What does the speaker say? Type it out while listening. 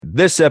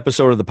This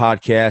episode of the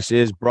podcast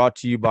is brought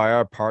to you by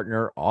our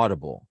partner,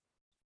 Audible.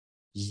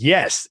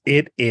 Yes,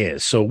 it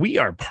is. So we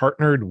are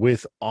partnered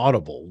with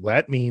Audible.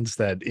 That means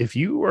that if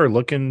you are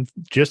looking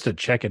just to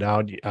check it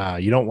out,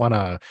 you don't want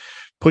to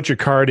put your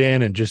card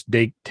in and just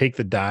take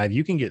the dive.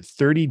 You can get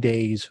 30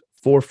 days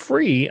for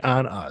free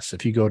on us.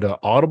 If you go to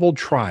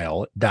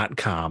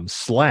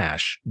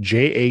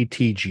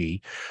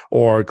audibletrial.com/JATG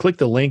or click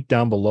the link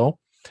down below,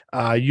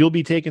 you'll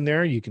be taken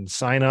there. You can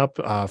sign up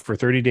for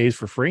 30 days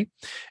for free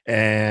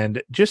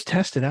and just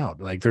test it out.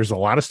 Like, there's a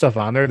lot of stuff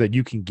on there that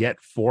you can get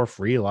for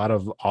free, a lot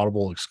of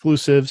Audible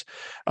exclusives.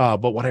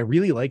 But what I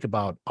really like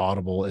about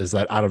Audible is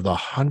that out of the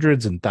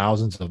hundreds and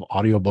thousands of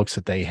audiobooks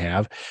that they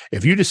have,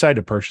 if you decide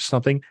to purchase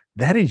something,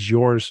 that is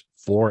yours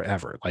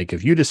forever. Like,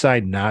 if you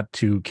decide not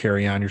to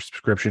carry on your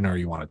subscription or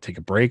you want to take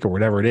a break or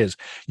whatever it is,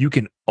 you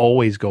can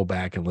always go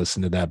back and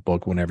listen to that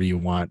book whenever you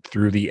want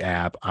through the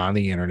app, on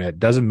the internet.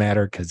 Doesn't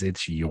matter, because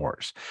it's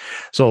yours.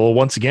 So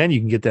once again, you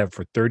can get that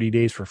for 30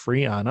 days for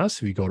free on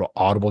us if you go to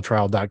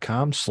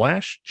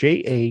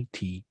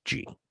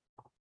audibletrial.com/JATG.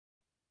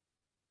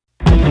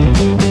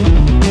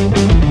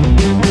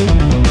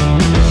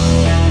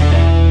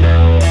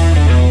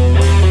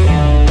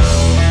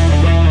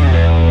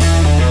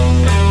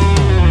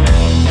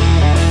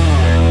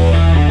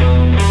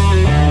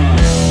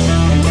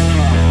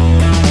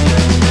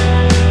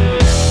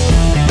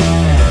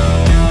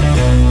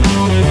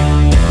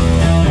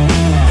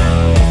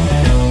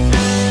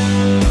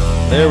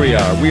 There we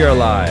are. We are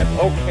live.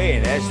 Okay,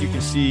 and as you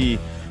can see,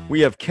 we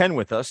have Ken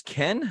with us.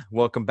 Ken,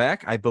 welcome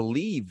back. I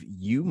believe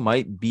you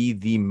might be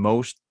the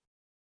most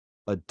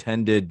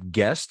attended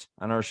guest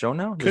on our show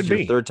now. Could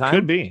be. Third time?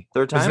 Could be.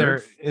 Third time?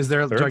 Is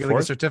there Third, do I get like a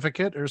fourth?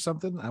 certificate or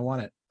something? I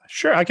want it.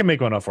 Sure, I can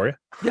make one up for you.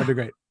 That'd be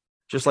great.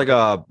 Just like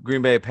a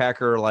Green Bay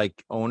Packer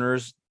like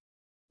owners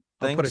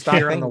I'll thing. put it stock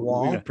here on thing. the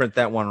wall. We can print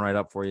that one right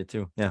up for you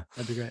too. Yeah.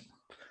 That'd be great.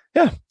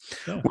 Yeah.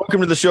 Yeah.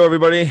 Welcome to the show,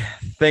 everybody.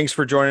 Thanks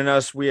for joining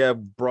us. We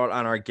have brought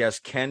on our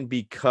guest, Ken,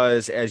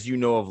 because as you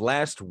know of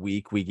last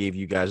week, we gave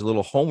you guys a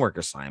little homework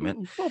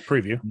assignment. Well,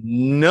 preview.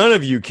 None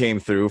of you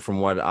came through from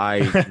what I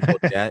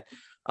looked at.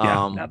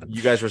 Nothing.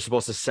 You guys were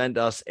supposed to send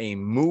us a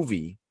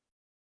movie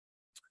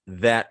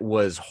that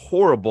was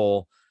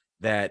horrible,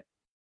 that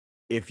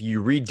if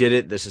you redid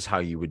it, this is how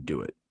you would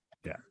do it.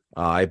 Yeah.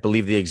 I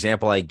believe the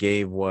example I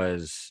gave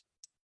was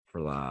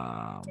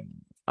for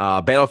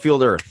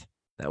Battlefield Earth.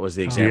 That was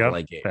the example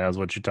I gave. That's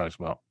what you talked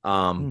about.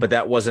 But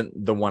that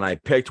wasn't the one I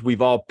picked.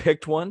 We've all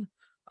picked one.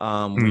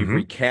 We've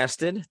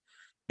recasted.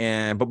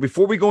 But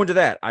before we go into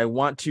that, I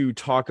want to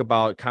talk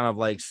about kind of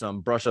like some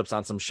brush ups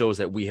on some shows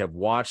that we have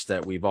watched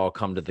that we've all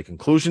come to the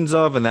conclusions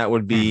of, and that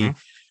would be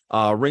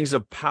Rings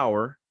of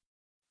Power,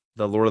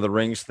 the Lord of the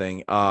Rings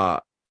thing.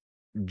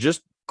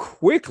 Just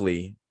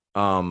quickly,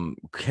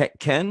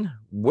 Ken,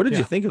 what did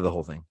you think of the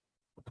whole thing?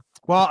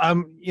 Well,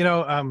 I'm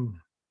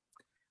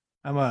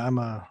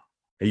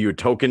Are you a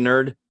Tolkien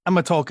nerd? a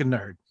Tolkien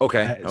nerd.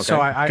 Okay.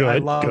 So I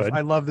Good, love good.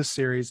 I love this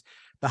series.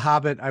 The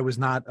Hobbit, I was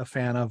not a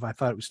fan of. I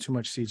thought it was too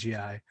much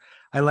CGI.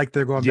 I like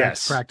they're going back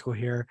Yes. to practical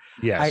here.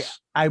 Yes.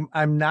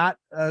 I'm not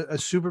a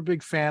super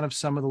big fan of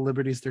some of the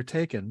liberties they're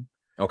taking.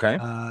 Okay.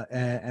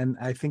 And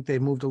I think they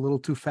moved a little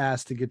too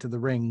fast to get to the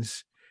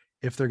rings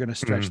if they're going to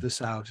stretch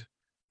this out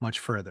much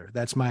further.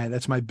 That's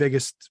my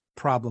biggest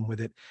problem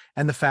with it.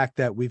 And the fact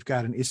that we've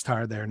got an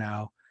Istar there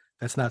now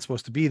that's not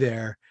supposed to be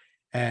there.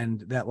 And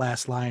that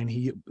last line,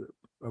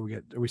 are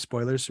we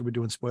spoilers? Are we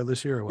doing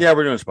spoilers here? Or what? Yeah,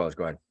 we're doing spoilers.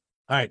 Go ahead.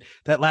 All right.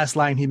 That last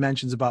line he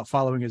mentions about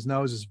following his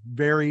nose is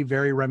very,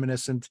 very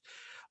reminiscent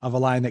of a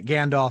line that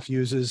Gandalf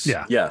uses.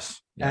 Yeah.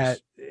 Yes. That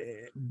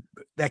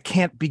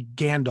can't be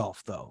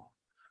Gandalf though.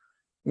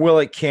 Well,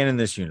 it can in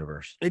this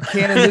universe. It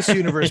can in this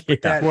universe, but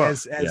Yeah. that Well,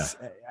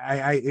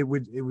 it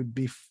would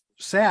be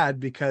sad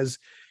because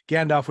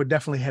Gandalf would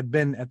definitely have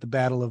been at the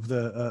battle of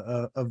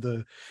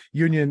the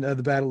Union,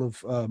 the battle of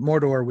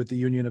Mordor with the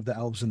Union of the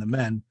Elves and the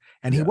Men,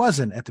 and he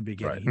wasn't at the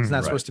beginning. Right. He's not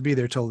Right. supposed to be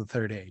there till the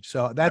Third Age.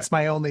 So that's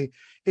my only.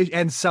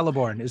 And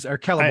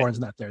Celeborn's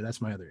not there.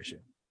 That's my other issue.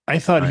 I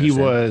thought I he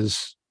understand.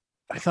 was.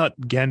 I thought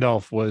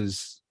Gandalf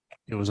was.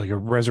 It was like a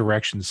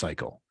resurrection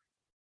cycle,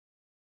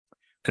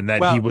 and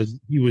that Well-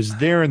 he was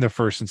there in the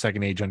First and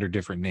Second Age under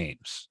different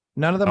names.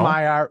 None of the No?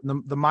 Maiar,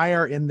 the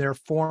Maiar in their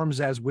forms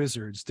as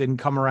wizards didn't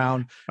come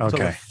around until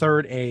the Okay.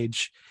 Third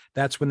Age.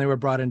 That's when they were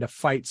brought in to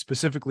fight,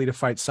 specifically to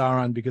fight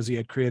Sauron, because he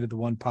had created the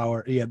one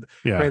power. He had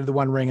Yeah. created the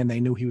one ring, and they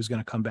knew he was going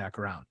to come back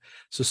around.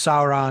 So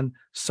Gandalf,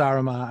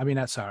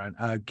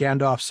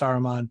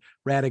 Saruman,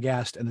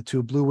 Radagast, and the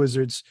two blue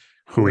wizards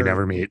Who we were-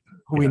 never meet.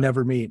 who we Yeah.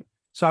 never meet.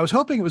 So I was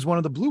hoping it was one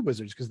of the blue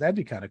wizards, because that'd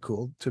be kind of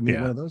cool to meet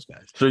Yeah. one of those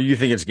guys. So you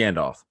think it's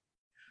Gandalf?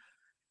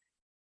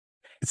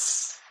 It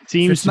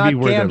seems it's to be not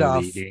where they're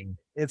Gandalf, leading.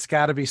 It's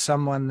got to be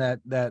someone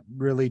that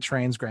really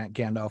trains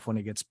Gandalf when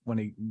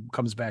he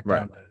comes back Right,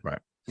 down to right.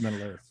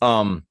 Middle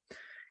Earth.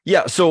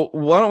 Yeah. So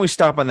why don't we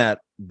stop on that,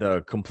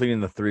 the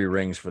completing the 3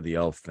 rings for the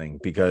elf thing,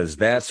 because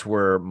that's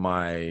where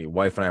my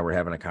wife and I were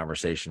having a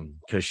conversation,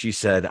 because she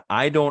said,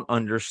 I don't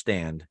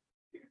understand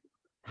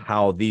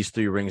how these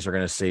 3 rings are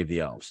going to save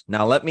the elves.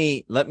 Now let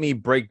me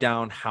break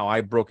down how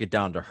I broke it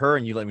down to her,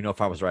 and you let me know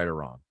if I was right or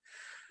wrong.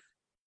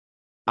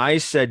 I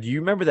said, you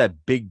remember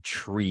that big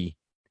tree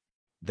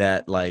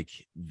that like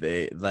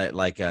the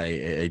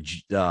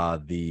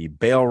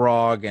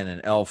Balrog and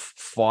an elf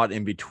fought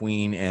in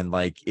between, and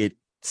like it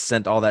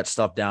sent all that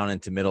stuff down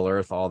into Middle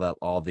Earth, all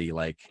the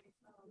like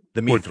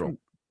the Mithril.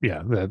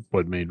 Yeah, that's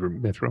what made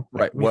Mithril.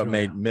 Right. What Mithril,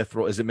 made yeah.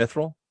 Mithril? Is it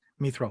Mithril?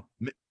 Mithril.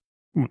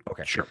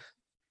 Okay. Sure.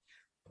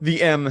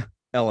 The M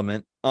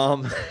element.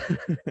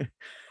 The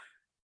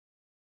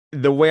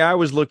way I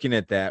was looking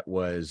at that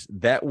was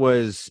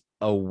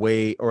a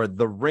way, or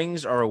the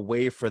rings are a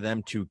way for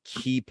them to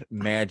keep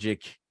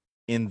magic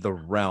in the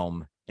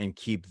realm and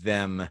keep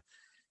them,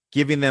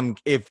 giving them,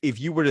 if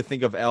you were to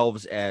think of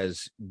elves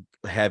as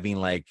having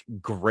like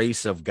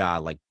grace of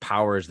God, like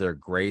power is their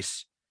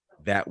grace,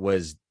 that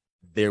was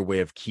their way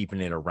of keeping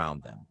it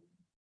around them.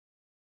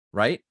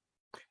 Right?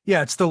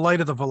 Yeah, it's the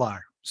light of the Valar.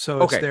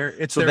 So Okay.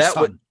 it's So their that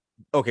sun. would,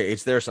 okay,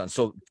 it's their son.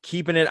 So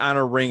keeping it on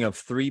a ring of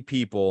 3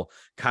 people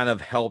kind of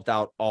helped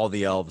out all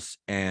the elves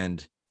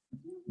and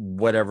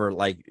whatever,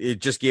 like it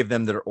just gave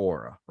them their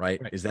aura,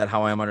 right? Right. Is that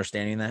how I'm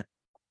understanding that?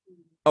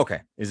 Okay.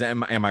 Is that,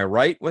 am I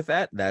right with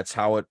that? That's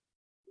how it,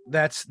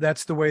 That's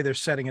the way they're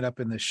setting it up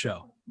in this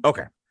show.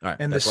 okay. All right.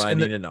 And That's this- what I and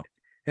need the- to know.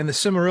 In the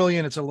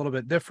Silmarillion, it's a little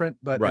bit different,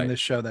 but Right. in this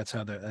show, that's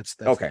how that's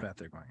Okay. the path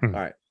they're going. Hmm.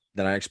 All right.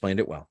 Then I explained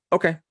it well.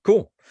 Okay,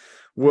 cool.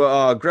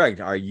 Well, Greg,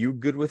 are you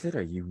good with it?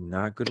 Are you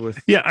not good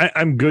with? Yeah,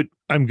 I'm good.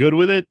 I'm good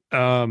with it.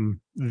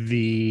 And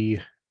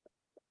when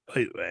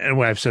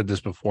I've said this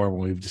before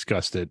when we've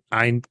discussed it,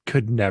 I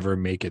could never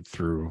make it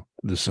through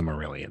the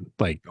Silmarillion.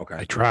 Like Okay.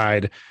 I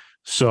tried.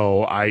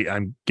 So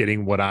I'm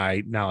getting what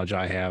knowledge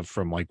I have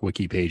from like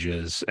wiki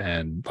pages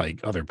and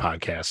like other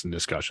podcasts and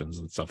discussions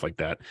and stuff like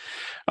that.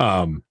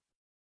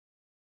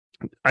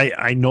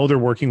 I know they're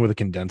working with a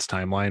condensed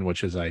timeline,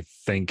 which is, I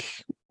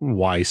think,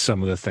 why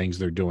some of the things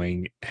they're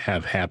doing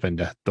have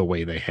happened the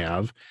way they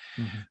have.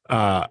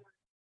 Mhm.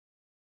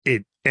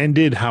 It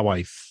ended how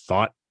I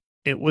thought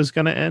it was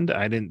going to end.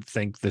 I didn't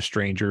think the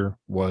stranger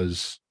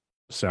was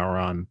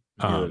Sauron.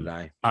 Neither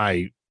did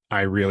I.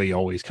 I really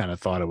always kind of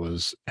thought it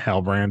was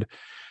Halbrand.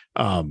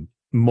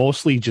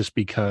 Mostly just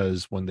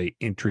because when they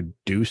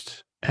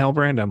introduced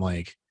Halbrand, I'm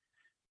like,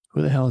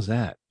 who the hell is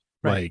that?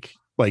 Right.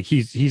 Like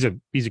he's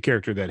a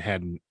character that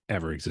hadn't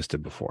ever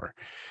existed before.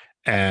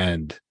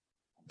 And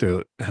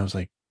I was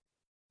like,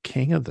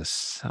 King of the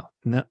South.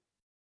 No,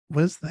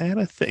 was that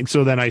a thing?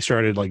 So then I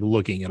started like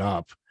looking it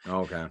up,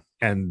 Okay.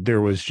 and there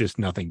was just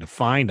nothing to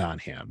find on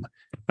him.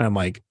 And I'm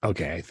like,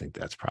 okay, I think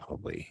that's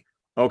probably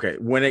Okay.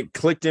 When it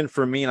clicked in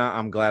for me, and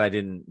I'm glad I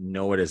didn't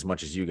know it as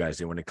much as you guys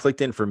did. When it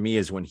clicked in for me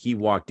is when he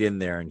walked in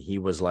there and he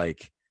was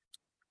like,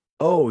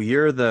 "Oh,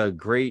 you're the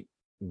great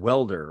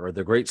welder or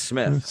the great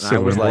smith." And I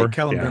was like,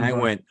 Celebrimbor. and I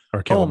went,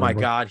 or "Oh my Celebrimbor.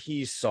 God,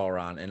 he's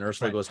Sauron." And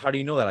Ursula Right. goes, "How do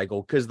you know that?" I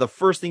go, "Because the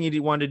first thing he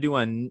wanted to do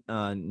on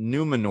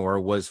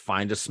Numenor was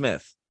find a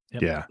smith.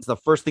 Yep. Yeah, It's the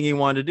first thing he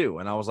wanted to do."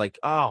 And I was like,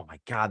 "Oh my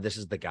God, this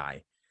is the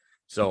guy."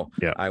 So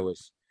Yeah. I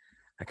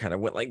kind of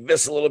went like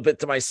this a little bit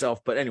to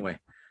myself. But anyway,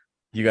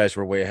 you guys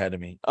were way ahead of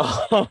me.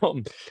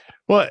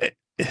 well,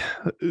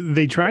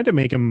 they tried to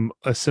make him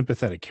a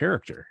sympathetic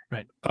character,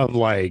 Right. Of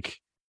like,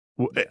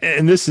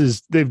 and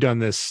they've done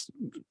this,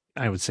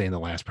 I would say, in the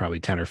last probably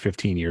 10 or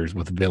 15 years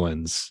with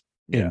villains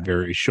Yeah. in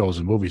various shows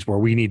and movies where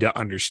we need to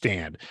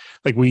understand,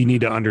 like, we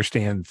need to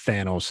understand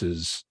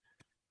Thanos's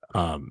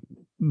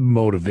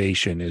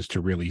motivation is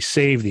to really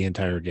save the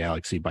entire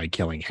galaxy by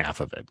killing half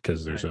of it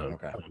because there's Right, a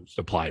okay.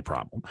 supply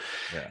problem.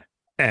 Yeah.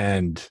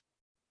 And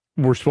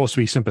we're supposed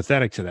to be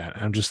sympathetic to that.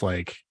 I'm just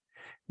like,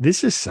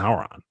 this is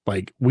Sauron.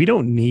 Like, we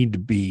don't need to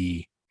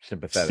be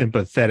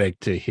sympathetic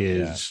to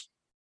his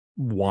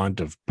want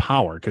of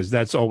power, because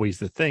that's always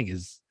the thing,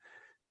 is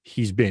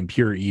he's been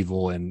pure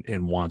evil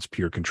and wants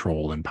pure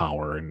control and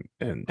power and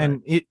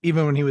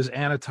Even when he was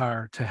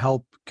Anatar to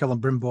help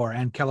Celebrimbor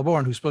and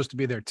Celeborn, who's supposed to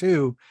be there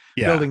too,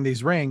 yeah, building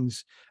these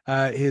rings,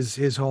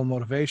 his whole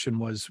motivation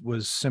was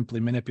simply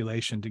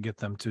manipulation to get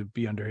them to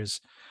be under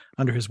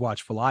his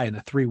watchful eye. And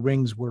the 3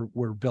 rings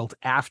were built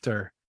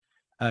after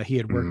he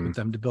had worked with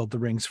them to build the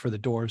rings for the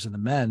dwarves and the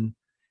men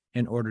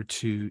in order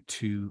to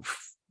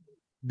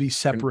be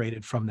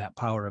separated from that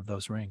power of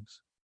those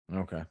rings.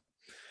 Okay.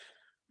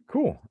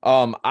 Cool.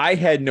 I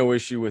had no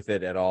issue with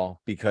it at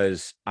all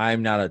because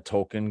I'm not a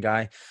Tolkien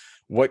guy.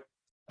 What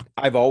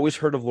I've always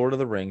heard of Lord of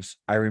the Rings.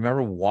 I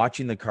remember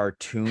watching the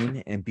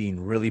cartoon and being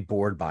really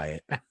bored by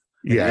it.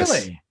 yes,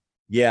 Really?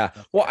 Yeah.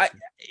 Well,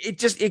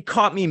 it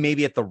caught me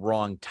maybe at the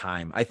wrong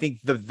time. I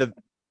think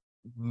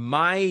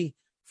my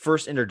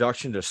first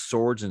introduction to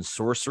swords and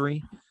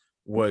sorcery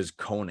was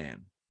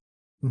Conan.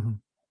 Mhm.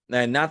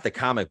 And not the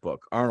comic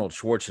book, Arnold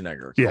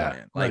Schwarzenegger. Yeah,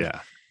 Conan. Like,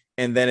 yeah,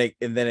 and then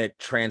it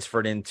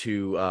transferred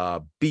into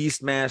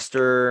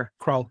Beastmaster,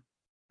 Krull.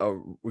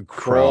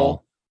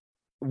 Kroll,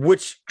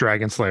 which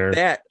Dragon Slayer.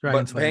 that Dragon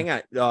but Slayer. hang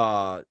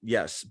on,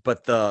 yes,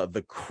 but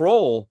the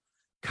Kroll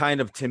kind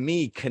of to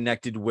me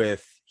connected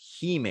with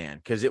He-Man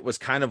because it was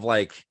kind of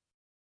like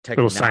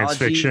technology, Little science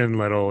fiction,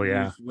 little,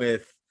 yeah. used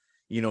with,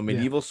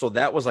 medieval. So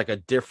that was like a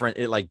different,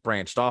 it like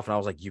branched off, and I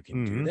was like, you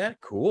can do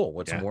that? Cool.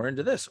 What's more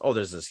into this? Oh,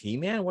 there's this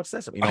He-Man. What's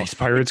this? Ice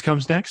Pirates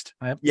comes next.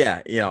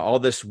 Yeah, all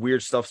this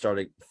weird stuff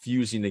started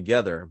fusing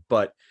together.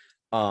 But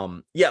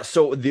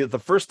so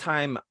the first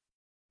time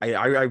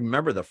I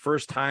remember the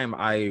first time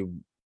I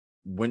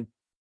went,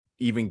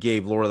 even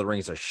gave Lord of the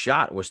Rings a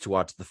shot, was to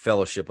watch The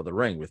Fellowship of the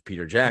Ring with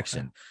Peter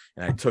Jackson.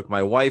 And I took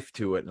my wife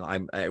to it,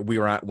 and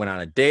went on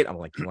a date. I'm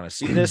like, you want to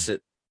see this?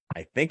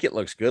 I think it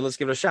looks good. Let's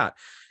give it a shot.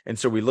 And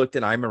so we looked,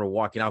 and I remember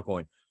walking out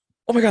going,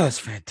 oh my God, that's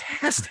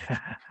fantastic.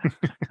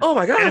 Oh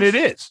my God. And it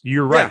is.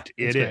 You're right.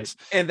 Yeah, it is.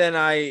 And then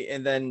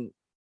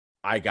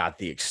I got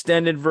the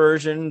extended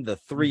version, the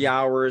 3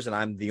 hours, and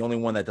I'm the only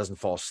one that doesn't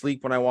fall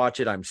asleep when I watch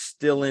it. I'm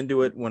still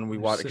into it when we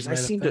watch it, because I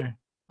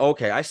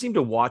seem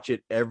to watch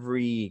it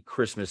every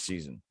Christmas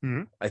season.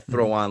 I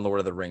throw on Lord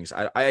of the Rings.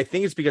 I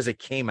think it's because it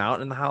came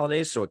out in the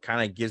holidays, so it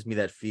kind of gives me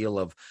that feel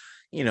of,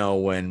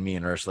 when me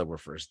and Ursula were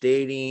first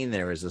dating,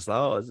 there was this,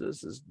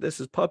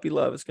 this is puppy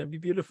love. It's going to be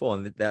beautiful.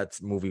 And that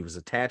movie was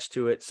attached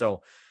to it.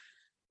 So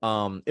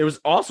it was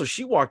also,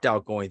 she walked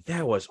out going,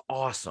 that was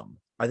awesome.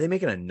 Are they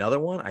making another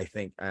one? I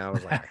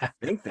was like, I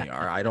think they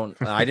are. I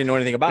didn't know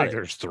anything about it.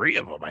 There's 3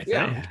 of them, I think.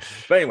 Yeah.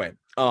 But anyway,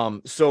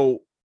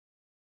 so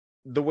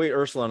the way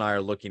Ursula and I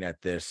are looking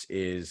at this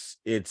is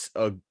it's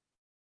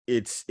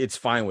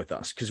fine with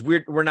us, because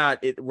we're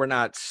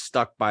not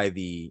stuck by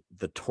the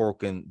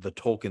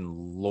Tolkien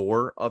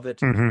lore of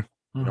it. You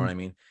know what I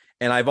mean?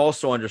 And I've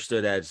also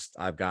understood, as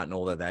I've gotten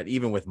older, that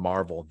even with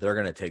Marvel, they're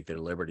going to take their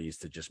liberties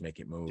to just make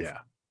it move. Yeah.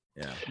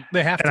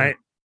 They have to.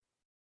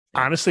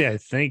 Honestly, I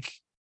think,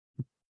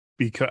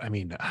 because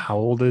how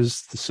old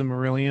is the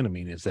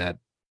Silmarillion? is that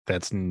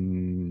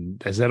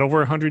over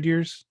 100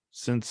 years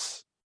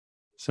since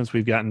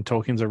we've gotten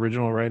Tolkien's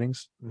original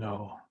writings?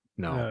 No.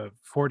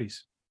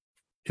 40s.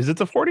 Is it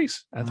the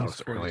 40s? I thought it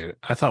was earlier.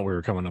 I thought we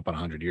were coming up on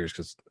 100 years,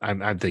 because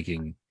I'm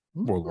thinking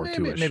World War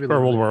II-ish,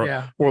 or World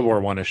War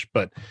One-ish.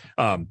 But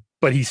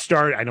he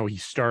started. I know he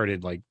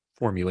started like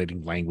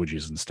formulating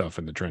languages and stuff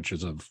in the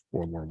trenches of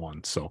World War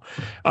One. So,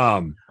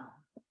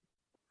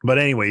 but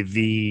anyway,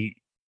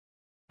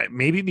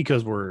 maybe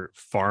because we're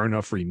far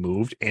enough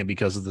removed, and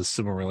because of the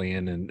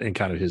Silmarillion and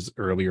kind of his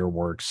earlier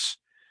works,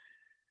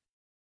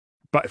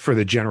 but for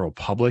the general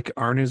public,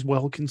 aren't as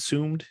well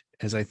consumed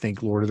as I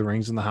think Lord of the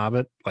Rings and The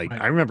Hobbit. Like,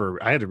 I remember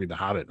I had to read The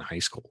Hobbit in high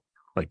school.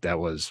 Like, that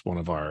was one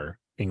of our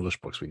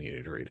English books we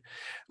needed to read.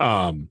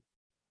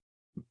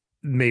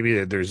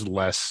 Maybe there's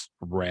less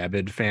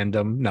rabid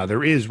fandom. Now,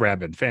 there is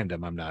rabid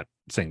fandom. I'm not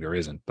saying there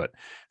isn't, but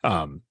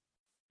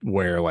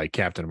where like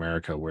Captain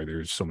America, where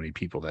there's so many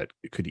people that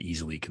could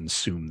easily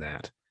consume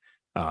that.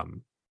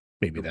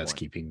 Maybe Good that's point.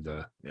 Keeping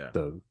the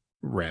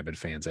rabid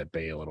fans at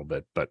bay a little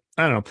bit. But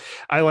I don't know.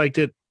 I liked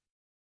it.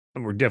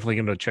 We're definitely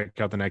going to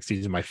check out the next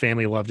season. My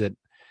family loved it.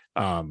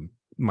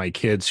 My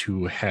kids,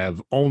 who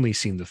have only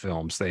seen the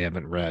films, they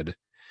haven't read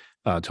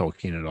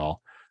Tolkien at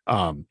all,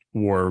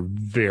 were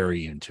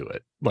very into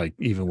it. Like,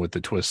 even with the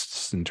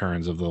twists and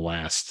turns of the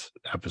last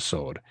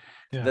episode.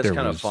 Yeah, that's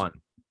kind of fun.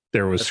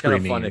 There was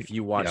screaming. Kind of fun if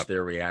you watch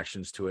their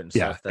reactions to it and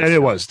stuff. That's and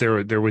it was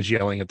there was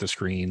yelling at the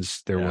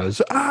screens. There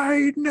was,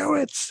 I know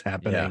it's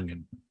happening,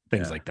 and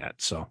things like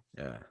that. So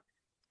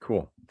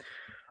cool.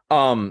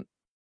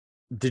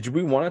 Did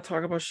we want to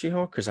talk about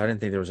She-Hulk? Because I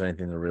didn't think there was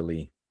anything to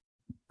really,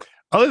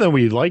 other than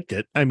we liked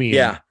it. I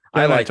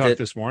liked talked it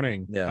this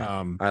morning.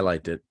 Yeah, I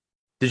liked it.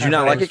 Did you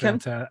not like it, Ken?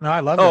 No,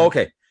 I love it. Oh,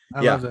 okay. I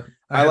loved it.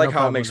 I like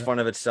how it makes fun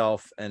of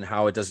itself, and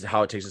how it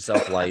takes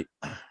itself light.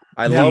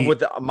 I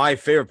love my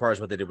favorite part is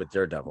what they did with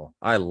Daredevil.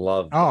 I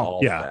love all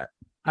of that.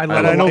 I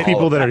know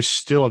people that are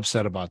still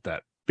upset about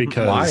that,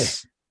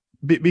 because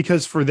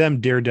because for them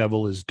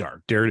Daredevil is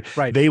dark.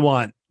 They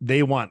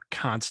want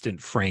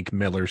constant Frank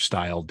Miller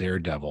style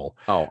Daredevil.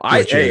 Oh,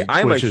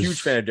 I'm a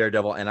huge fan of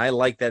Daredevil, and I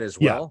like that as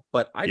well.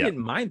 But I didn't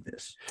mind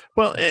this.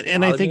 Well,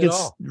 and I think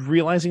it's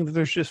realizing that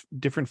there's just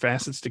different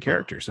facets to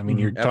charters.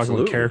 You're talking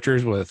about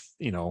characters with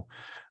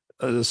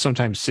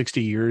sometimes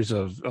 60 years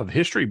of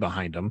history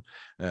behind them,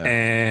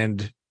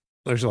 and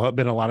there's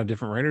been a lot of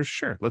different writers.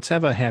 Sure, let's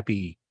have a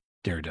happy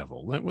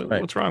Daredevil.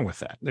 What's wrong with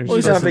that?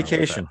 He's on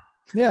vacation.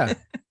 Yeah.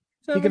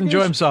 He can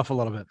enjoy himself a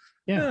little bit.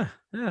 Yeah.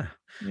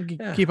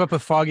 Keep up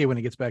with Foggy when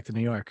he gets back to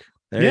New York.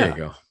 There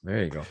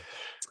you go.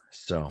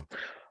 So,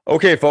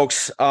 okay,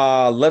 folks,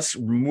 let's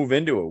move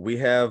into it. We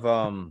have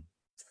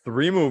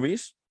 3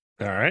 movies.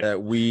 All right.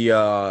 That we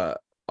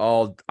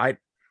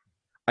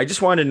I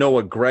just wanted to know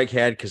what Greg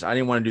had, because I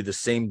didn't want to do the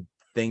same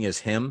thing as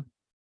him.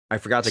 I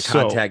forgot to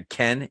contact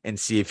Ken and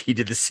see if he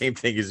did the same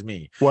thing as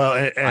me.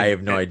 Well, I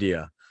have no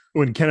idea.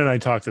 When Ken and I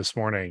talked this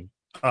morning,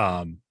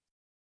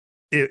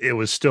 it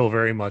was still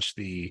very much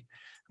I'm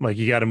like,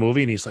 you got a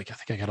movie? And he's like, I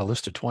think I got a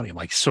list of 20. I'm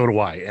like, so do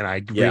I. And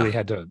I really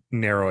had to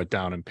narrow it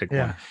down and pick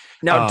one.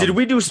 Now, were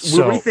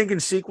we thinking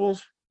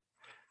sequels?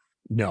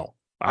 No.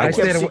 I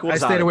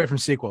stayed away from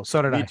sequels.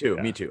 So did I.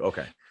 Me too.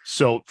 Okay.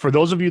 So for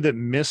those of you that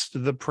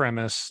missed the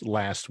premise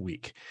last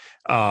week,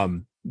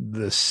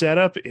 the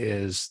setup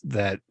is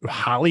that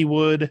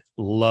Hollywood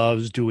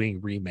loves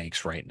doing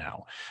remakes right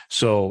now.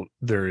 So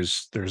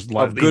there's a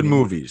lot Of good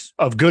movies.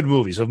 of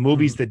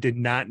movies that did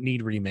not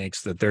need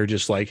remakes, that they're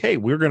just like, hey,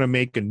 we're going to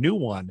make a new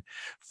one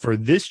for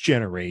this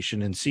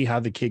generation and see how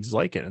the kids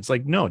like it. It's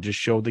like, no, just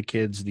show the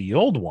kids the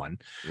old one.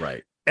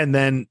 Right. And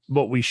then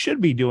what we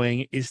should be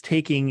doing is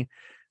taking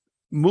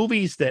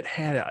movies that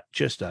had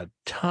just a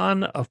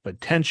ton of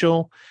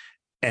potential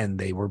and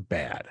they were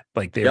bad.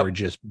 Like they Yep. were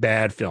just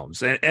bad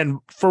films. And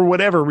for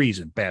whatever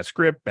reason, bad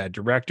script, bad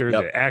director,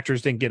 Yep. the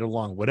actors didn't get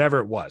along, whatever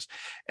it was.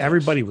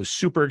 Everybody was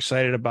super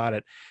excited about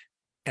it.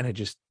 And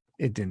it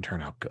didn't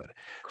turn out good.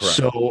 Correct.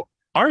 So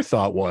our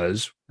thought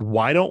was,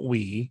 why don't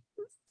we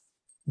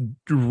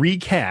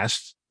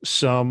recast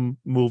some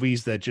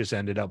movies that just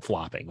ended up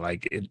flopping?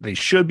 Like they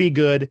should be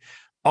good.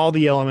 All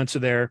the elements are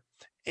there.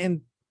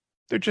 And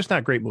they're just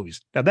not great movies.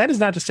 Now, that is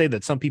not to say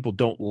that some people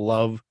don't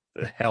love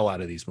the hell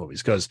out of these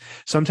movies, because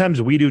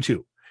sometimes we do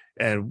too.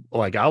 And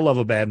like, I'll love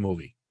a bad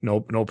movie.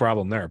 No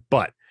problem there.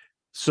 But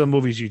some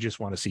movies you just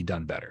want to see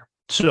done better.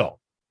 So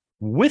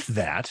with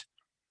that,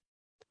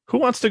 who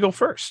wants to go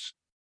first?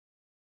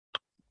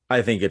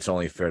 I think it's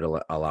only fair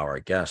to allow our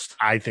guest.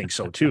 I think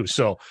so too.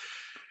 So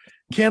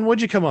Ken,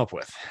 what'd you come up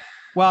with?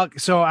 Well,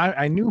 so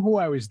I knew who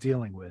I was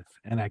dealing with,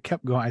 and I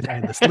kept going. I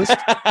had this list.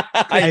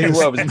 I knew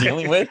who I was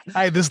dealing with.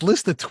 I had this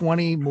list of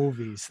 20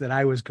 movies that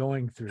I was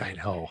going through. I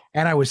know.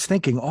 And I was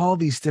thinking all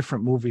these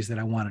different movies that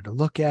I wanted to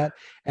look at.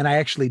 And I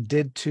actually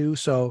did too.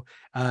 So,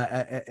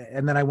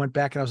 and then I went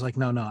back and I was like,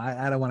 no,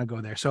 I don't want to go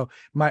there. So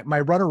my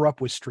runner up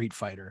was Street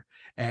Fighter.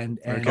 And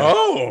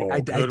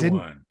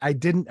I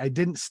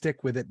didn't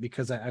stick with it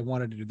because I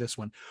wanted to do this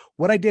one.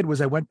 What I did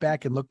was I went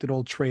back and looked at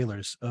old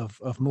trailers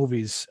of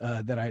movies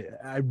that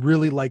I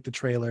really liked the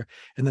trailer,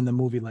 and then the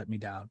movie let me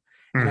down.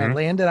 And I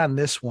landed on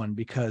this one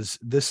because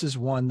this is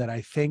one that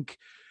I think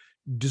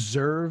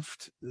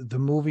deserved the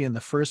movie in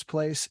the first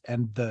place,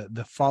 and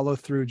the follow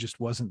through just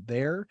wasn't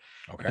there.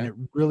 Okay. And it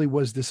really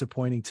was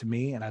disappointing to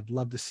me, and I'd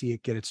love to see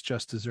it get its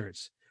just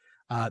desserts.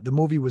 The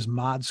movie was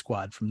Mod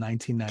Squad from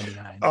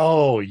 1999.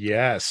 Oh,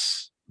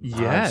 yes.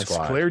 Mod Yes.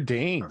 Squad. Claire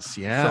Danes.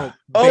 Yeah.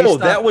 Oh,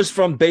 that was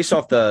based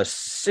off the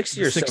 60s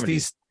or 60s,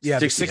 70s. yeah,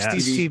 the 60s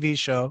 60s TV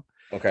show.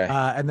 Okay.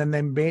 And then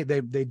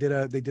they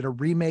did a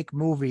remake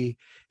movie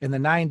in the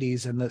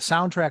 90s, and the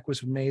soundtrack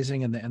was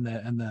amazing, and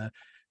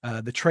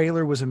the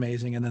trailer was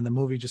amazing, and then the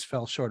movie just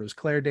fell short. It was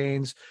Claire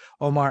Danes,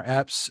 Omar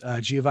Epps,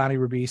 Giovanni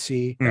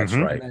Ribisi. That's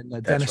right. And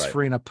then That's Dennis right.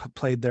 Farina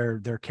played their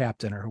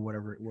captain or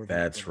whatever.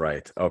 That's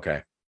right.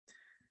 Okay.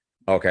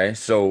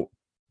 So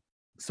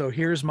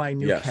here's my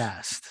new Yes.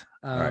 cast.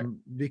 Right.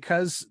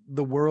 Because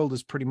the world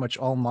is pretty much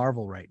all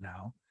Marvel right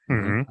now.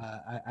 Mhm.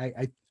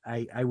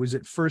 I was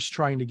at first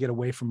trying to get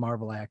away from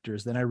Marvel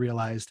actors. Then I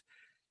realized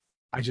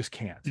I just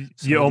can't. Some of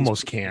You these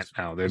almost people can't just-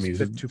 now. I just mean,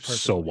 fit too it's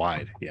so perfectly.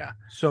 wide. Yeah.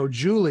 So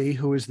Julie,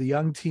 who is the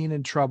young teen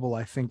in trouble,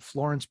 I think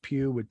Florence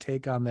Pugh would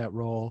take on that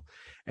role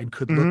and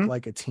could look Mhm.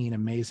 like a teen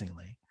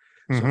amazingly.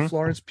 Mhm. So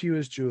Florence Pugh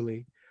is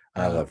Julie.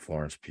 I love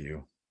Florence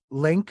Pugh.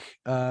 Link,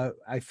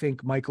 I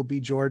think Michael B.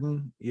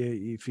 Jordan,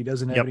 if he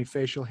doesn't have Yep. any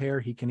facial hair,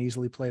 he can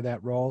easily play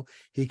that role.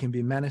 He can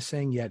be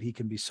menacing, yet he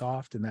can be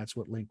soft, and that's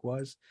what Link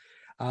was.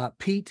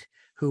 Pete,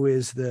 who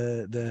is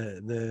the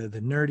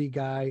nerdy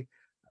guy,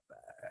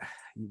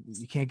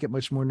 you can't get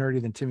much more nerdy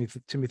than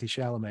Timothy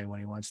Chalamet when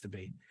he wants to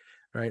be,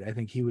 right? I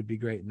think he would be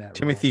great in that.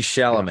 Timothy role.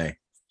 Chalamet.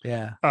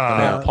 Yeah.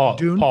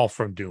 Dune? Paul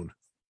from Dune.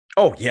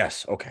 Oh,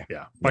 yes. Okay.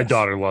 Yeah. My Yes.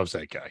 daughter loves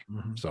that guy.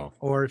 Mhm. So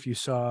Or if you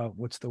saw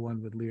what's the one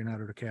with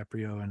Leonardo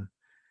DiCaprio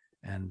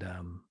and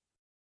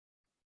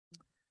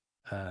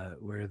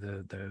where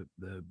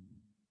the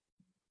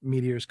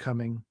meteor's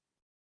coming.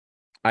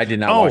 I did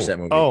not watch that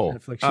movie.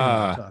 Netflix, you know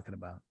what I'm talking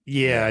about.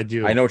 yeah, I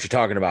do. I know what you're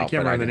talking about. I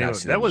can't but remember the did name not of it.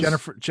 see That was-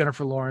 movie.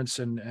 Jennifer Lawrence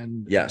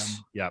and Yes.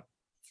 Yep.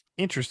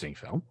 Interesting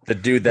film. The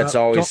dude that's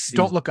always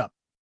don't look up.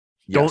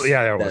 Yes,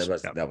 yeah, there that was.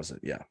 was Yep. that was it.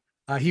 Yeah.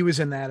 He was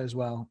in that as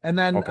well. And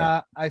then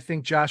Okay. I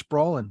think Josh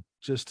Brolin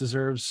just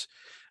deserves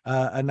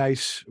a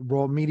nice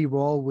role, meaty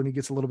role when he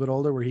gets a little bit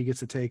older, where he gets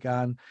to take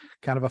on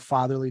kind of a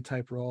fatherly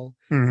type role,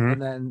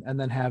 Mhm. and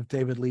then have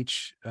David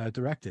Leitch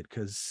direct it,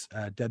 because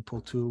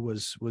Deadpool 2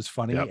 was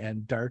funny Yep.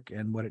 and dark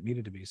and what it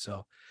needed to be.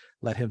 So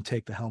let him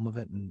take the helm of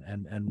it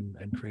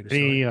and create a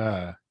story.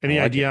 Any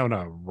like idea on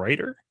a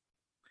writer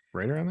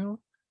on that one?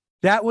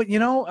 That would,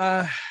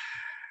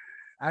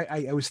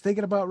 I was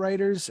thinking about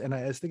writers, and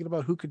I was thinking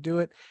about who could do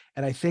it,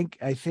 and I think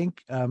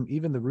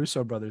even the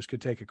Russo brothers could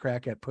take a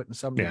crack at putting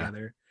something Yeah.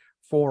 together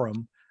for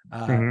them.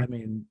 Mhm. I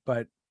mean,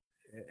 but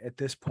at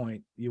this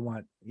point, you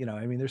want,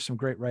 there's some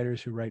great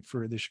writers who write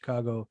for the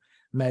Chicago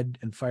Med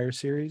and Fire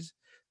series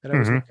that I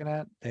was Mhm. looking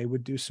at. They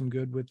would do some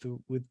good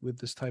with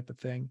this type of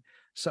thing,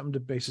 something to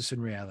base this in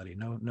reality.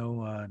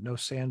 No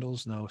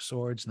sandals, no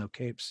swords, no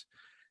capes,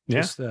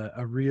 Yeah. just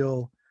a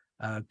real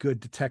good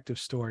detective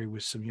story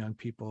with some young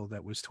people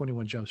that was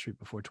 21 Jump Street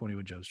before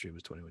 21 Jump Street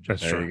was 21 Jump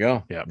That's Street. There you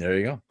go. Yep. There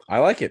you go. I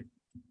like it.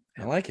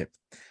 I like it.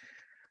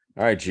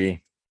 All right,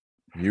 G.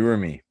 You or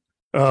me?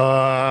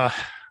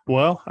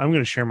 Well, I'm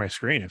going to share my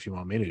screen if you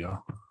want me to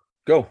go.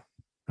 Go.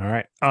 All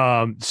right.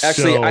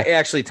 Actually,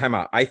 So, time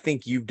out. I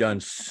think you've done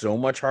so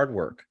much hard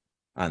work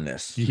on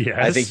this. yes.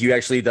 I think you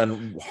actually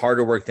done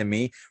harder work than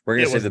me. We're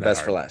gonna It save the wasn't that best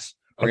for hard. last.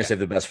 We're gonna Okay. save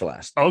the best for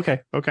last.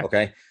 Okay. Okay.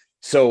 Okay.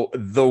 So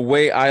the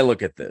way I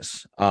look at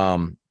this,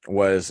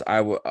 was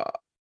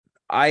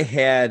I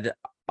had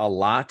a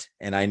lot,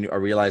 and I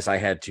realized I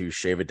had to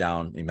shave it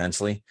down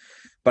immensely,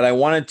 but I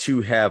wanted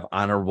to have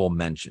honorable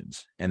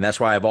mentions, and that's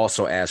why I've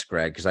also asked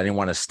Greg, because I didn't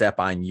want to step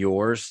on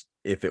yours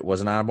if it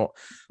wasn't honorable.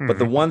 But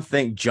the Mhm. one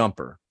thing,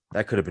 Jumper,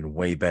 that could have been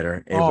way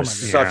better. It Oh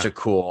was my such God. a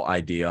cool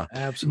idea.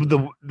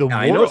 Absolutely. The Now,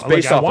 I know it's world,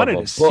 based I off of wanted a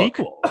a book.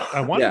 sequel.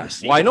 I wanted Yeah. a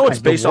sequel. Well, I know it's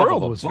because the based off of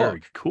world a was very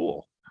book.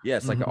 cool. Yeah,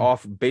 it's like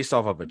Mhm. based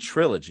off of a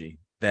trilogy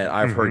that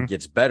I've heard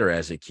gets better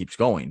as it keeps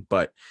going,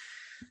 but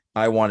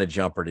I wanted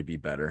Jumper to be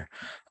better.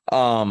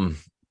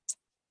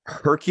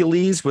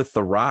 Hercules with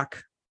The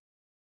Rock,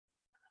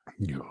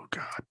 Oh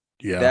God.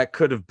 Yeah. that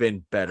could have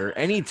been better.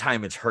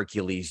 Anytime it's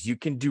Hercules, you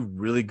can do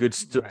really good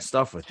Right.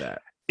 stuff with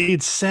that.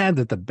 It's sad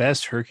that the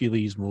best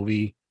Hercules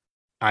movie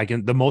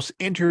the most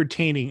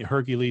entertaining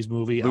Hercules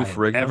movie Lou I've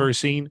Ferrigno? ever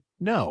seen,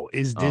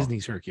 is Oh.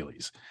 Disney's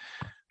Hercules.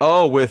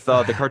 Oh, with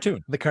the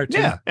cartoon. The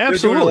cartoon. Yeah, They're doing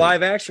absolutely. a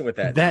live action with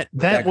that. now,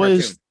 with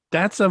cartoon.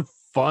 That's a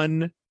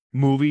fun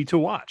movie to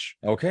watch.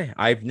 Okay.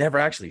 I've never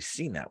actually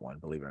seen that one,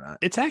 believe it or not.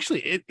 It's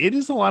actually it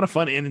is a lot of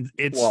fun, and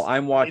it's Well,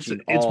 I'm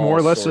watching it's all more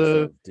or less sorts a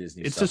of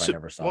Disney it's stuff just I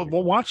never saw. well, before.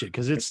 we'll watch it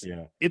because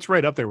Yeah. it's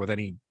right up there with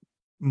any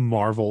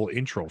Marvel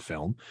intro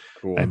film.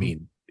 Cool. I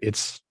mean,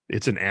 it's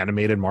an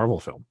animated Marvel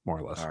film, more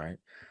or less. All right.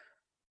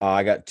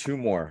 I got two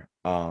more.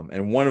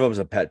 And one of them is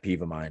a pet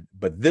peeve of mine,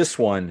 but this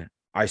one,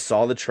 I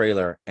saw the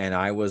trailer and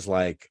I was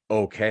like,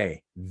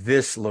 okay,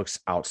 this looks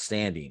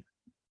outstanding.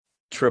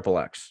 Triple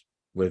X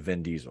with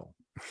Vin Diesel.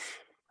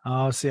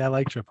 Oh, see, I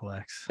like Triple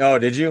X. Oh,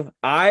 did you?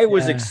 I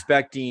was Yeah.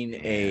 expecting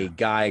a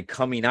guy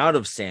coming out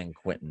of San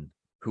Quentin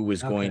who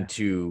was going Okay.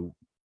 to,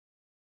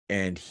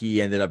 and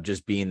he ended up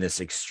just being this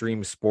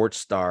extreme sports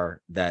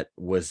star that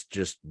was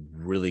just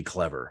really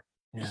clever.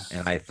 Yeah.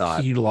 And I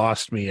thought, He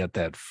lost me at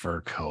that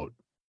fur coat,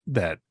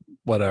 that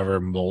whatever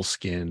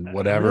moleskin,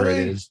 whatever it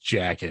Really? is,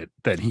 jacket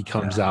that he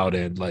comes Yeah. out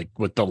in, like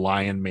with the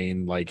lion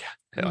mane, like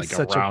He's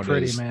such a around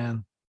pretty his.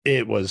 man.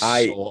 It was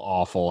I- so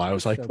awful. I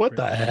was like, So what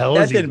the pretty. hell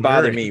that is he didn't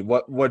bother wearing? me.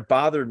 What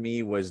bothered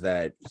me was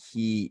that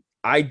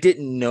I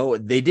didn't know,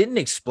 they didn't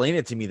explain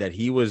it to me that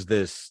he was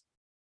this.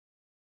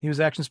 He was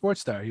action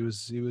sports star. He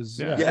was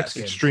Yeah, Yes, X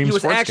Games. extreme he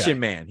was sports action guy.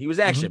 man. He was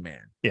action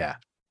man. Yeah.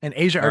 and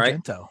Asia All right.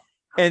 Argento.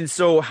 And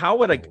so how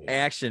would Oh. an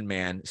action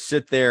man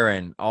sit there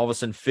and all of a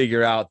sudden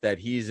figure out that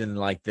he's in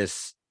like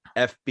this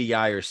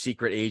FBI or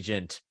secret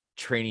agent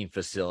training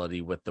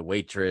facility with the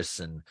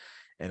waitress and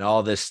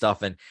all this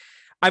stuff? And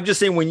I'm just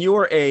saying, when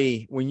you're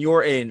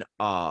in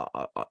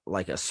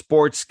like a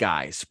sports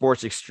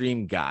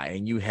extreme guy,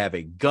 and you have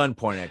a gun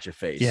pointed at your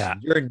face, Yeah.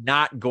 you're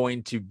not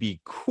going to be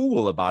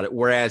cool about it.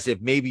 Whereas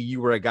if maybe you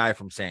were a guy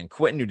from San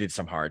Quentin who did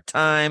some hard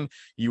time,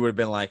 you would have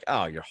been like,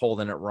 oh, you're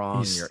holding it wrong.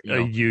 He's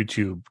You're, a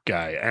YouTube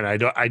guy. And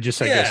I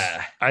guess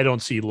I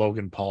don't see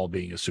Logan Paul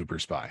being a super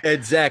spy.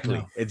 Exactly.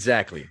 No.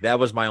 Exactly. That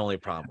was my only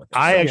problem with it.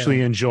 I So-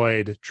 actually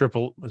enjoyed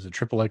Triple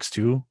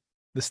X2?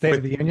 The State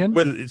of the Union.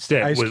 It's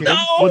that Ice with, Cube?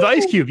 with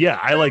Ice Cube. Yeah,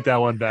 I like that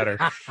one better.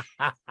 Well,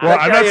 That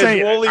I'm guy not is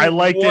saying only I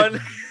liked one-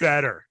 it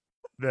better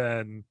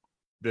than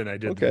I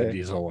did the Okay. Vin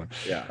Diesel one.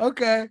 Yeah.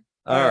 Okay.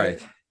 All right.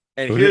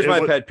 And It- here's it my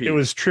wa- pet peeve. It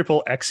was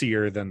triple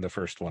Xier than the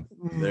first one.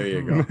 There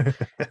you go.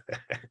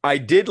 I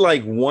did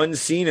like one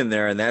scene in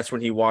there, and that's when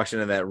he walks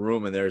into that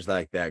room and there's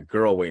like that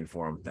girl waiting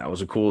for him. That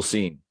was a cool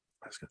scene.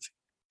 That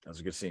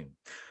was a good scene.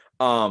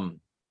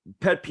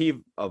 Pet peeve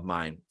of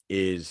mine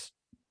is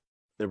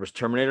there was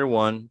Terminator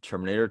 1,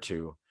 Terminator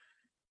 2,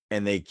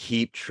 and they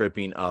keep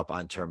tripping up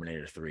on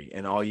Terminator 3.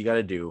 And all you got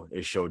to do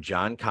is show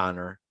John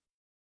Connor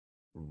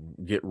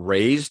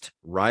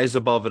rise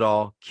above it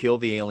all, kill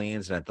the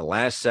aliens, and at the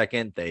last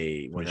second,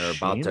 when they're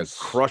about to Machines?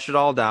 crush it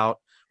all out,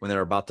 when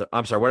they're about to,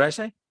 I'm sorry, what did I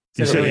say?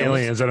 You Said said aliens.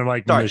 aliens, and I'm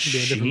like, Sorry.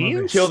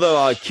 machines? Kill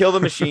the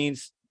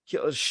machines.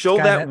 Show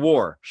that Skynet.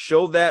 war.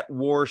 Show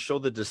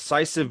the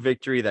decisive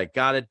victory that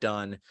got it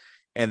done,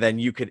 and then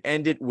you could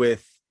end it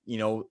with,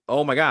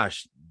 oh my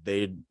gosh,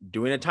 they're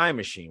doing a time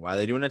machine. Why are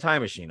they doing a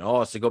time machine?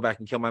 Oh, it's to go back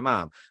and kill my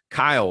mom.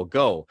 Kyle,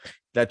 go.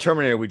 That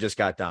Terminator we just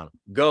got down.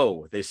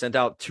 Go. They sent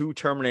out 2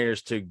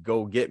 Terminators to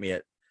go get me.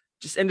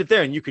 Just end it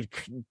there, and you could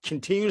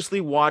continuously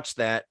watch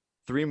that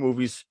 3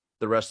 movies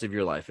the rest of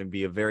your life and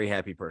be a very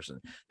happy person.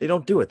 They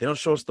don't do it. They don't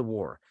show us the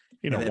war.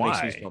 You know and that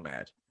why? makes me so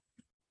mad.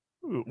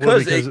 Well,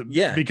 Because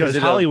because they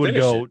don't Hollywood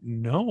finish go, it.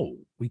 no,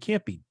 we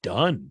can't be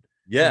done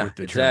Yeah, with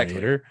the exactly.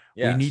 Terminator.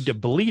 Yes. We need to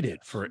bleed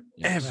it for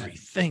Yes. every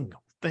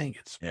single thing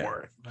it's Yeah.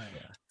 worth. Right.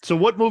 So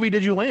what movie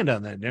did you land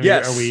on then?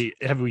 Yes.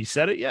 Have we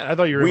said it yet? I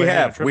thought you were We landing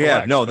on have. Triple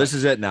X, No, but- this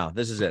is it now.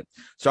 This is it.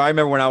 So I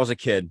remember when I was a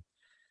kid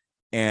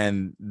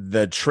and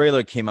the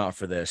trailer came out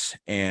for this,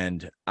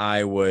 and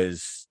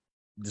this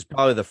is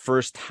probably the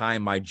first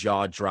time my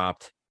jaw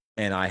dropped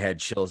and I had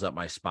chills up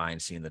my spine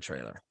seeing the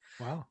trailer.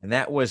 Wow. and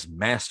that was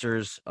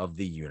Masters of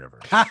the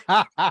Universe.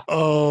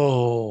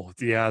 Oh,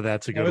 yeah,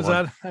 that's a good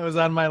one. That was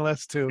on my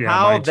list too. Yeah,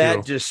 How mine that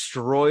too.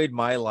 destroyed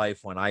my life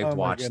when I Oh my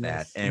watched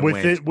that goodness.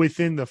 and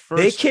Within the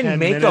first they can 10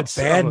 make a minutes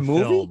of bad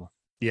movie? film.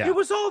 Yeah. It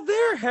was all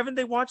there. Haven't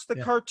they watched the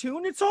Yeah.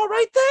 cartoon? It's all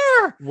right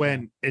there.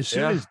 When as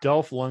soon Yeah. as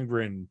Dolph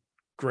Lundgren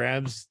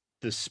grabs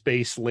the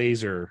space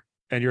laser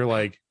and you're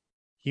like,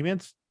 he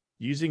meant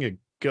using a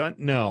gun?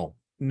 No.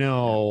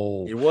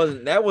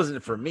 That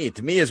wasn't for me.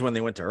 To me is when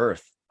they went to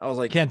Earth. I was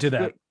like, Can't do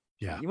that.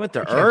 Yeah. You went to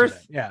You can't do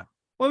Earth? that. Yeah.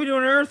 What are we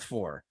doing Earth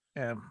for?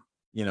 Yeah.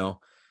 You know,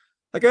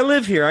 like I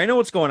live here. I know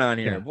what's going on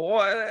here. Yeah. But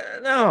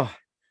what? No.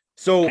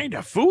 So Kind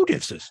of food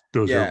is this?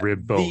 Those Yeah, are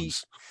rib the-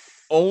 bones.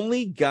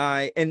 only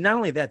guy, and not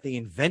only that, they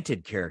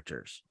invented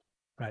characters.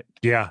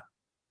 Yeah.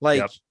 Like,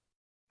 Yep.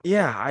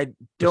 yeah, I The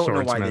don't know why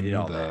they swordsman, did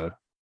all that.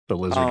 the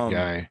lizard Um,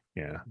 guy.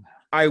 Yeah.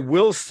 I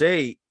will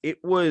say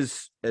it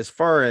was, as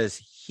far as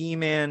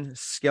He-Man,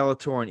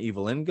 Skeletor, and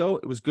Evelyn go,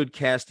 it was good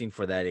casting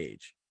for that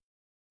age,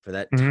 for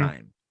that Mhm.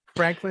 time.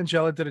 Frank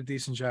Langella did a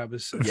decent job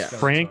as Yeah. Skeletor.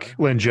 Frank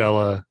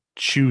Langella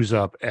chews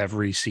up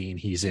every scene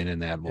he's in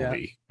that Yeah.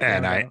 movie.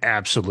 And Yeah. I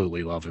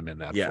absolutely love him in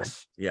that.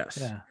 Yes, yes.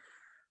 Yeah.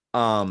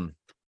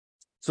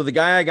 So the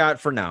guy I got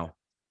for now,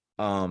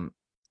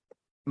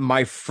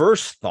 my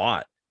first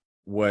thought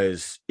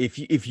was, if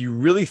you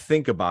really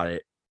think about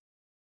it,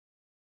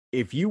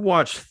 if you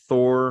watch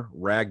Thor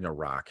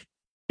Ragnarok,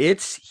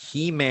 it's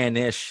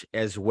He-Man-ish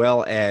as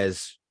well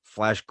as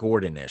Flash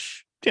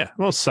Gordon-ish. Yeah.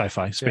 Well,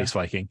 sci-fi, space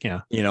Viking.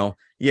 Yeah. You know,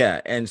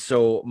 yeah. And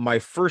so my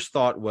first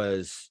thought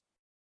was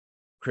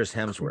Chris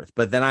Hemsworth,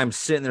 but then I'm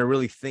sitting there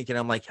really thinking,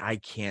 I'm like, I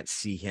can't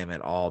see him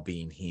at all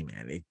being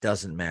He-Man. It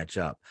doesn't match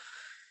up.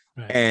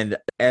 Right. And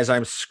as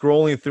I'm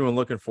scrolling through and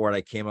looking for it,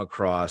 I came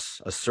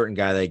across a certain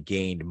guy that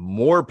gained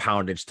more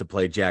poundage to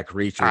play Jack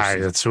Reacher.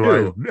 That's who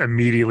I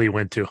immediately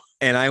went to.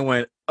 And I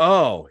went,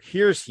 oh,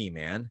 here's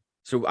He-Man.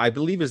 So I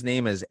believe his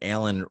name is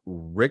Alan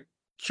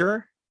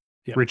Richter.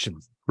 Yep. Richson.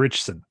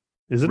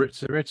 Is it?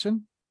 Is it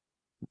Ritson?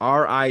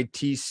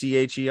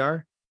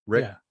 Ritcher.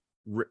 Yeah.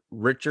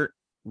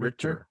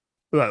 Richter.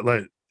 Like,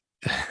 Like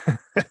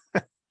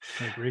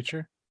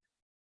Reacher?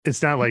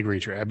 it's not like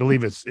Reacher. I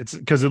believe it's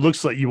because it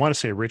looks like you want to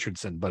say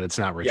Richardson, but it's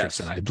not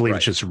Richardson. Yes, I believe right.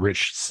 it's just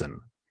Richson.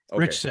 Okay.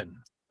 Richson.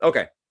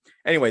 Okay.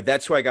 Anyway,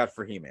 that's who I got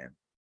for He-Man.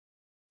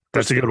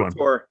 That's a good one.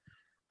 Or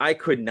I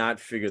could not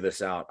figure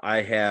this out.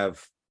 I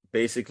have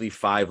basically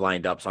 5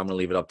 lined up, so I'm going to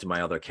leave it up to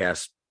my other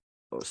cast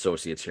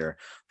associates here.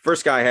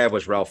 First guy I have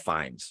was Ralph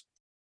Fiennes.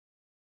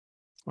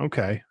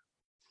 Okay.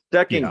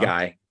 Second Yeah.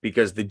 guy,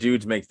 because the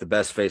dude makes the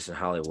best face in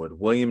Hollywood,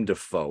 William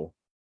Dafoe.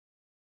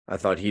 I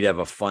thought he'd have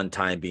a fun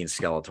time being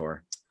Skeletor.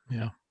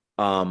 Yeah.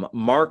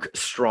 Mark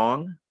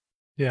Strong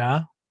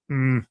Yeah.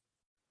 Mm,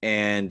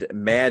 and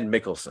Mad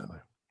Mikkelsen.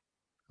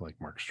 I like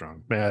Mark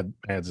Strong.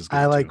 Mads is good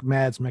I like too.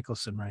 Mads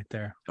Mikkelsen right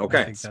there.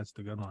 Okay. I think that's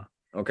the good one.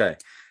 Okay.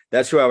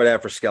 That's who I would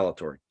have for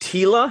Skeletor.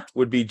 Tila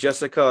would be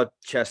Jessica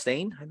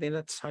Chastain. I think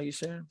that's how you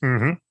say it.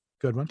 Mhm.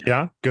 Good one.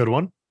 Yeah, good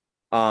one.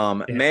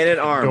 Man at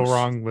Arms. Go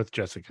wrong with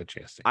Jessica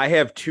Chastain. I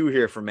have 2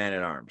 here for Man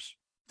at Arms,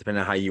 depending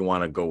on how you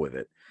want to go with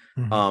it.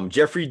 Mhm.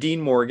 Jeffrey Dean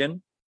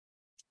Morgan,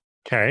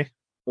 Okay.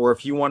 or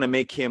if you want to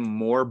make him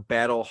more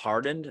battle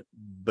hardened,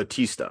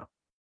 Batista.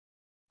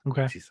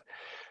 Okay.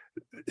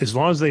 As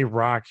long as they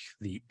rock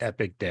the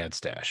epic dad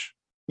stash.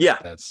 Yeah,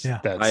 That's Yeah.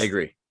 that's I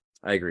agree.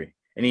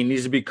 And he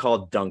needs to be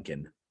called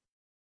Duncan.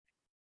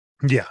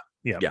 Yeah.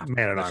 Yeah,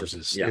 Man at that's Arms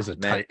just- is yeah, is a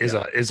Man- tight,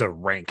 is a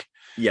rank.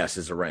 Yes,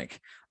 is a rank.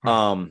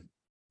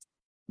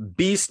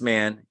 Beast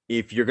Man,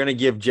 if you're going to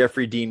give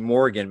Jeffrey Dean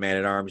Morgan Man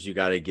at Arms, you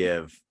got to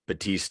give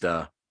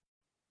Batista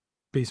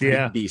Beast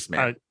Yeah. Beast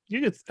Man.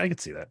 I could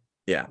see that.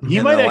 Yeah. He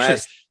And might the actually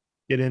last-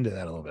 get into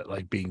that a little bit,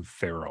 like being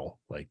feral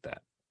like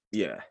that.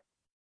 Yeah.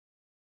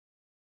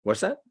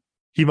 What's that?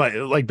 He might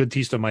like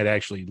Batista might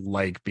actually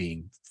like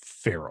being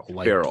feral,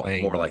 like Feral,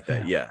 playing more like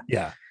that. Yeah.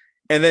 yeah.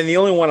 And then the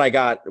only one I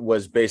got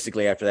was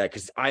basically after that,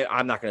 because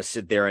I'm not going to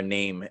sit there and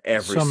name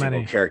every So single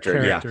many character.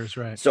 Yeah. characters,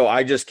 right? So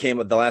I just the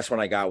last one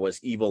I got was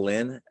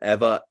Evelyn,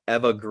 Eva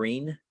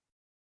Green.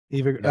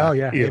 Eva. Oh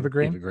yeah, Eva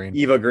Green.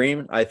 Eva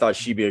Green. I thought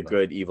she'd be a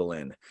good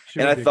Evelyn. She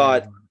and would I be a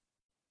thought- good one.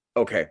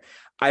 Okay.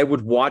 I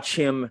would watch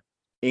him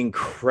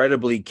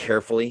incredibly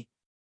carefully,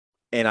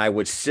 and I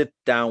would sit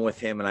down with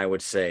him and I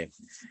would say,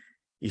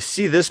 you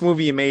see this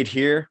movie you made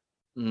here?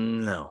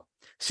 No.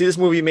 See this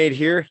movie you made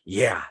here?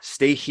 Yeah.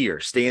 Stay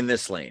here. Stay in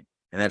this lane.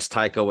 And that's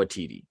Taika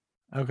Waititi.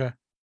 Okay.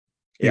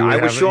 Yeah, You would I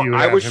would have- show you would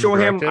I have would him show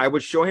him direct it? I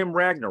would show him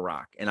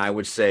Ragnarok, and I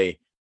would say,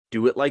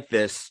 do it like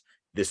this.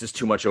 This is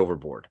too much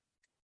overboard.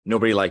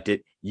 Nobody liked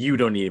it. You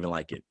don't even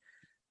like it.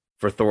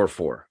 For Thor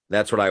 4.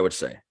 That's what I would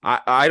say.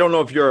 I don't know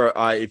if you're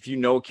if you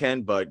know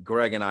Ken, but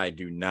Greg and I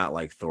do not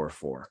like Thor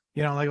 4.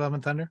 You don't like Love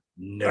and Thunder?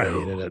 No. I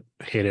hated it.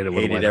 Hated it with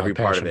a Hated white every hot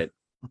part of passion. it.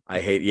 I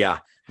hate, yeah,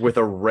 with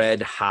a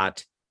red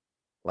hot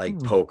like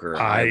poker.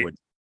 I would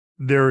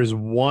There is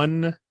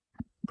 1%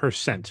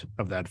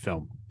 of that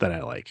film that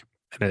I like.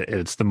 And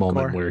it's the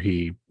moment Gore?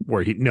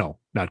 where he no,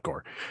 not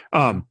Gore.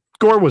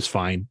 Gore was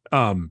fine.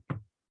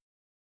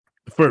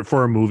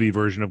 for a movie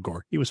version of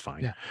Gore. He was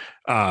fine.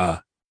 Yeah.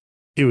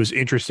 It was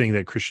interesting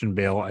that Christian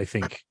Bale, I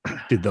think,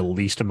 did the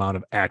least amount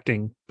of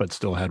acting, but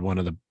still had one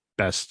of the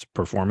best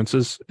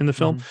performances in the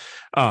film.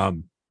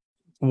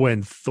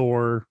 When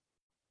Thor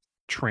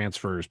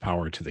transfers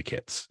power to the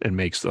kids and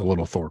makes a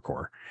little Thor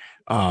core,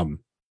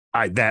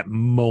 that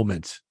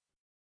moment,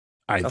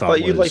 I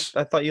thought you liked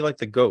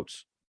the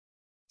goats.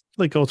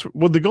 Like goats.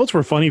 Well, the goats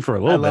were funny for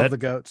a little bit. I love the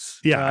goats.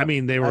 Yeah, I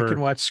mean, they were. I can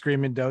watch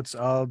screaming goats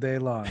all day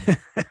long,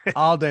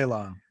 all day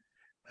long.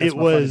 That's it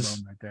my funny was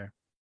bone right there.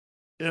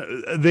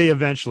 They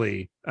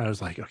eventually, I was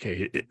like,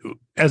 okay,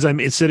 as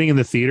I'm sitting in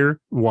the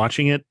theater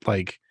watching it,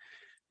 like,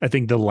 I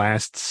think the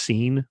last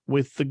scene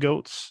with the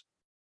goats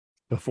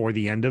before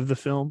the end of the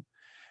film,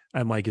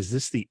 I'm like, is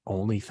this the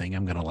only thing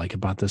I'm going to like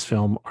about this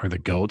film are the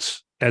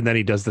goats? And then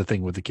he does the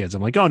thing with the kids.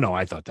 I'm like, oh no,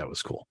 I thought that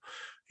was cool.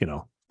 You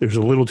know, there's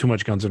a little too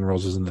much Guns N'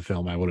 Roses in the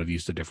film. I would have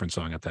used a different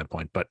song at that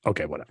point, but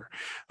okay, whatever.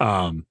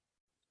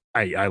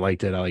 I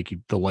liked it. I like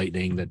the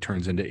lightning that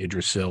turns into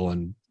Idrisil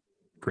and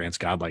grants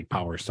godlike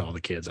powers to all the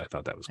kids. I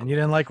thought that was cool. And you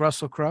didn't like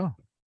Russell Crowe?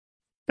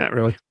 Not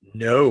really.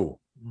 No,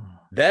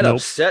 that Nope.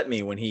 upset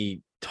me when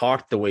he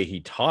talked the way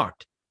he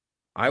talked.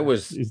 I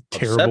was He's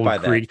terrible by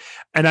that.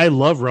 And I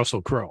love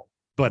Russell Crowe,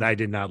 but I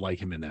did not like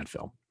him in that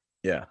film.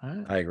 Yeah,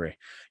 I agree.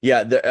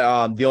 Yeah,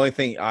 the only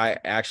thing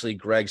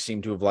Greg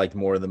seemed to have liked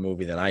more of the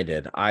movie than I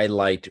did. I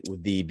liked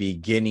the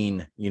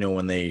beginning,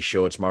 when they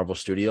show it's Marvel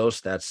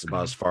Studios. That's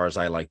about as far as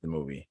I liked the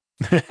movie.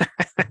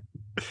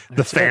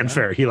 The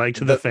fanfare. He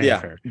liked the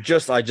fanfare.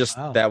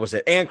 Yeah, that was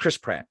it. And Chris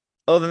Pratt.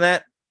 Other than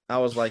that, I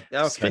was like,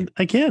 okay.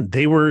 Again,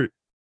 they were.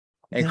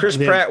 And Chris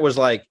Pratt was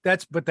like,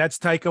 that's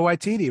Taika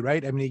Waititi,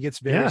 right? I mean, he gets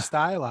very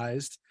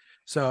stylized.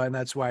 So, and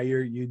that's why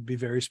you'd be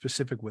very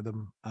specific with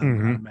him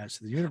on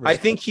Masters of the Universe. I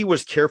think he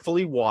was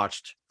carefully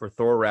watched for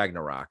Thor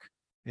Ragnarok.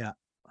 Yeah.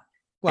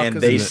 Well, and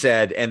they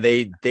said, and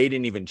they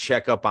didn't even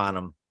check up on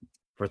him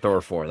for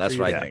Thor 4. That's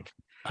what I think.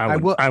 I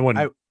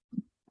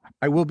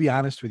will be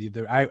honest with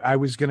you. I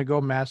was going to go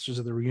Masters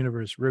of the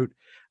Universe route.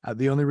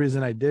 The only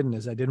reason I didn't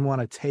is I didn't want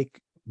to take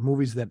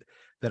movies that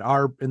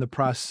are in the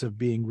process of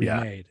being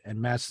remade,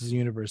 and Masters of the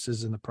Universe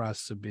is in the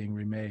process of being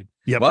remade.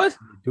 Yeah. What?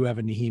 We do have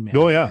a He-Man.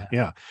 Oh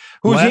yeah.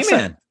 Who's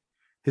He-Man?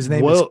 His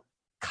name is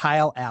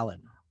Kyle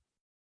Allen.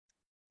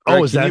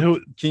 Oh, is that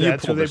who?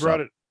 That's who they brought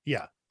it.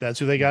 Yeah, that's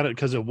who they got it,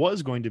 because it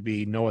was going to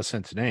be Noah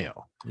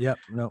Centineo. Yep.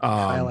 No,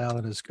 Kyle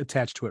Allen is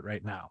attached to it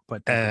right now.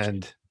 But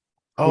that's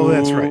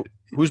right.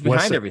 Who's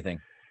behind everything?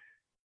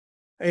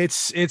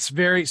 It's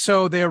very,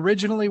 so they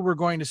originally were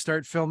going to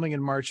start filming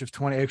in March of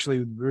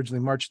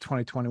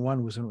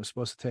 2021 was when it was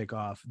supposed to take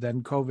off.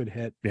 Then COVID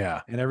hit.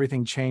 Yeah. And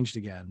everything changed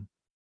again.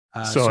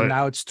 So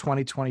now it's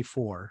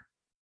 2024.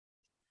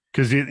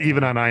 Because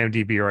even on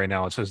IMDb right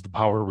now, it says The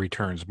Power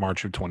returns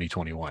March of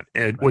 2021,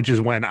 which is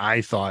when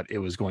I thought it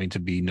was going to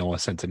be Noah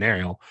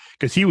Centineo,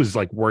 because he was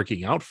like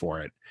working out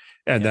for it.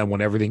 And then when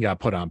everything got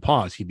put on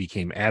pause, he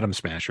became Atom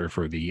Smasher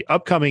for the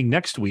upcoming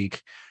next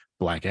week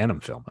Black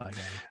Adam film.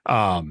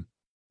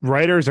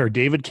 Writers are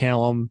David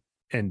Callum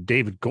and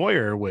David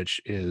Goyer,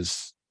 which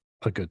is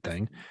a good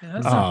thing. Yeah,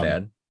 that's not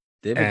bad.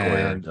 David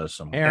Goyer does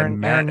some. Adam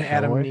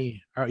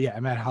Nee.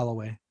 Matt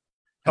Holloway.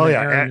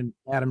 And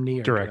Adam Nee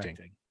directing.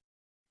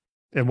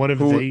 And what have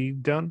they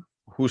done?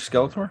 Who's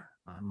Skeletor?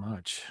 Not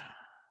much.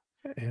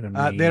 They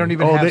don't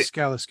even have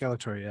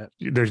Skeletor yet.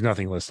 There's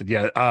nothing listed.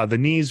 Yeah. The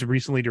Knees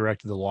recently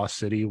directed The Lost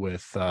City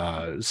with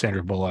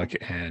Sandra Bullock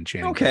and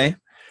Channing. Okay.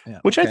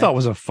 Which I thought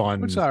was a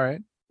fun. It's all right.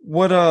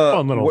 What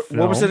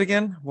was it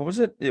again? What was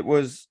it? It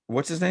was,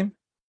 what's his name?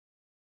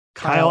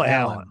 Kyle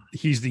Allen.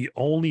 He's the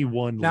only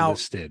one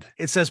listed.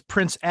 It says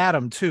Prince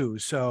Adam too.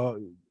 So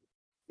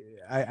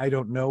I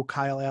don't know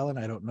Kyle Allen.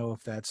 I don't know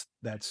if that's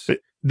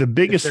the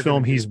biggest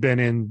film he's been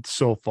in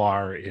so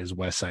far is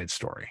West Side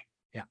Story.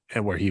 Yeah.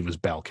 And where he was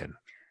Balkan.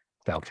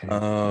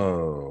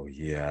 Oh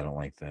yeah. I don't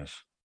like this.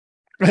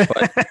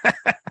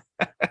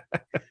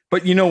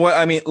 But you know what?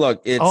 I mean,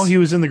 look, he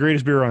was in The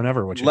Greatest Beer Run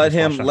Ever, which let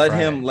him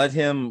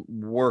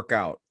work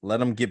out.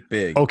 Let him get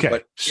big. Okay.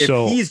 But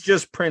if he's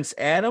just Prince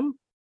Adam,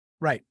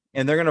 right,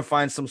 and they're gonna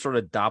find some sort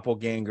of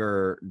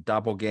doppelganger.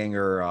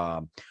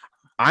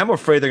 I'm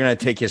afraid they're gonna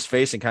take his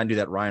face and kind of do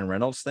that Ryan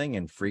Reynolds thing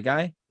in Free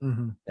Guy.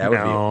 Mm-hmm. That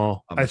would be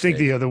I think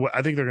the other way.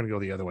 I think they're gonna go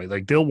the other way.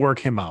 Like they'll work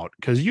him out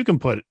because you can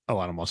put a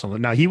lot of muscle.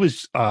 Now he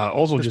was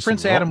also just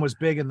Prince Adam was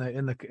big in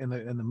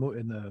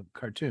the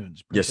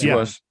cartoons. Yes, he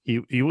was.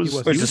 He was.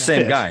 It's the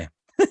same guy.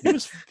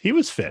 He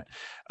was fit.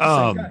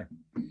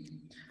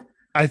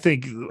 I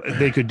think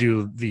they could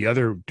do the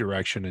other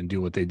direction and do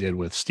what they did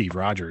with Steve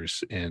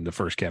Rogers in the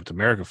first Captain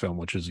America film,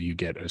 which is you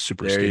get a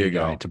super skinny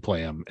guy to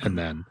play him, and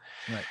then,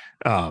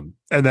 and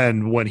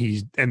then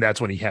that's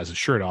when he has his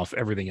shirt off.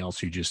 Everything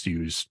else you just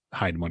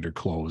hide him under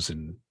clothes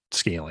and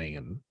scaling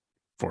and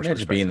force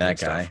just being that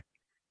guy.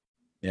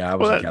 Yeah, I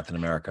was Captain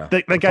America.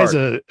 That guy's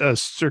a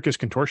circus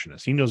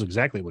contortionist. He knows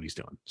exactly what he's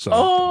doing.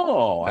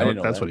 So, I didn't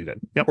know that's what he did.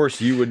 Yep. Of course,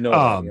 you would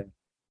know.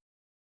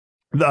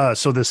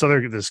 So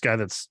this guy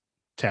that's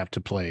tapped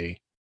to play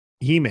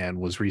He-Man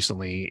was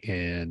recently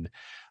in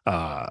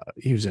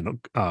he was in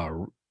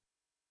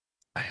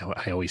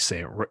I always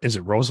say it. Is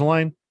it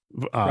Rosaline?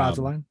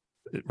 Rosaline.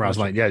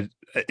 Rosaline. Yeah,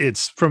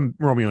 it's from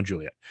Romeo and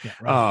Juliet. Yeah.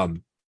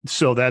 Rosaline.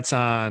 So that's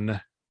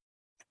on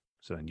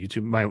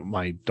YouTube.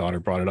 My daughter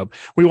brought it up.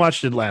 We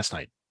watched it last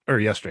night or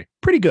yesterday.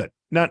 Pretty good.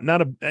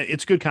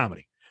 It's good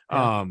comedy.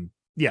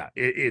 Yeah.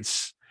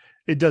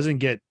 It doesn't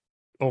get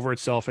over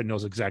itself. It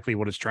knows exactly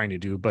what it's trying to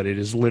do, but it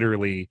is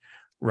literally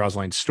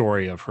Rosaline's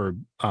story of her,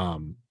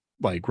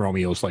 like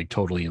Romeo's like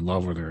totally in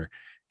love with her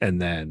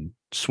and then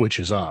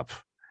switches up.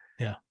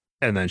 Yeah.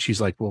 And then she's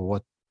like, well,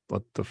 what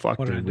the fuck?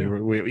 What did I do?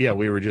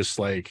 We were just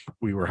like,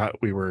 you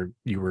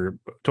were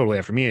totally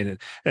after me.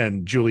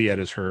 And Juliet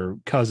is her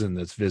cousin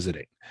that's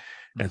visiting.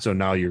 And so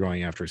now you're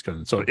going after his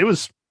cousin. So it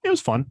was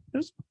fun.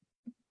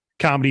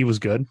 Comedy was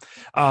good.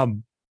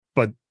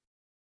 But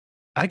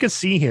I could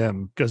see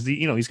him because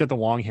he's got the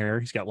long hair.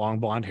 He's got long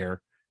blonde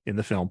hair in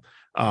the film.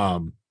 I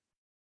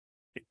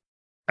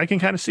can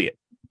kind of see it.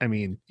 I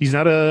mean, he's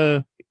not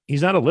a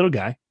little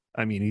guy.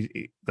 I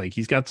mean,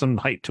 he's got some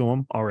height to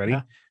him already.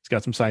 Yeah. He's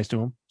got some size to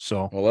him.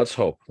 So Well, let's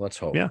hope.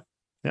 Yeah.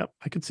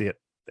 I could see it.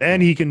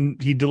 And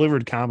he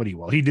delivered comedy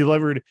well. He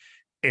delivered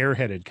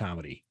airheaded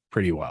comedy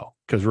pretty well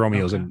because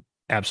Romeo's an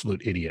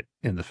absolute idiot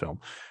in the film,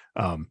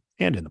 and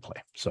in the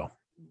play. So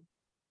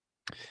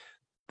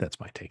that's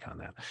my take on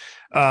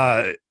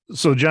that.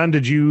 So John,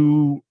 did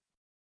you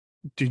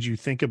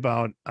think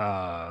about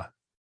a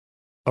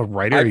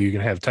writer? Or are you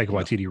gonna have Taika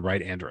Waititi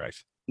write and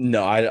direct?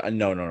 No,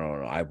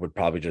 no. I would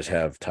probably just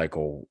have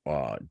Tycho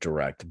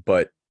direct,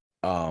 but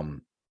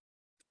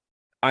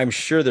I'm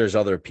sure there's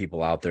other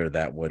people out there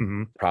that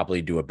would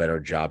probably do a better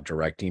job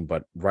directing,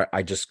 but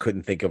I just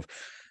couldn't think of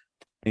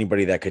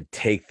anybody that could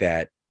take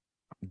that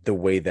the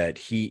way that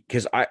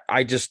because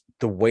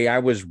the way I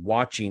was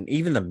watching,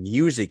 even the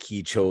music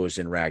he chose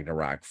in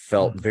Ragnarok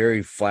felt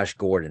very Flash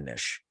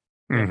Gordon-ish.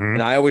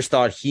 And I always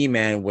thought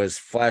He-Man was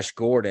Flash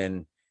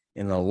Gordon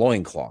in the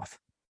loincloth.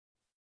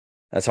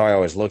 That's how I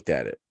always looked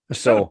at it.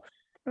 So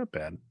not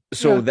bad.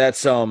 So that's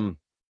so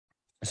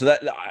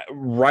that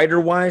writer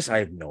wise, I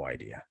have no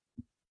idea.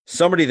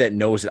 Somebody that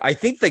knows it. I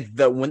think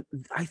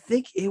I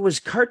think it was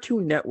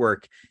Cartoon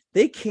Network.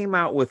 They came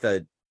out with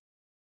a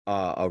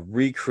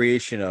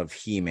recreation of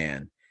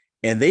He-Man,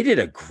 and they did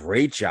a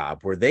great job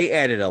where they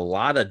added a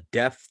lot of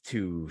depth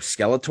to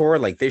Skeletor.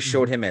 Like they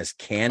showed him as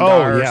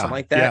Kandar or something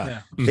like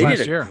that. Yeah. They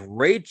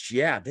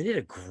did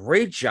a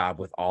great job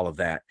with all of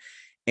that.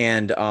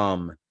 And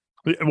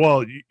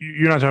well,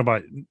 you're not talking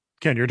about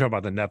Ken, you're talking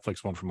about the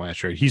Netflix one from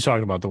last year. He's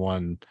talking about the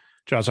one,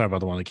 John's talking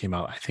about the one that came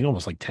out, I think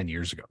almost like 10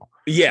 years ago.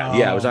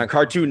 Yeah. It was on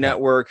Cartoon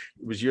Network.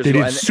 It was years ago.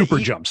 They did super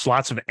jumps,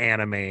 lots of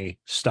anime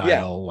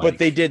style. Yeah, but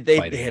they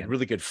had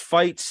really good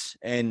fights,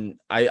 and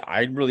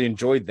I really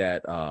enjoyed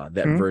that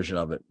version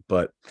of it.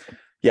 But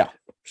yeah.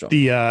 So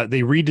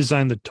they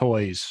redesigned the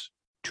toys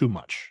too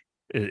much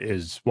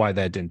is why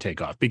that didn't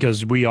take off,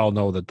 because we all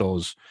know that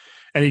those,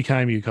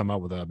 anytime you come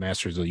out with a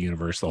Masters of the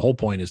Universe, the whole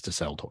point is to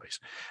sell toys.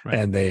 Right.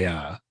 And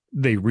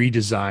they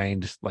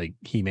redesigned like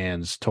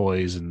He-Man's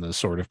toys and the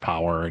Sword of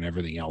Power and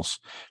everything else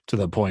to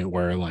the point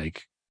where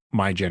like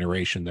my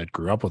generation that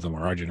grew up with them,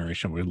 or our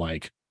generation, would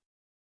like,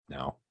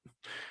 no.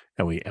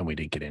 And we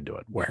didn't get into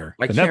it. Where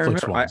I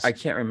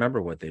can't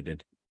remember what they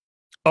did.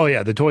 Oh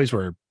yeah, the toys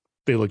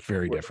they looked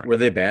very different. Were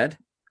they bad?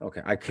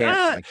 Okay, I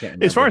can't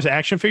remember. As far as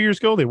action figures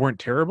go, they weren't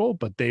terrible,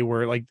 but they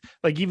were like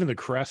even the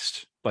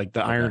crest, like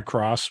the Iron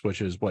Cross,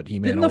 which is what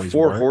He-Man didn't always the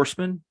Four wore.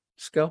 Horsemen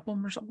scalp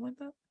them or something like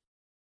that?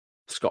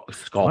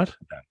 Sculpt,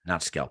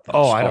 not scalp them.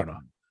 Oh, I don't know.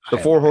 The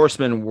Four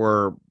Horsemen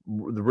were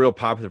the real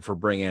popular for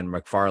bringing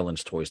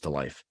Mcfarlane's toys to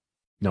life.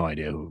 No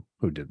idea who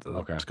did the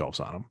sculpts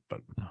on them,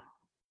 but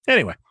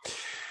anyway.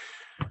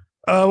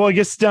 Well, I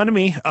guess it's down to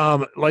me.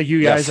 Like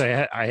you guys,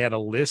 I had a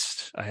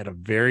list. I had a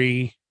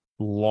very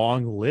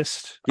long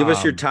list. Give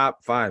us your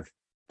top 5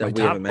 that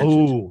we haven't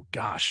mentioned. Oh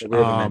gosh, we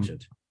haven't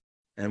mentioned,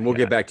 and we'll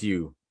get back to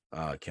you,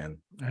 Ken.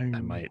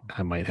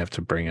 I might have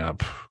to bring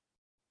up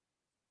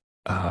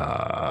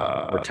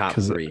or top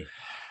 3.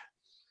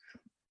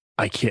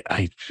 I can't.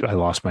 I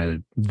lost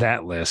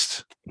that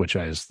list, which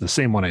is the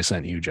same one I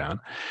sent you, John.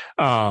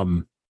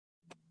 Oh,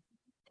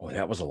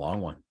 that was a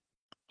long one.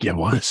 Yeah, it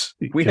was.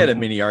 We had a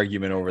mini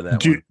argument over that.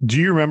 Do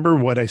you remember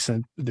what I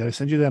sent? Did I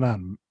send you that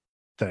on?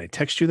 Did I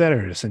text you that,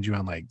 or did I send you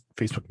on like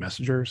Facebook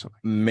Messenger or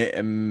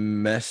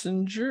something?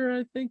 Messenger,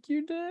 I think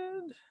you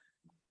did.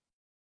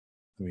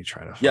 Let me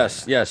try to.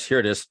 Yes. Here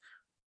it is.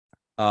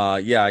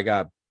 I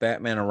got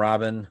Batman and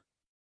Robin,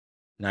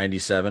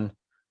 97.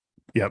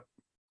 Yep.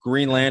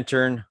 Green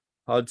Lantern,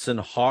 Hudson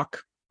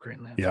Hawk.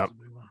 Green Lantern. Yep.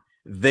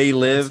 They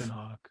Live.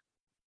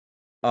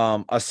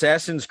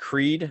 Assassin's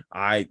Creed.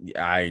 I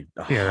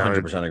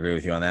 100% agree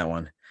with you on that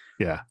one.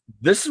 Yeah.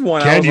 This is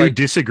one. Can you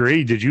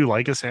disagree? Did you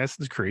like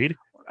Assassin's Creed?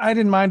 I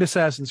didn't mind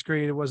Assassin's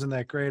Creed. It wasn't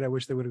that great. I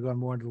wish they would have gone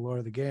more into the lore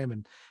of the game,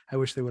 and I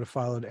wish they would have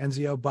followed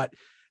Ezio. But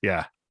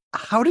yeah,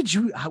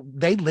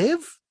 They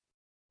Live?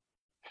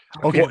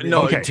 Okay,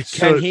 no. Okay.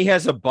 Ken, he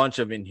has a bunch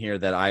of in here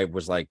that I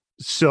was like.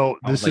 So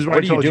this is what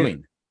are you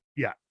doing?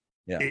 Yeah.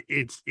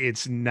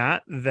 It's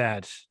not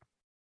that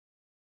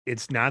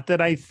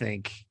I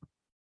think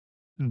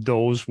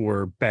those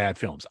were bad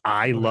films.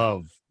 I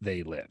love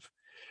They Live.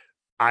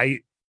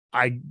 I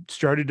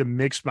started to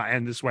mix my,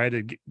 and this is why I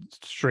had to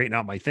straighten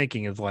out my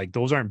thinking of like,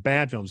 those aren't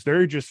bad films.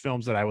 They're just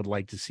films that I would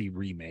like to see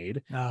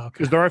remade. Oh,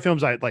 Because there are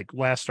films I like,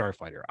 Last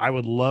Starfighter. I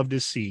would love to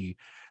see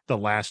the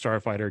Last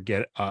Starfighter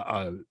get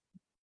a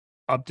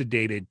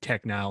up-to-date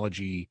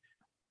technology,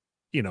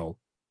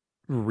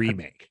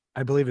 remake.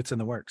 I believe it's in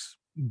the works.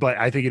 But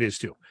I think it is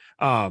too.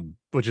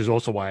 Which is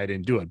also why I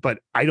didn't do it. But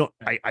I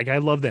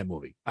love that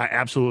movie. I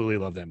absolutely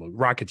love that movie.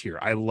 Rocketeer.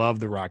 I love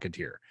The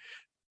Rocketeer.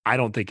 I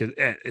don't think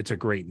it's a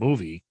great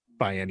movie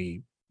by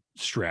any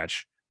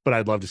stretch, but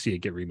I'd love to see it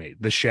get remade.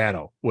 The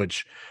Shadow,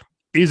 which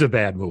is a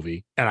bad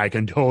movie, and I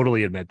can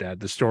totally admit that.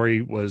 The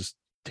story was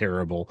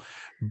terrible,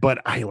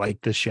 but I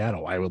like The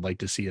Shadow. I would like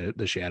to see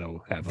The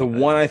Shadow have the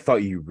one I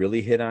thought you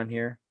really hit on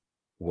here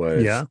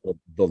was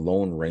the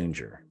Lone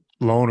Ranger.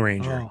 Lone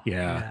Ranger. Oh,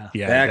 yeah.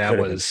 That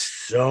was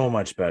so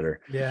much better.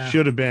 Yeah.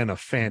 Should have been a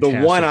fantastic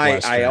The one I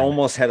Western.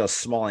 almost had a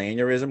small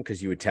aneurysm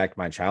because you attacked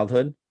my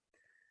childhood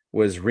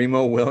was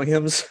Remo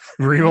Williams.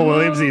 Remo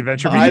Williams, The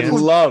Adventure I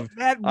Begins. loved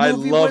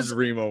was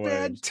Remo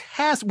Williams.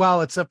 fantastic. Well,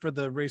 except for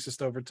the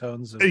racist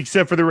overtones.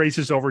 Except for the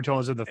racist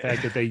overtones and the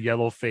fact that they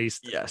yellow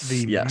faced Yes.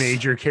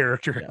 major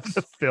character of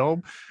the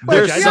film.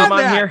 There's Which some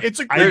on here. It's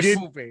a I great did-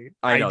 movie.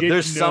 I know. didn't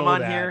There's some know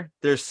on that. here.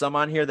 There's some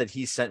on here that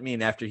he sent me,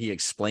 and after he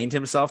explained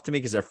himself to me,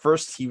 because at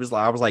first I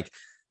was like,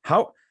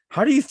 how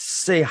do you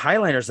say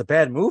Highlander's a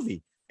bad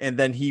movie? And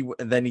then he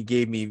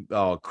gave me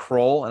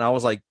Kroll, and I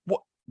was like,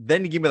 what?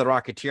 Then he gave me The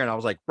Rocketeer, and I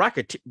was like,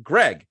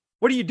 Greg,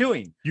 what are you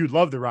doing? You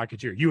love The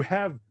Rocketeer. You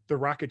have The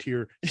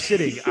Rocketeer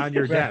sitting on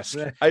your desk.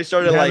 I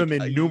started You have like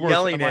him in numerous-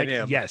 yelling I'm at like,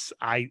 him. Yes,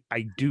 I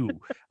do.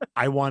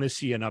 I want to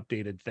see an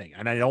updated thing,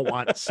 and I don't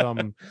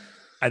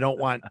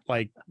want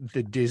like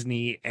the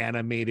Disney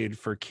animated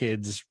for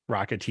kids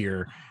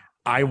Rocketeer.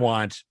 I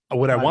want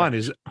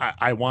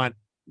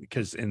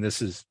because, and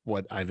this is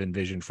what I've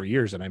envisioned for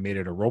years, and I made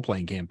it a role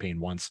playing campaign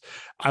once.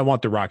 I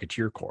want the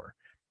Rocketeer Corps.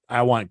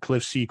 I want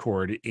Cliff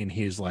Secord in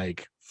his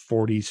like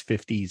 40s,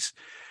 50s,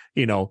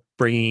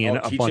 bringing in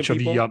a bunch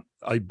of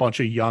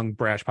young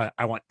brash.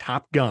 I want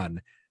Top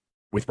Gun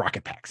with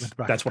rocket packs.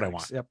 That's what I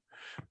want. Yep.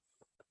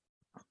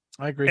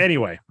 I agree.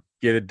 Anyway,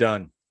 Get it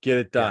done.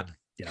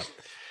 yeah.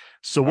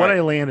 So what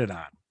I landed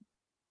on,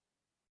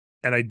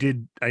 and I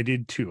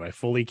did two. I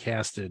fully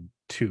casted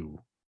two.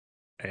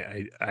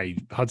 I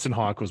Hudson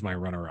Hawk was my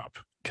runner up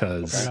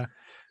because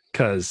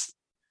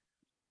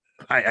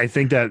I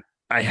think that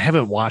I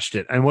haven't watched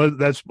it, and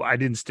I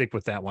didn't stick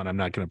with that one. I'm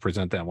not going to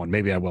present that one.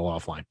 Maybe I will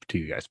offline to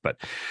you guys, but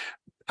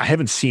I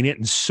haven't seen it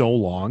in so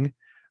long.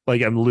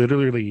 Like, I'm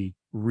literally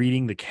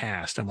reading the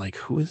cast. I'm like,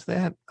 who is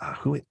that?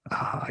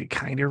 I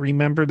kind of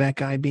remember that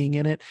guy being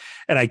in it,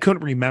 and I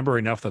couldn't remember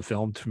enough of the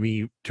film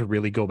to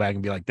really go back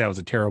and be like, that was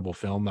a terrible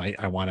film. I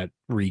want it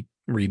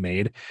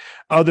remade.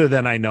 Other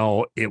than I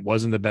know it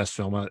wasn't the best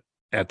film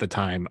at the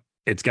time.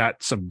 It's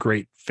got some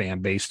great fan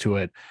base to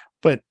it,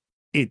 but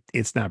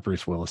it's not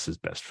Bruce Willis's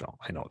best film.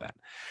 I know that.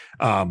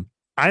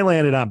 I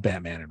landed on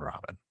Batman and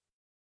Robin.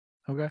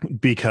 Okay.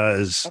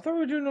 Because I thought we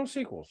were doing no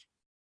sequels.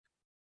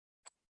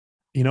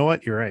 You know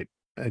what? You're right.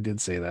 I did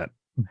say that.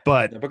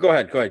 But go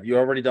ahead. You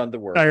already done the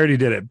work. I already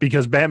did it,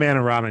 because Batman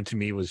and Robin to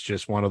me was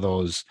just one of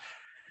those.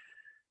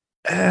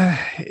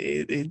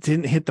 It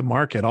didn't hit the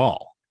mark at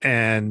all.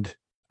 And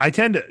I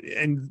tend to,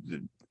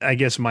 and I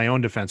guess my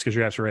own defense, because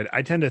you're absolutely right,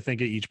 I tend to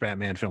think of each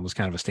Batman film as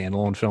kind of a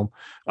standalone film.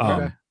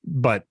 Okay.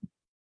 But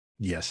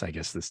yes, I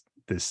guess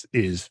this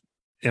is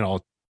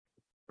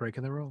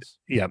Breaking the rules.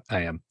 Yeah,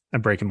 I am.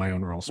 I'm breaking my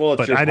own rules. Well,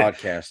 it's but your I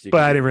podcast.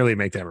 But I didn't really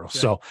make that rule.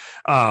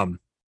 Yeah.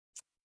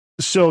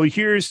 So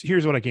here's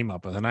what I came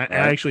up with, and I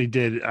actually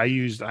did. I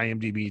used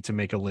IMDb to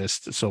make a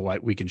list so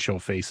we can show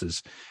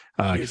faces,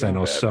 because I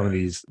know some of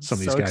these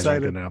guys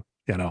excited. aren't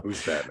gonna,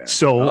 Who's Batman?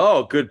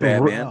 So good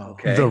Batman.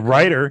 Okay. the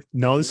writer,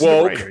 no, this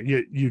Woke. is the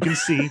writer.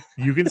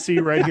 You can see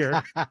right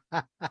here,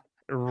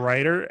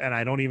 writer, and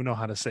I don't even know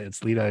how to say it.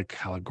 It's Lita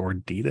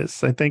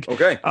Kalogridis, I think.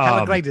 Okay.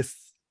 Kalogridis.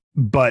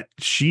 But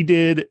she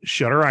did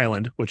Shutter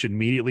Island, which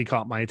immediately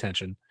caught my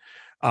attention.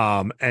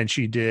 And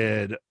she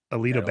did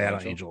Alita Battle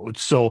Angel.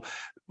 So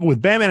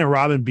with Batman and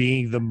Robin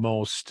being the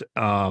most,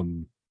 I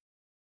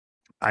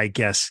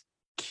guess,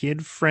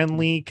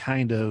 kid-friendly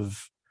kind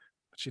of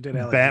She did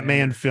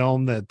Batman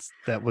film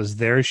that was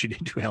there, she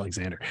did do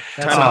Alexander.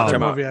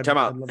 Time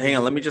out. Hang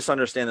on. Let me just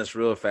understand this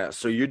real fast.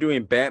 So you're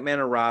doing Batman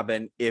and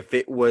Robin. You're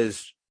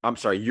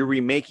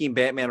remaking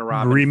Batman and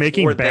Robin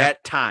for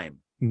that time.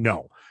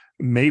 No.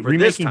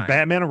 Remaking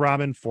Batman and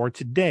Robin for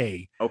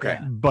today. Okay.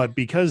 But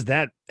because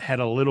that had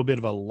a little bit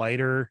of a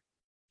lighter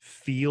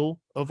feel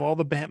of all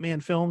the Batman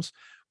films,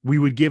 we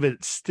would give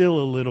it still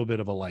a little bit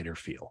of a lighter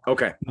feel.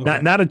 Okay.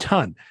 Not a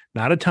ton,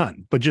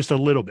 but just a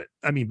little bit.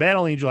 I mean,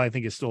 Battle Angel, I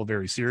think, is still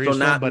very serious. So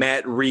not film,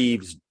 Matt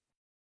Reeves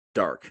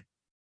dark.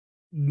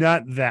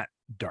 Not that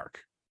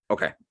dark.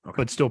 Okay.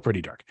 But still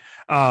pretty dark.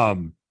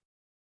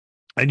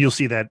 And you'll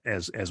see that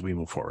as we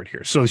move forward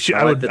here. So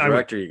I like the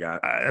director you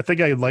got. I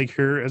think I like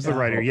her as the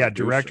writer. Yeah,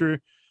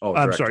 director. Oh,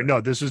 I'm director. sorry.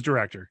 No, this is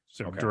director.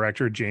 So Okay.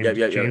 director James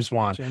Yep. James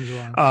Wan. James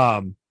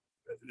Wan.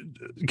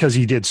 Because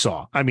he did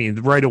Saw. I mean,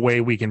 right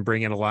away we can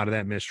bring in a lot of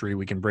that mystery.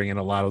 We can bring in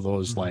a lot of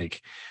those Mhm.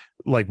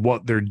 like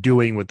what they're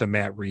doing with the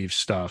Matt Reeves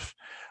stuff.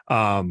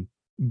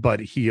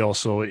 But he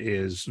also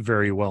is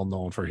very well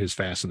known for his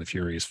Fast and the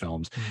Furious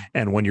films. Mhm.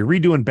 And when you're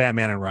redoing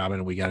Batman and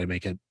Robin, we got to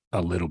make it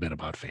a little bit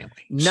about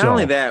family. Not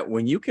only that,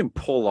 when you can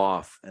pull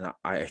off, and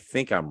I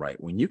think I'm right,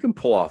 when you can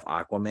pull off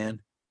Aquaman,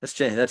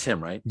 that's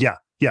him, right? Yeah.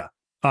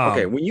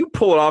 Okay, when you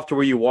pull it off to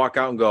where you walk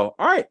out and go,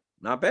 all right,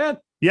 not bad.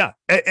 Yeah,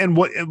 and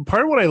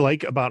part of what I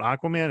like about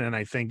Aquaman, and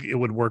I think it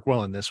would work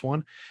well in this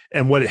one,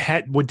 and what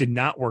did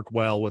not work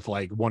well with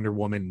like Wonder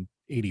Woman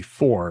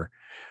 84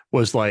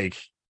 was like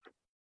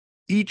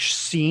each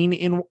scene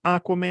in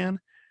Aquaman,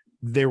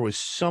 there was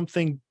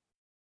something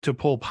to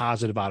pull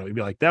positive out of it. You'd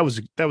be like, that was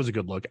a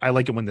good look. I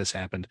like it when this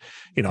happened.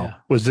 Yeah.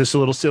 Was this a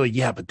little silly?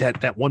 Yeah, but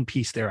that one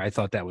piece there, I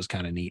thought that was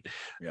kind of neat.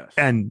 Yes.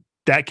 And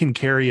that can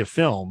carry a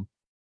film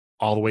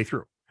all the way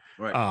through.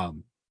 Right.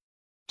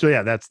 So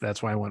yeah,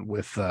 that's why I went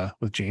with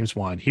James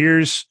Wan.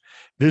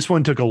 This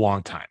one took a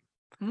long time.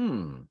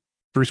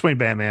 Bruce Wayne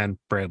Batman,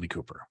 Bradley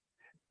Cooper,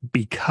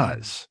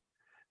 because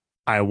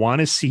I want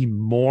to see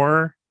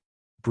more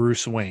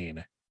Bruce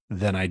Wayne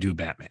than I do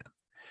Batman.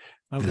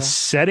 Okay. The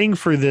setting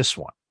for this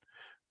one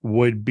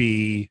would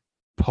be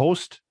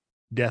post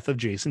death of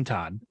Jason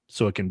Todd,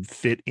 so it can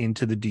fit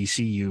into the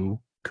DCU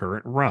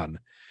current run.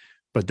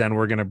 But then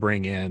we're going to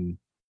bring in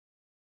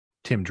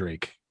Tim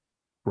Drake,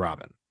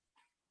 Robin.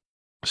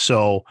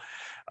 So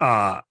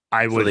I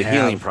would the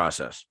healing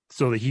process.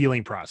 So the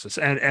healing process,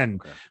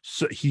 and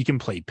so he can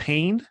play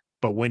pain,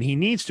 but when he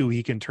needs to,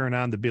 he can turn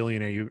on the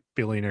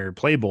billionaire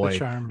playboy The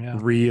charm, yeah.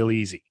 real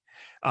easy.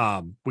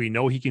 We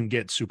know he can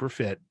get super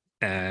fit,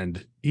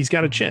 and he's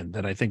got a chin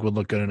that I think would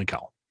look good in a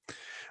cowl.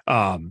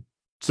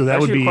 So that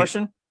would be a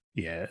question.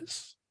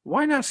 Yes.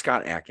 Why not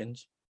Scott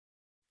Adkins?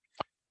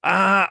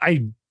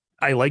 I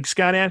like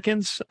Scott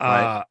Adkins.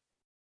 Right.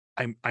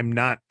 I'm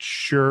not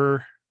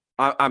sure.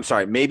 I'm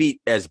sorry, maybe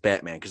as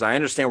Batman, because I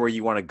understand where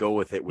you want to go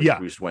with it with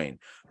Bruce Wayne,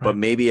 but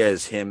maybe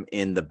as him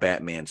in the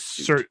Batman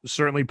suit.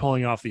 Certainly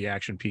pulling off the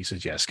action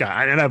pieces. Yes,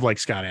 Scott, and I've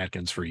liked Scott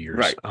Adkins for years.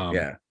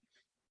 Right.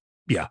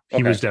 Yeah.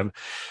 He was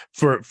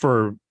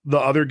for the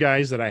other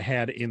guys that I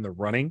had in the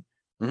running.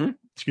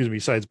 Excuse me.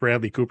 Besides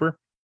Bradley Cooper,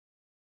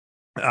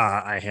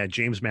 I had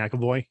James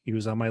McAvoy. He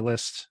was on my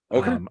list.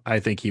 Okay.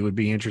 I think he would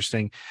be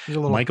interesting. He's a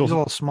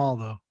little small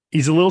though.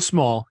 He's a little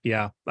small.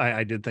 Yeah,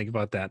 I did think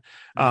about that.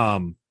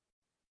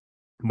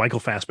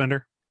 Michael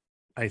Fassbender,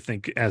 I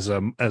think as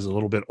a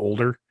little bit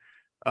older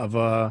of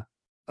a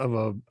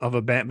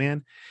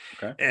Batman.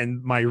 Okay.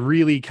 And my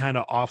really kind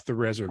of off the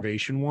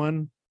reservation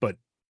one, but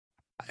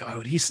I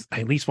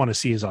at least want to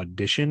see his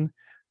audition,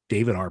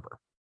 David Harbour.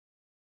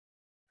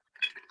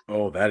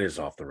 Oh, that is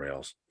off the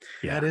rails.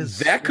 Yeah,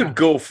 that could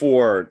go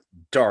for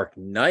Dark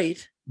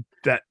Knight.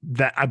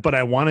 But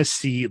I want to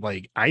see,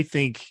 like, I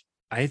think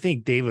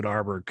David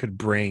Harbour could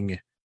bring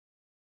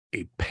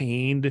a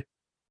pained,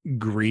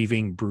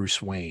 grieving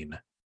Bruce Wayne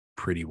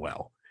pretty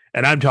well.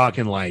 And I'm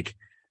talking like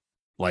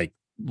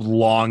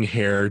long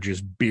hair,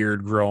 just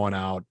beard growing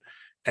out,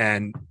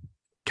 and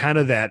kind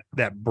of that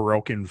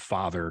broken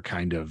father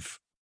kind of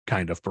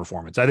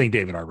performance. I think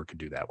David Harbour could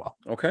do that well.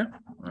 Okay.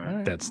 All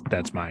right.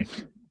 That's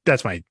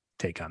my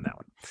take on that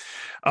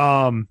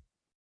one.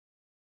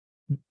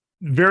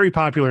 Very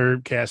popular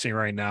casting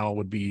right now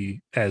would be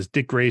as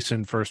Dick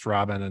Grayson, first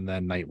Robin, and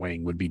then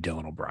Nightwing would be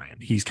Dylan O'Brien.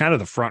 He's kind of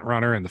the front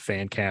runner in the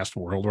fan cast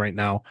world right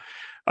now.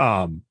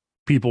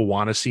 People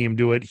want to see him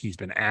do it. He's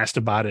been asked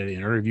about it in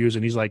interviews,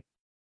 and he's like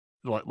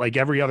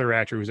every other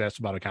actor who's asked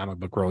about a comic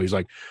book role, he's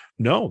like,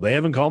 no, they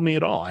haven't called me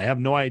at all. I have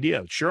no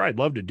idea. Sure, I'd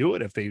love to do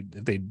it if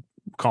they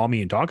call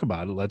me and talk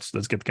about it. Let's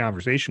get the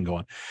conversation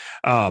going.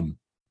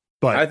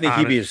 But I think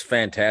he'd be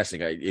fantastic.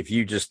 If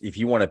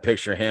you want to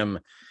picture him,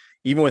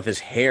 even with his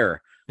hair,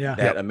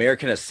 that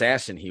American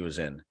Assassin he was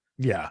in,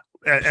 and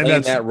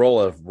that's that role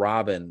of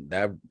Robin.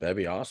 That'd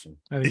be awesome.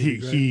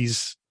 We've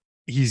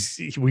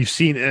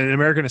seen an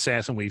American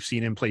Assassin. We've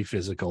seen him play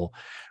physical.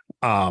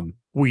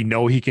 We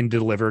know he can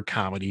deliver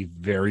comedy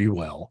very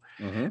well,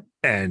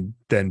 and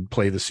then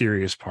play the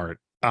serious part.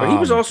 But he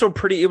was also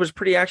pretty. It was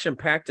pretty action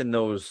packed in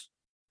those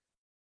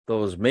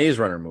Maze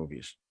Runner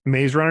movies.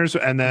 Maze Runners,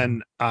 and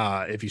then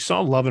if you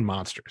saw Love and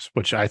Monsters,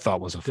 which I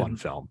thought was a fun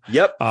film.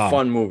 Yep,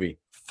 fun movie,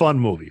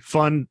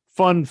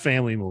 fun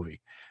family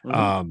movie.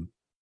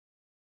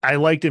 I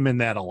liked him in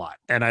that a lot,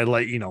 and I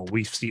like,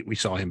 we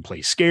saw him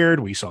play scared,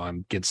 we saw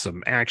him get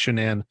some action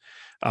in,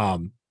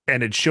 and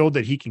it showed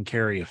that he can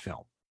carry a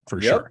film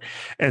for sure.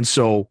 And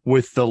so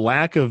with the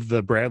lack of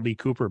the Bradley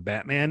Cooper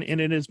Batman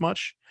in it as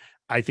much,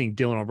 I think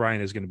Dylan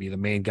O'Brien is going to be the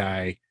main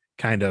guy,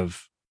 kind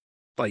of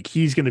like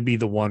he's going to be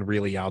the one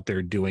really out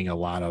there doing a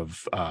lot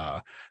of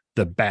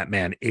the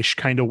Batman-ish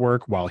kind of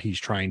work while he's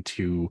trying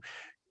to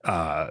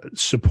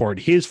support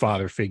his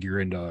father figure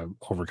into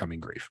overcoming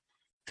grief.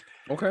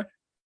 Okay.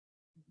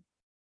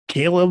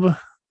 Caleb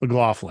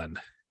McLaughlin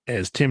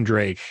as Tim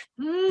Drake,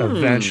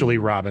 eventually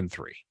Robin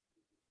 3.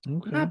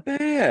 Okay. Not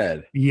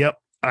bad. Yep.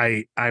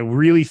 I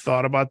really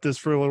thought about this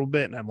for a little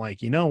bit, and I'm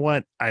like, you know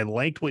what? I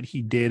liked what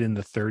he did in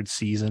the third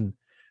season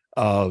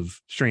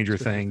of Stranger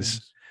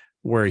Things,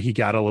 where he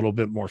got a little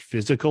bit more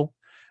physical.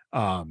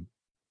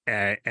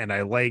 And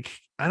I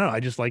don't know, I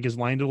just like his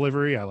line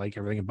delivery. I like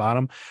everything about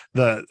him.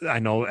 I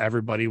know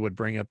everybody would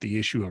bring up the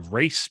issue of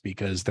race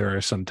because there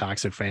are some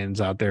toxic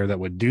fans out there that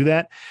would do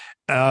that.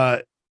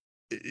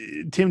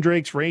 Tim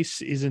Drake's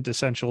race isn't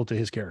essential to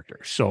his character.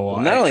 So Well,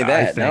 not only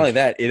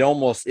that,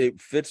 it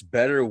fits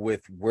better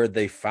with where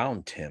they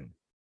found Tim.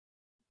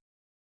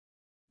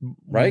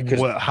 Right?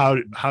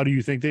 How do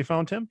you think they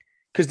found Tim?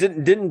 Because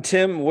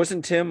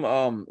wasn't Tim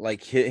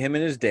like him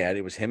and his dad?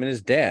 It was him and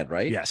his dad,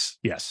 right? Yes.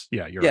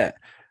 Yeah, you're right.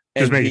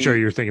 Just And making sure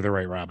you're thinking the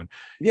right Robin.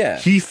 Yeah.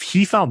 He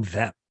found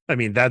them. I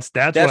mean, that's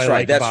what I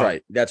like That's about,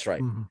 right. That's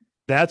right. Mhm.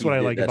 That's what I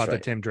like That's about the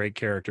right. Tim Drake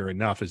character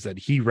enough is that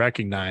he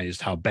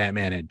recognized how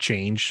Batman had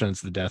changed since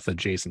the death of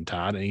Jason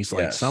Todd. And he's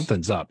like, Yes.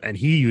 something's up. And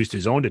he used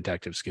his own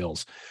detective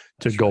skills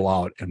to That's go right.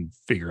 out and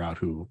figure out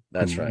who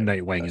That's right.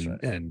 Nightwing That's and,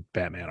 right. and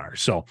Batman are.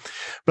 So,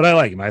 but I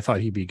like him. I thought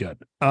he'd be good.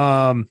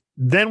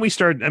 Then we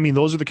start, I mean,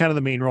 those are the kind of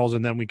the main roles.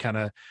 And then we kind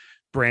of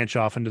branch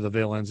off into the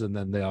villains and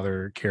then the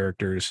other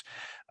characters.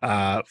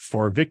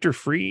 For Victor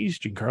Freeze,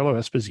 Giancarlo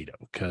Esposito,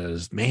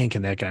 because man,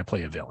 can that guy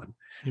play a villain?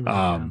 He really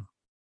can.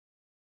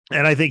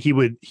 And I think he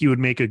would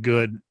make a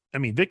good. I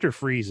mean, Victor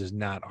Freeze is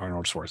not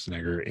Arnold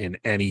Schwarzenegger in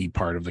any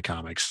part of the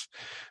comics.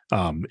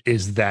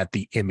 Is that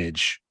the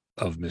image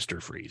of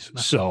Mr. Freeze?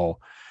 So,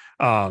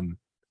 I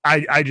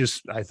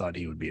thought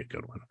he would be a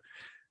good one.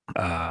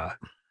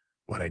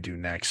 What I do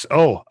next?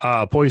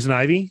 Poison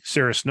Ivy,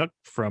 Sarah Snook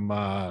from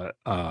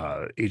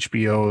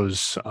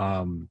HBO's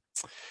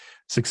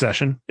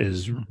Succession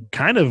is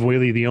kind of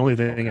really the only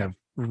thing I've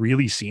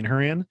really seen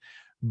her in,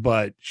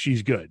 but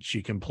she's good.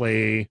 She can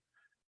play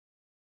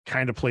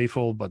kind of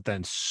playful, but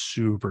then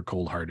super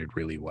cold-hearted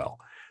really well.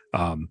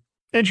 And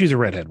she's a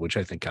redhead, which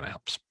I think kind of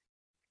helps.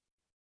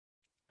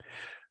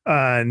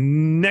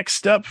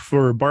 Next up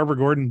for Barbara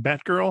Gordon,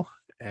 Batgirl,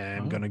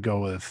 I'm going to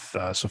go with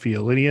Sophia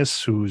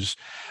Lillis,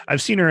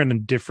 I've seen her in a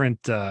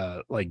different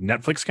like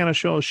Netflix kind of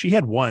shows. She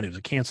had one, it was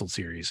a canceled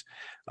series.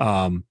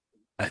 I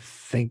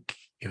think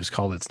it was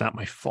called It's Not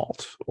My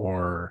Fault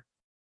or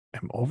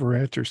I'm Over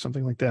It or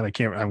something like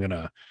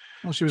that.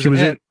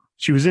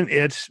 She was in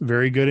It,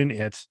 very good in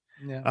It.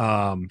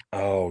 Yeah.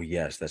 Oh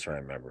yes, that's where I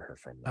remember her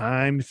from.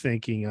 I'm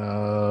thinking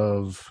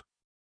of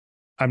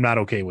I'm Not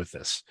Okay With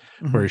This,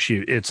 Mhm. where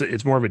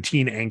it's more of a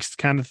teen angst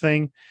kind of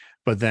thing,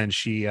 but then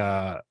she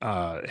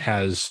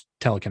has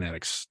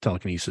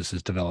telekinesis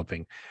is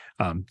developing.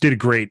 Did a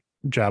great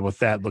job with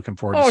that. Looking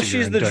forward to seeing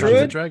she's her the in Dungeons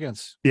druid? and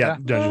Dragons. Yeah,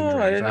 Dungeons and I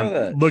Dragons. didn't know I'm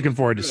that. looking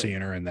forward to Good.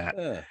 seeing her in that.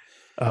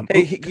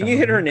 Hey, can you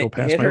hit her go name?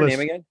 past Hit my her list?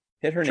 name again.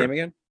 Hit her Sure. name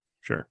again.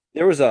 Sure.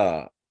 There was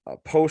a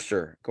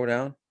poster. Go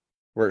down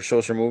where it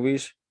shows her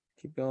movies.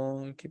 Keep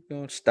going.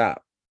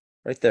 Stop.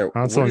 Right there.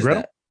 Hansel What and is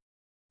Gretel? that?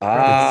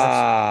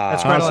 Ah,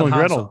 That's Hansel Gretel and and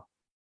Gretel. Hansel.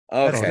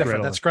 That's okay. different.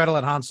 Gretel. That's Gretel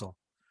and Hansel.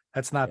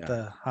 That's not Yeah.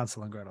 the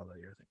Hansel and Gretel that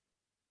you're thinking.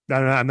 No,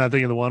 I'm not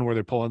thinking of the one where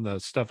they're pulling the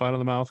stuff out of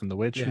the mouth and the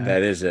witch. Yeah. and-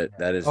 That is it.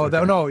 That is. Oh, it.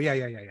 no, yeah.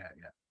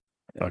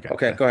 Okay.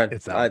 Okay, go ahead.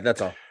 It's that one.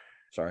 That's all.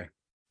 Sorry.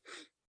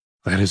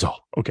 That is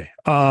all. Okay.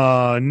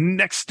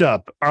 Next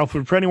up,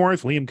 Alfred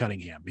Pennyworth, Liam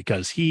Cunningham,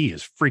 because he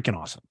is freaking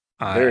awesome.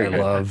 I Very good.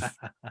 love.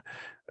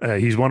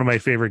 He's one of my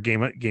favorite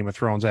Game of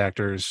Thrones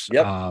actors.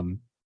 Yep.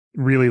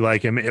 Really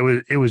like him.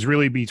 It was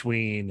really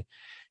between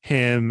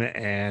him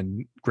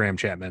and Graham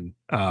Chapman,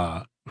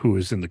 who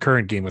is in the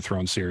current Game of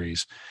Thrones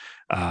series,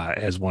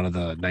 as one of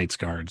the Knights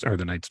Guards or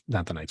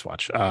not the Knights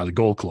Watch, the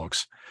Gold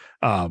Cloaks.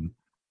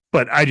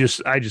 But I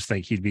just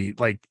think he'd be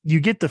like, you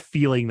get the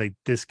feeling like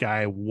this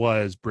guy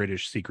was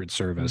British Secret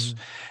Service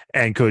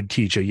and could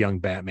teach a young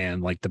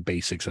Batman like the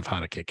basics of how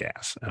to kick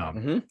ass.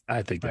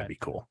 I think that'd be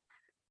cool.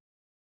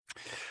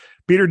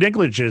 Peter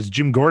Dinklage as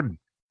Jim Gordon.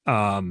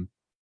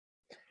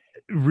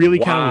 Really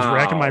kind of was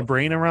racking my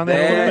brain around that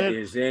a little That bit.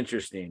 is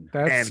interesting.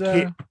 That's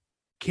And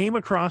came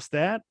across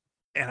that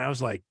and I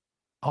was like,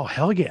 oh,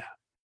 hell yeah.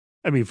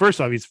 I mean, first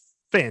off, he's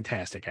a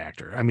fantastic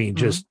actor. I mean,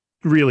 just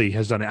really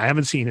has done it. I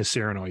haven't seen his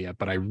Cyrano yet,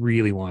 but I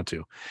really want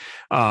to.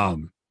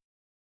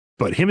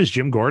 But him as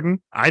Jim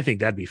Gordon, I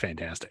think that'd be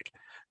fantastic.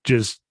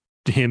 Just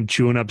him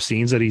chewing up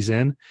scenes that he's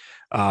in.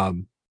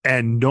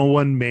 And no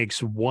one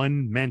makes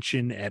one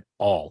mention at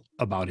all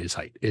about his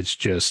height. It's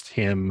just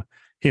him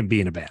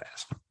being a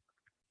badass.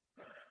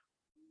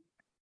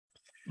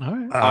 all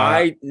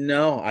right.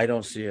 I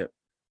don't see it.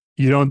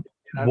 You don't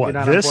You're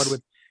not on board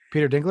with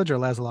Peter Dinklage or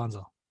Les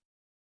Alonso?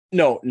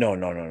 No.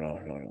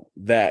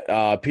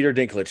 That Peter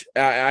Dinklage.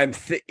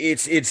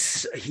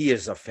 He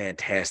is a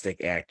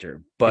fantastic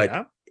actor,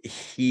 but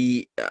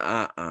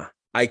Yeah.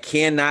 I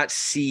cannot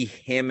see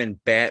him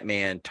and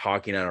Batman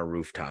talking on a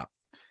rooftop.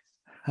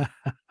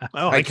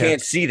 I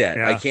can't see that.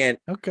 Yeah. I can't.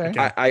 Okay.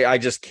 I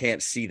just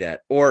can't see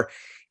that. Or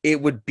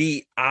it would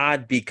be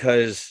odd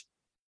because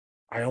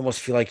I almost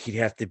feel like he'd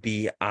have to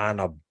be on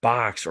a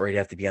box or he'd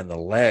have to be on the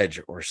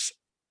ledge or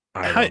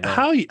I don't know.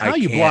 How you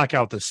can't. block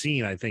out the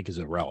scene, I think, is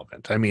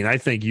irrelevant. I mean, I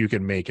think you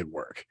can make it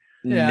work.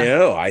 Yeah.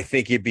 No, I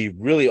think it'd be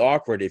really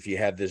awkward if you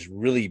have this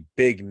really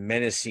big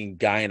menacing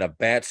guy in a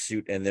bat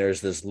suit and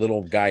there's this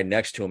little guy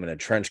next to him in a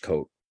trench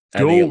coat. I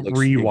think Go it would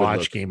rewatch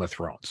look- Game of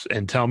Thrones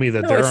and tell me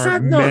that No, there it's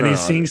aren't not- no, no, no.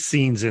 menacing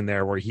scenes in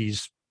there where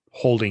he's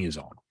holding his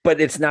own. But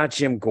it's not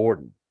Jim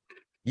Gordon.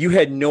 You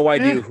had no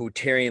idea Eh. who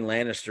Tyrion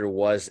Lannister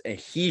was, and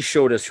he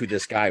showed us who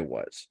this guy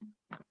was.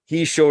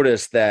 He showed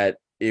us that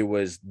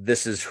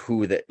this is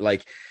who that,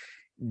 like,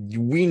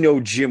 we know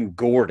Jim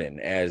Gordon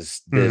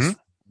as this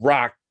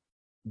rock,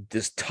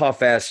 this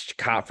tough ass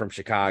cop from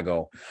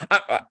Chicago.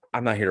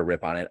 I'm not here to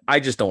rip on it. I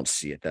just don't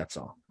see it. That's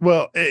all.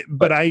 Well,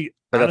 but that's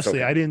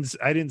honestly, okay.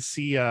 I didn't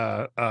see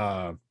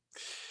oh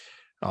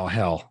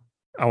hell.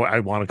 I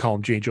want to call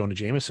him J. Jonah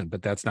Jameson,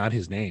 but that's not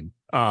his name.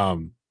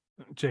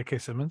 J.K.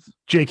 Simmons.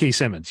 J.K.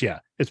 Simmons. Yeah.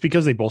 It's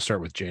because they both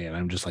start with J, and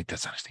I'm just like,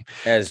 that's not his name.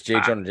 As J.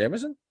 Jonah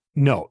Jameson?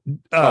 No.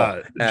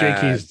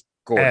 J.K.'s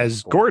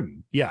as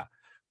Gordon. Yeah.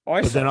 Oh,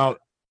 I But then saw.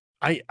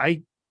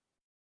 I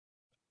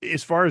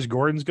as far as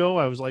Gordon's go,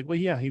 I was like, well,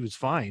 yeah, he was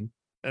fine.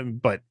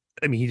 But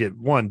I mean, he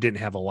didn't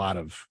have a lot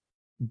of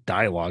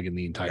dialogue in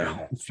the entire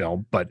No.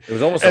 film, but It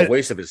was almost a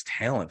waste of his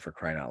talent, for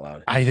crying out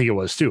loud. I think it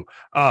was too.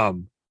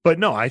 But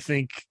no, I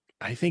think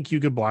you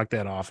could block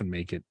that off and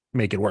make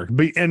it work.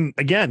 But and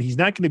again, he's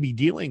not going to be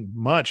dealing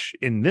much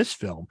in this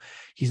film.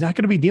 He's not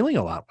going to be dealing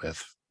a lot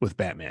with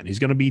Batman. He's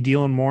going to be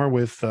dealing more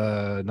with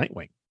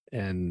Nightwing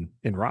and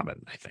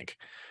Robin, I think.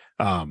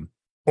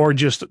 Or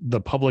just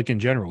the public in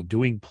general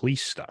doing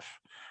police stuff.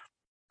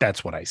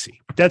 That's what I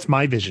see. That's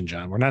my vision,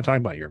 John. We're not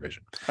talking about your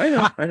vision. I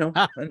know.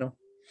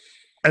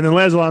 And then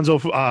Laz Alonso,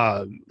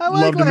 I like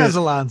loved him Laz as-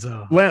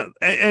 Alonso.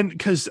 and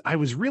because I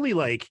was really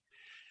like,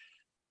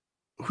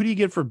 who do you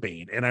get for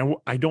Bane? And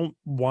I don't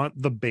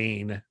want the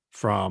Bane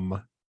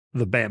from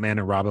the Batman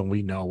and Robin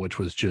we know, which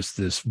was just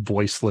this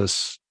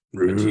voiceless.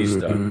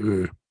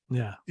 Batista.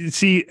 Yeah.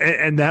 See,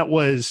 and that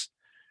was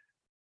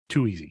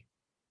too easy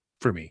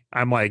for me.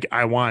 I'm like,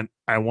 I want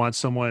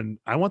someone.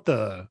 I want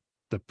the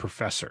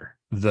professor,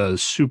 the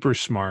super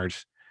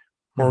smart,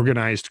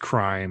 organized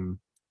crime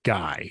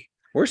guy.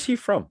 Where's he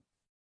from?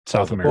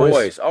 South The America.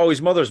 Boys. Oh,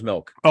 he's Mother's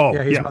Milk. Oh,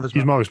 Yeah, yeah, he's he's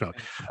Mother's Mother's Milk.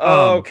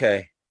 Oh, Um,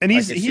 okay. And I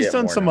he's can see he's it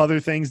done more some now. other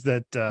things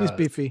that He's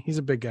beefy. He's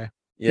a big guy.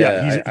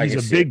 Yeah, I he's can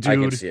a see big it. I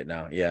can dude. see it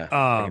now. Yeah,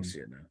 I can see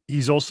it now.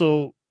 He's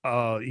also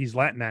he's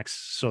Latinx,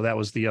 so that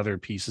was the other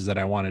pieces that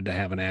I wanted to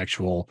have an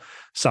actual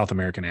South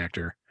American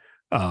actor,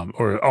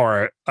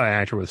 or an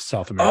actor with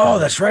South American. Oh,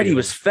 that's right. He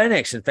was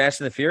Phoenix in Fast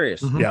and the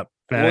Furious. Mhm. Yep.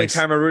 The only Phoenix.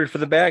 time I rooted for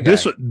the bad guy.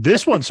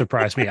 This one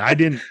surprised me. I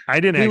didn't He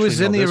actually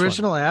was in know the this one.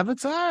 original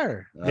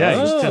Avatar. Yeah,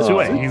 he was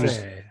Tetsuya. Okay.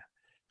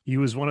 He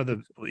was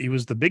he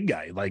was the big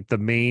guy, like the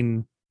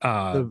main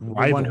The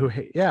rival. one who,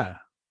 yeah.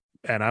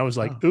 And I was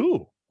like,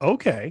 ooh,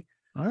 okay.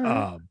 All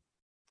right.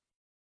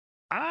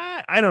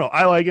 I don't know.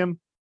 I like him.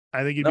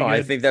 I think he'd be No, good.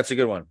 I think that's a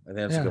good one. I think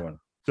that's Yeah. a good one.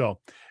 So,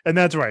 and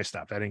that's where I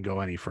stopped. I didn't go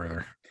any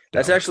further.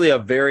 That's down. actually a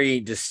very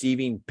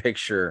deceiving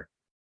picture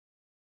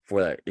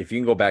for that. If you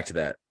can go back to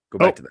that, go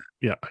back to that.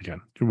 Yeah,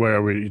 again. Where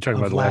are we? You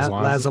talking Of about Laz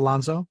Laz Alonso?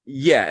 Alonso.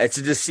 Yeah, it's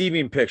a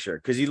deceiving picture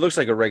because he looks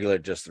like a regular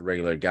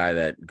guy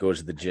that goes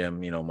to the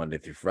gym, Monday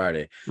through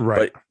Friday.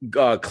 Right,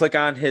 But click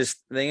on his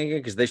thing again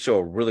because they show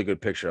a really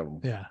good picture of him.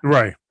 Yeah.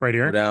 right Go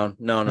here. down.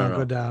 No.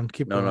 Go down.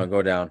 Keep No, going.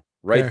 go down.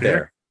 Right There.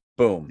 there.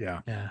 Boom.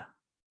 Yeah, Yeah.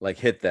 Like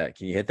hit that.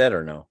 Can you hit that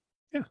or no?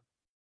 Yeah.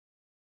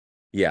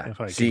 Yeah. If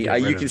I could See, get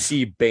rid you of can it.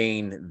 see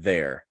Bane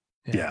there.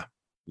 yeah.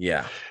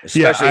 Yeah.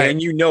 Especially,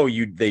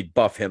 and they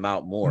buff him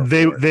out more.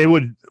 They for it. they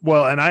would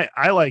well, and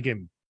I like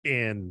him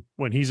in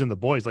when he's in The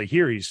Boys. Like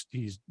here, he's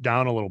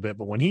down a little bit,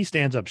 but when he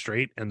stands up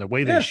straight and the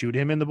way they Yeah. shoot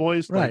him in The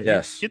Boys, like, Right. you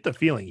Yes. get the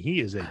feeling he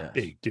is a Yes.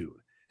 big dude.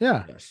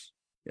 Yeah.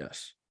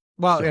 Yes.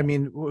 Well, So- I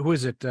mean, who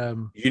is it?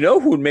 You know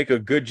who would make a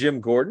good Jim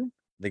Gordon?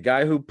 The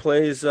guy who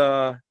plays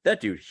that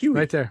dude, Huey.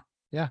 Right there.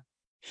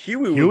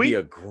 Huey would Huey? be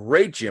a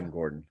great Jim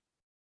Gordon.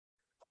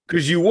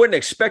 Because you wouldn't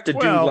expect a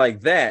dude Well- like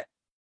that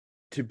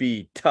to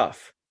be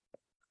tough.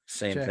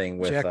 Same thing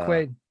with Jack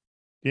Quaid.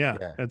 Yeah,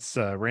 Yeah. that's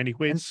Randy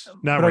Quaid's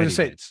And- not but I Randy was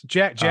gonna say, Quaid's.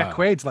 Jack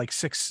Quaid's like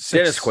six.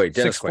 Dennis Quaid,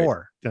 Dennis Quaid.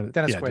 6'4".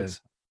 Dennis yeah,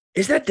 Quaid's.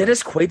 Is that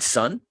Dennis Quaid's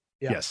son?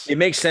 Yeah. Yes. It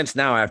makes sense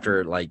now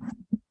after like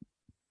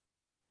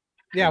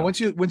Yeah. Once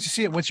you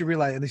see it, once you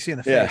realize and they see in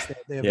the Yeah. face,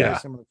 they have Yeah. very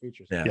similar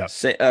features. yeah.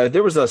 Yep.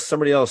 There was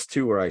somebody else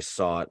too where I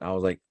saw it. I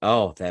was like,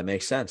 oh, that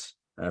makes sense.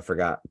 And I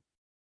forgot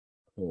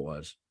who it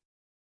was.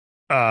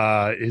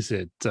 Is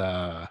it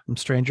From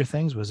Stranger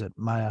Things, was it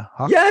Maya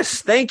Hawke?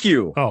 Yes, thank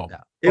you. oh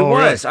Yeah. It Oh,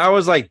 really? was. I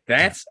was like,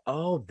 that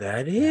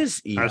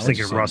is. I was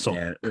thinking Ethan Russell,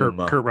 and Kurt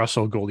Uma.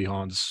 Russell, Goldie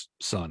Hawn's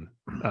son,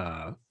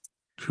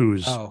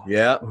 who's Oh,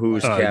 Yeah,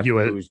 who's US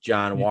who's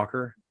John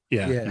Walker?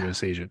 yeah, Yeah.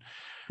 U.S. agent.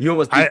 You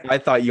almost I- I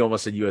thought you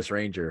almost said U.S.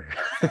 Ranger.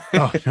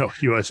 Oh no,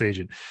 U.S.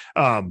 agent.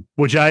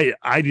 Which I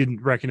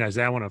didn't recognize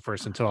that one at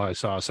first until I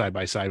saw side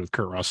by side with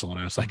Kurt Russell, and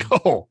I was like,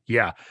 oh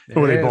yeah,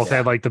 where they there it both is.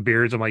 had like the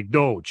beards. I'm like,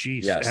 no,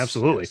 geez, Yes,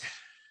 absolutely.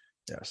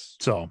 Yes.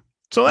 So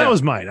that Yeah.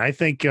 was mine. I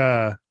think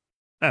I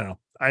don't know.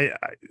 I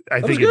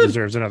was think it good.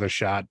 deserves another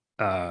shot.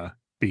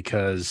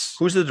 because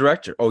Who's the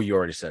director? Oh, you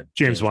already said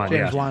James Wan,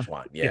 yeah. James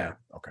Wan. Yeah. Yeah.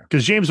 Okay.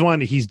 because James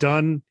Wan, he's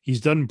done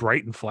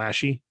Bright and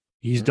Flashy.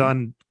 He's Mhm.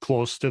 done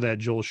close to that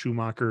Joel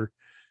Schumacher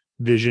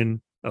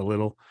vision a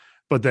little,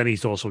 but then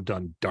he's also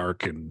done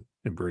Dark and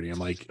Birdie. I'm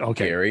like,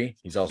 okay, Scary.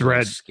 He's also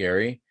Dread.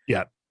 scary.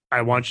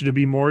 I want you to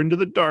be more into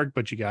the dark,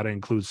 but you got to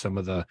include some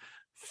of the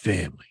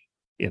family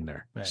in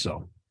there. Right.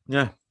 So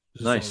Yeah.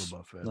 It's all Nice.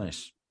 about family.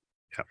 Nice.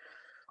 Yeah.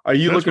 Are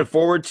you That's looking what-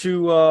 forward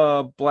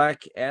to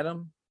Black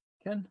Adam,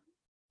 Ken?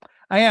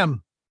 I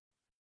am.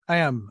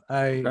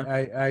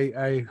 Okay.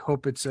 I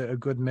hope it's a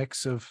good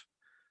mix of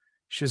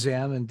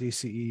Shazam and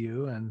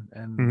DCEU, and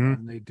Mhm.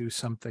 and they do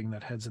something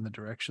that heads in the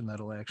direction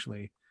that'll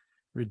actually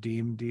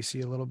redeem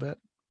DC a little bit.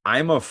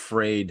 I'm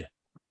afraid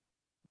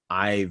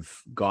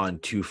I've gone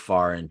too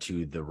far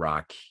into the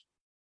Rock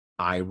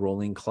eye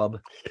rolling club.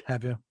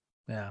 Have you?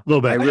 Yeah. a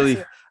little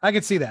bit. I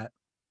could see that.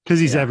 Because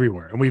he's Yeah.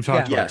 everywhere, and we've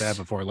talked Yeah. about Yes.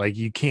 that before. Like,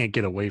 you can't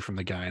get away from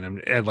the guy,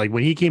 and like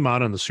when he came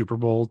out on the Super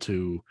Bowl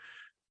to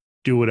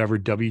do whatever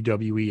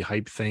WWE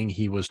hype thing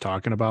he was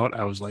talking about,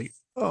 I was like,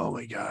 oh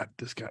my god,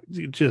 this guy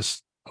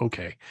just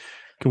okay.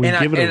 Can we And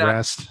give it a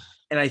rest?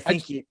 And I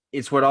think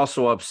it's what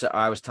also upset.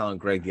 I was telling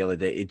Greg the other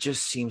day. It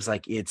just seems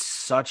like it's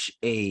such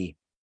a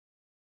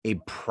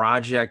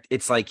project.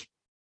 It's like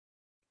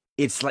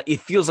it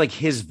feels like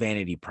his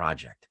vanity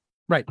project.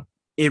 Right.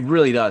 It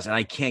really does, and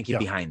I can't get Yeah.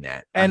 behind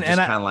that. And I'm just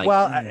I, kind of like,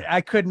 well, "Mm."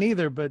 I couldn't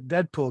either, but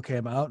Deadpool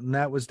came out, and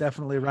that was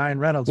definitely Ryan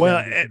Reynolds.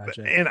 Well, vanity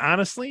project. and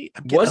honestly,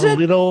 I'm Was getting a it?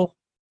 little.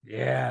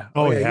 yeah.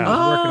 Oh, he yeah. was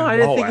working Oh, on I it.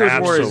 didn't Oh, think it was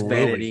more his absolutely.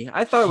 vanity.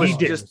 I thought it was He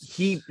did. just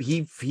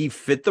he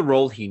fit the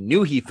role. He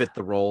knew he fit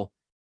the role,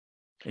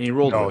 and he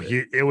rolled No, with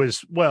it. it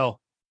was well.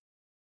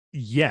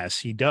 Yes,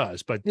 he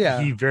does, but Yeah.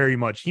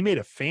 he made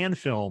a fan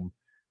film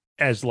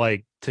as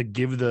like to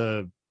give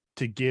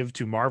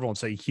to Marvel and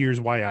say, here's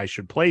why I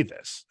should play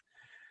this.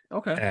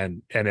 Okay.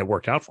 And it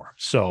worked out for him.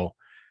 So,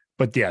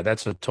 but yeah,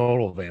 that's a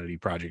total vanity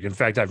project. In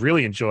fact, I've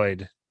really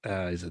enjoyed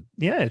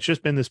it's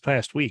just been this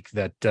past week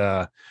that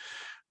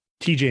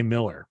TJ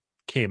Miller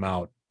came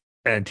out,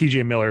 and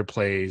TJ Miller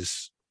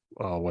plays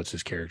what's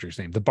his character's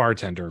name? The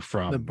bartender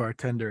from The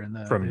bartender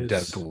and from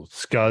Deadpool,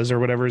 Scuzz or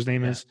whatever his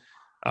name Yeah. is.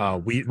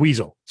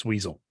 Weasel. It's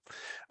Weasel.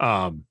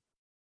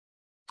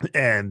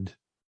 And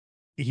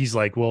he's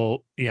like,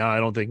 well, yeah, I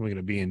don't think we're going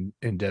to be in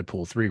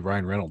Deadpool 3.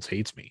 Ryan Reynolds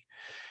hates me.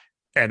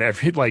 And I've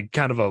hit like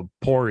kind of a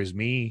poor is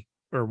me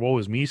or woe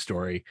is me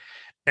story.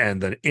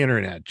 And the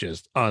internet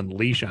just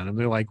unleash on him.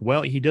 They're like,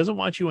 well, he doesn't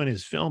want you in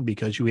his film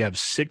because you have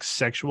 6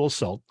 sexual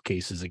assault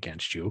cases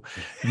against you.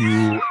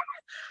 You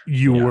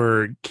Yeah.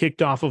 were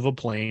kicked off of a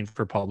plane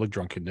for public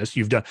drunkenness.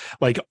 You've done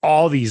like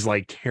all these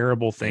like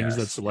terrible things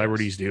that Yes,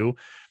 celebrities do.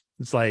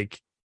 It's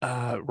like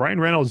Ryan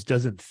Reynolds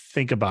doesn't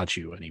think about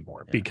you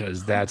anymore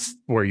because that's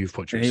where you've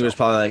put And yourself. he was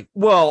probably like,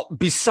 well,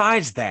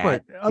 besides that,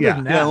 But other Yeah.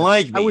 than you that, don't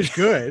like me. I was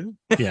good.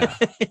 Yeah.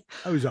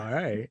 I was all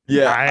right.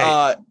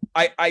 Yeah.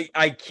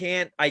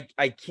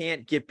 I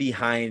can't get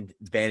behind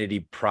Vanity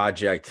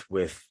Project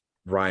with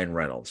Ryan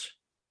Reynolds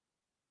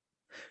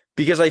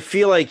because I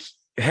feel like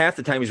half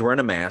the time he's wearing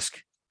a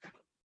mask.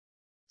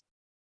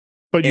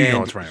 But you know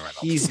and it's Ryan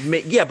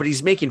Reynolds. but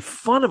he's making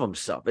fun of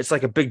himself. It's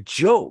like a big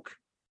joke.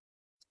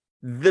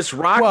 This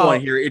Rock Well-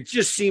 one here, it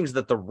just seems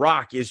that the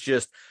Rock is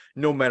just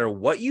no matter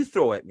what you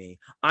throw at me,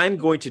 I'm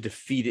going to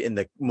defeat it in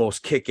the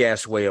most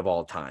kick-ass way of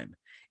all time.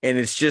 And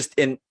it's just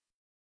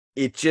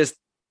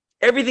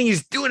everything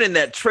he's doing in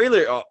that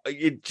trailer,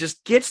 it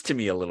just gets to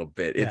me a little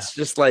bit. It's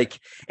just like,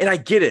 and I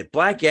get it.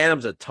 Black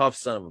Adam's a tough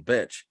son of a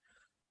bitch.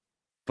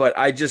 But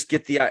I just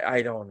get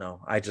I don't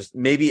know. I just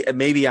maybe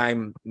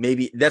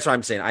that's what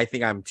I'm saying. I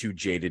think I'm too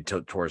jaded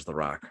towards The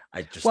Rock.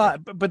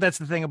 But that's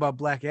the thing about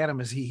Black Adam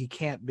is he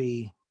can't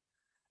be.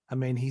 I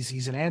mean,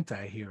 he's an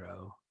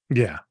anti-hero.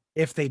 Yeah.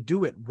 If they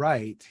do it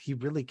right, he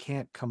really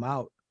can't come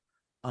out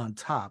on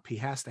top. He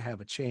has to have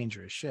a change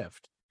or a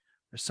shift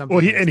or something.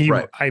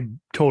 Well, I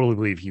totally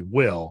believe he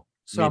will.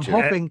 So I'm too.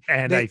 hoping,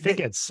 And I think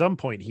at some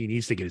point he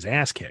needs to get his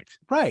ass kicked.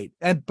 right.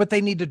 But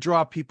they need to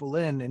draw people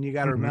in, and you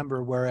got to Mhm.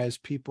 remember, whereas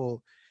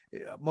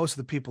most of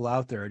the people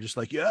out there are just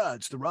like, yeah,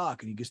 it's The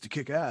Rock and he gets to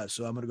kick ass,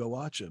 so I'm going to go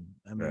watch him.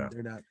 I mean, Yeah.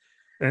 they're not.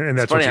 And It's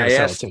that's funny. what's I gonna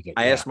sell a asked ticket.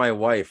 I Yeah. asked my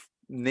wife,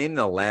 name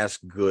the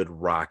last good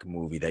Rock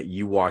movie that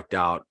you walked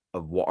out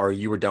of, or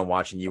you were done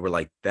watching. You were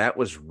like, that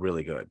was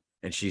really good,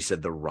 and she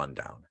said The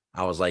Rundown.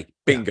 I was like,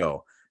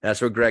 bingo.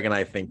 That's what Greg and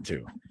I think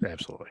too.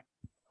 Absolutely.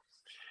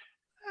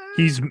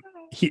 He's What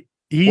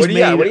made do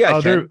you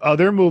got, Ken?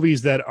 other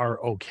movies that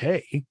are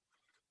okay.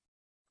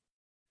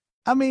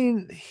 I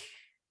mean,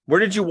 Where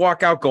did you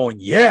walk out going?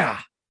 Yeah.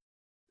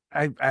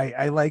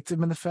 I liked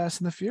him in the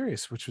Fast and the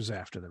Furious, which was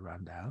after The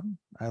Rundown.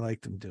 I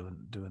liked him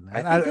doing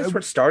that. I think that's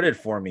what started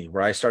for me,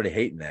 where I started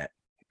hating that.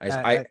 I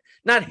not hating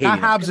not him,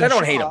 Hobbs 'cause I and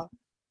don't hate Shaw, him.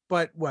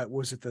 But what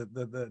was it?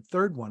 The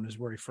third one is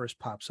where he first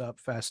pops up.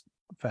 Fast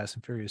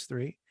and Furious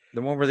 3,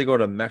 The one where they go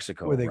to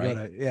Mexico, where they right?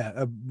 go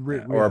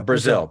to Or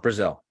Brazil,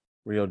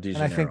 Rio de And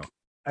Janeiro.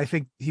 I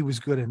think he was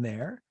good in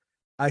there.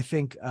 I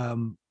think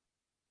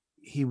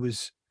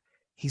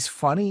he's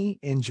funny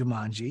in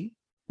Jumanji.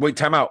 Wait,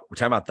 time out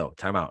though.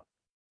 Time out.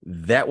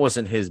 That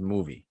wasn't his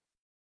movie.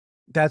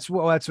 That's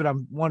what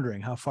I'm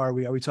wondering. How far are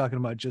we talking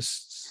about?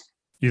 Just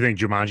You think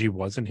Jumanji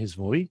wasn't his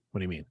movie? What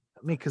do you mean?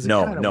 I mean, because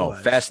No.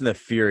 Fast and the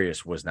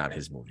Furious was not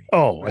his movie.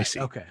 Oh, I Right, see.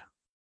 okay.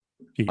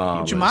 He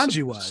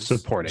Jumanji was.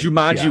 supporting.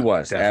 Jumanji Yeah,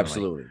 was definitely.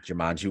 absolutely.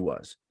 Jumanji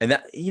was, and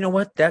that you know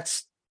what? That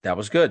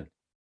was good.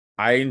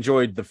 I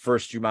enjoyed the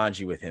first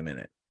Jumanji with him in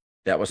it.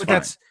 That was But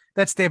fine.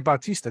 that's Dave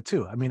Bautista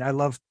too. I mean, I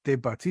love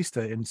Dave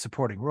Bautista in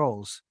supporting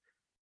roles.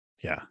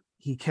 Yeah.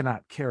 He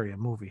cannot carry a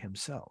movie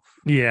himself.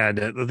 Yeah,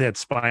 that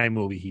spy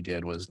movie he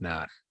did was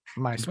not,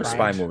 My What spy,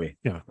 spy movie.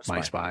 My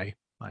Spy. Spy.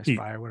 my he-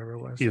 spy, or whatever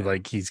it was. He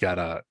he's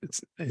got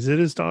is it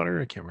his daughter?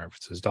 I can't remember if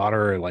it's his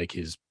daughter or like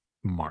his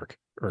mark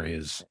or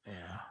his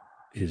Yeah.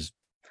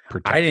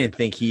 protector. I didn't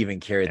think he even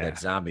carried Yeah. that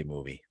zombie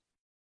movie.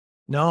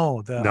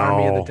 No, the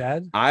Army of the No.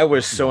 Dead. I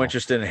was so No.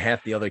 interested in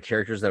half the other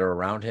characters that are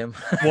around him.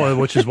 Well,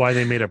 which is why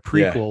they made a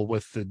Yeah. prequel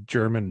with the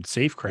German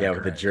safecracker. Yeah,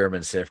 with the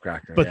German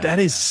safecracker. But yeah.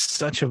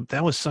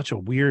 that was such a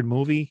weird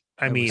movie.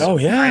 I It mean, was- Oh,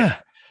 yeah.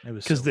 It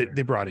was because so they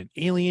weird. brought in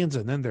aliens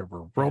and then there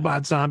were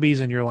robot zombies,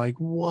 and you're like,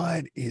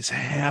 what is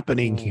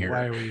happening Oh, here?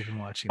 Why are we even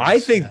watching? I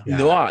this? think Yeah.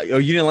 no. Oh,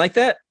 you didn't like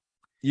that?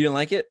 You didn't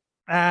like it?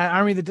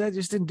 Army of the Dead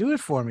just didn't do it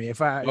for me.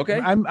 Okay.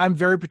 I'm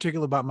very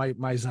particular about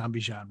my zombie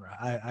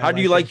genre. How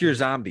do you like them your to-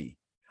 zombie?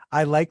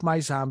 I like my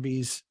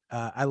zombies.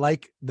 I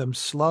like them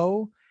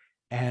slow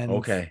and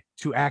Okay.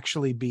 to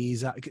actually be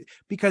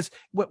because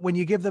when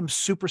you give them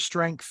super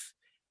strength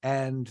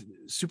and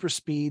super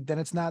speed, then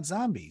it's not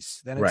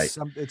zombies. Then Right.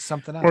 it's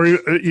something else. Or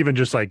even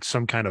just like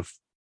some kind of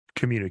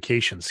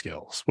communication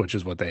skills, which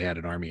is what they had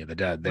in Army of the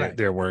Dead. Right.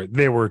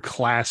 There were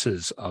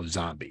classes of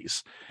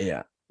zombies.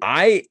 Yeah.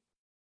 I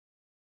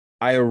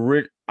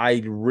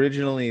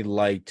originally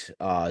liked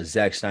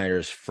Zack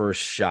Snyder's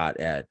first shot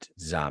at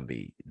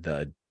zombie,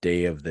 the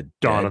Day of the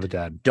Dawn Dead. of the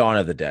Dead. Dawn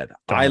of the Dead.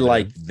 Dawn I of the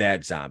liked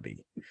that zombie.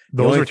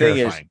 Those only were thing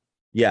is- terrifying.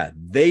 Yeah,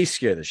 they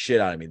scare the shit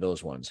out of me,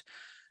 those ones.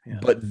 Yeah.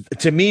 But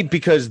to me,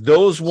 because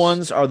those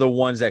ones are the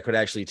ones that could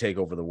actually take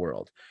over the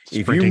world. If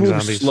you Sprinting move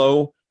zombies.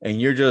 slow and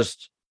you're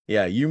just,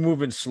 you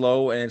moving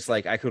slow and it's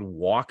like I could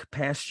walk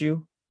past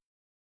you.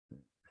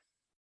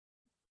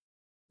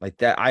 Like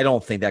that, I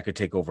don't think that could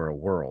take over a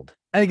world.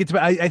 I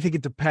think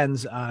it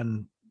depends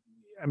on.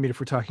 I mean,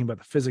 if we're talking about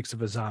the physics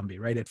of a zombie,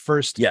 right? At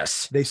first,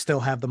 Yes. they still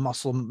have the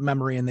muscle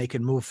memory and they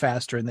can move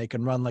faster and they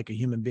can run like a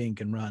human being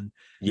can run.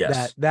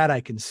 Yes. That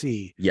I can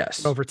see.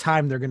 Yes. But over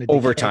time, they're going to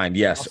Over time,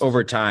 yes.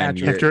 Over time,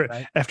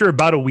 After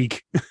about a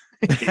week,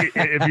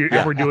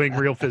 if we're doing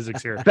real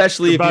physics here.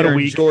 especially if about a you're in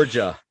week.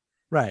 Georgia.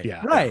 right.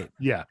 Yeah. Right.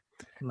 Yeah.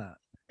 No.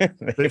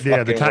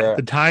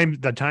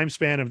 The time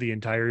span of the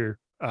entire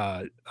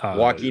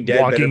Walking Dead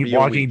better be a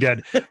Walking week.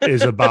 Dead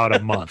is about a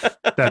month.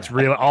 That's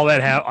real. All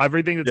that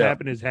everything that's Yeah.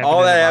 happened is happened.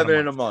 All that happened in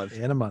in a month.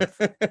 In a month.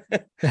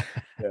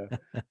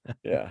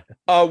 Yeah.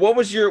 What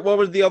was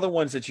the other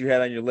ones that you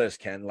had on your list,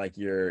 Ken? Like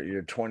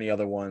your 20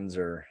 other ones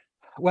or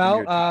Well,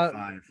 your top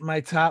five? my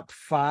top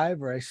 5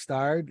 where I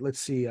starred. Let's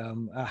see.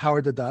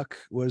 Howard the Duck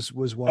was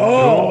one.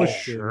 Oh, that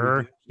sure.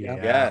 we did.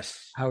 Yeah.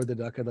 Yes. Howard the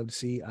Duck. I'd love to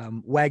see.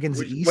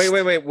 Wagons East.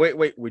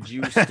 Wait. Would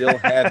you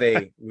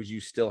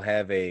still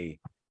have a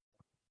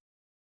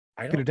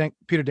I Peter don't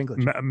Peter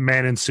Dinklage.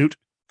 Man in suit.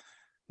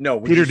 no,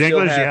 would Peter you still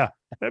Dinklage. have- Yeah,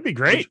 that'd be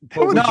great.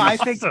 But would No, you- I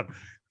think- Awesome.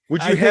 would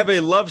I you have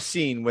think- a love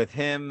scene with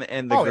him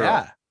and the Oh girl?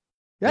 yeah.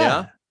 Yeah?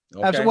 Yeah.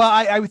 Okay. Absolutely. Well,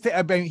 I would think.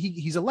 I mean,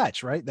 he's a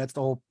lech, right? That's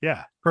the whole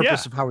Yeah.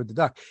 purpose of Howard the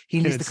Duck. He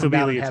Can needs it to still come be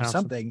down and Leah have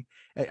Thompson? something.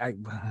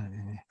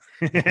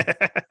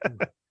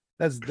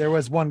 There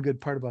was one good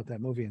part about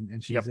that movie,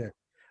 and she's Yep. there.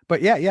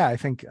 But yeah, I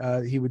think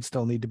he would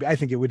still need to be. I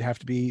think it would have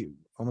to be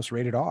almost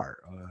rated R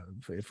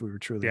if we were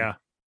truly Yeah.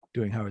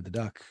 doing Howard the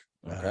Duck.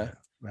 Okay.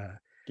 Uh,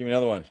 Give me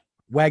another one.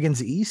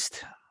 Wagons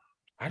East,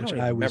 I Which don't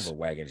even I was- remember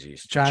Wagons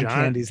East. John, John-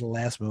 Candy's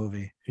last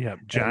movie. Yeah.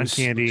 John was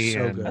Candy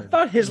so and good. I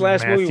thought his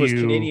last movie was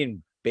Matthew-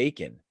 Canadian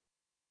Bacon.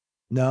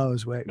 No, it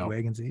was No.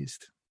 Wagons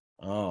East.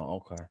 Oh,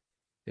 okay.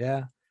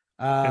 Yeah.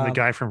 and the Um,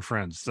 guy from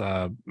Friends,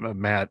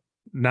 Matt,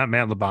 not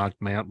Matt LeBlanc,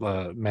 Matt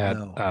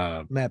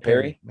No. Matt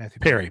Perry?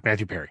 Matthew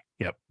Matthew Perry.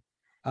 Yep.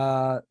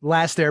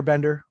 Last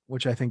Airbender,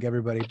 which I think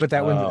everybody, but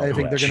that one Oh, I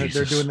think they're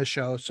Jesus. doing the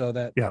show so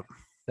that Yep.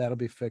 that'll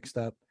be fixed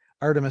up.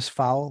 Artemis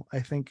Fowl,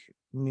 I think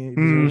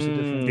deserves a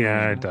different.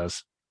 Yeah, show. it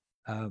does.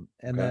 And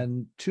Okay.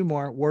 then 2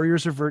 more,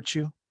 Warriors of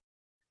Virtue,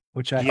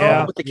 which I Yeah.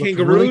 thought With the looked really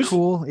kangaroos?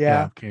 cool.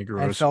 Yeah, and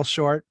Kangaroos. fell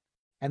short.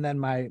 And then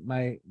my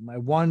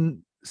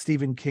one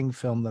Stephen King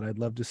film that I'd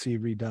love to see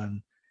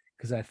redone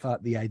because I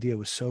thought the idea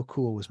was so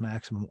cool was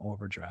Maximum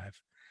Overdrive,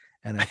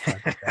 and I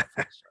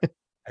thought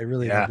I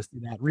really Yeah. love to see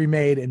that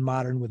remade in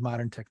with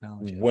modern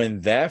technology. When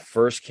that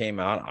first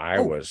came out, I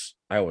Oh.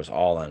 was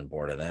all on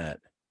board of that.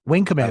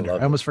 Wing Commander,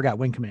 love I almost forgot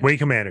Wing Commander. Wing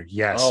Commander.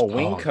 Yes. Oh,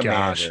 Wing gosh.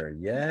 Commander.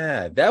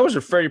 Yeah. That was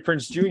a Freddie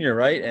Prinze Jr.,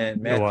 right?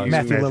 And It was.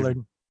 Matthew Matthew-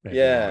 Lillard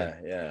Yeah,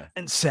 yeah.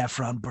 and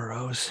Saffron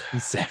Burrows.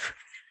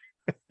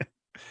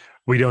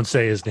 We don't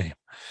say his name.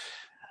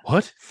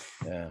 What?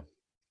 Yeah.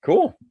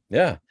 Cool.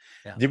 Yeah.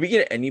 Yeah. Did we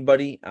get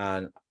anybody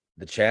on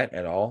the chat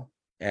at all?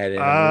 Add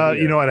in a movie,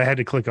 You or- know what? I had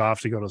to click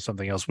off to go to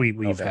something else. We've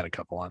Okay. had a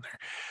couple on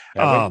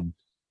there. Have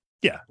we?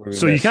 Yeah. What did we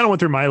So you miss? kind of went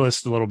through my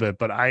list a little bit,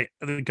 but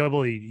the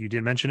couple you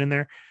did mention in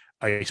there,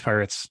 Ice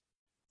Pirates.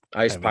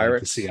 Ice I would like to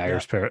Pirates. see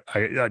Ice Pirate,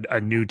 a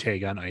new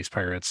take on Ice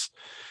Pirates.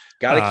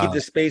 Got to keep the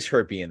space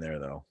herpy in there,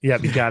 though. Yeah,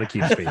 you got to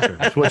keep space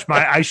herpes. Which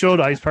I showed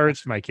Ice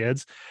Pirates to my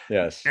kids.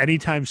 Yes.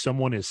 Anytime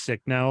someone is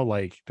sick now,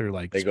 like they're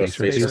like They go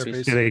space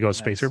herpes. They go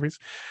space herpes.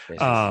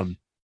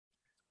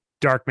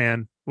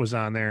 Darkman was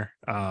on there.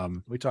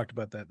 We talked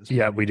about that.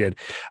 Yeah, we did.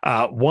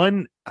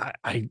 One,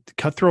 I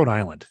Cutthroat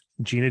Island.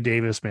 Gina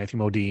Davis, Matthew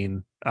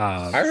Modine,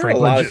 I heard a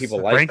lot of people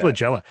like Frank that.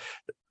 Langella.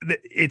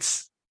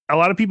 It's a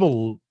lot of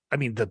people. I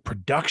mean, the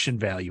production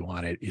value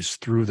on it is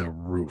through the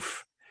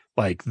roof.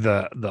 Like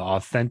the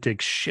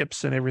authentic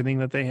ships and everything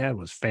that they had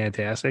was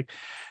fantastic.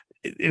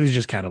 It was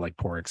just kind of like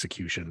poor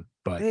execution,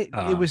 but it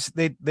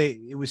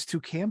was too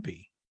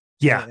campy.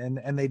 Yeah,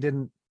 and they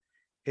didn't.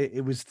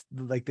 It was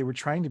like they were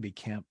trying to be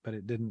camp, but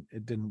it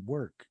didn't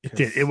work. It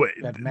did.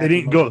 They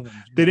didn't go.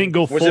 They didn't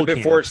go. Was full it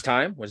before camp. its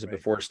time? Was it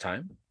before its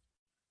time?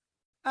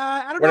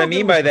 I don't know. What I if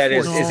mean was by that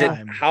before is its it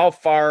time. how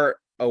far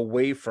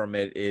away from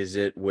it is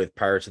it with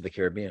Pirates of the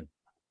Caribbean?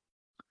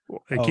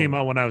 It came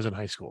out when I was in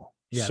high school.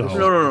 Yeah, So this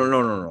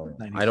No.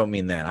 90s. I don't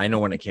mean that. I know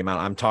when it came out.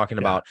 I'm talking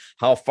about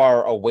how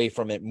far away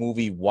from it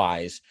movie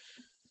wise.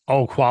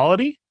 oh,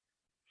 quality.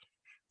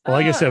 Well,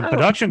 like I said, I don't-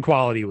 production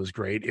quality was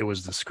great. It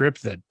was the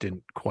script that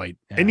didn't quite,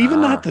 and even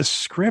not the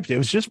script. It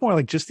was just more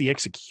like just the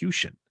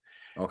execution.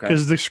 Okay.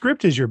 Because the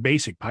script is your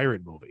basic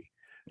pirate movie.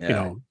 Yeah. You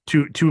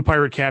know, two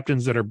pirate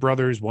captains that are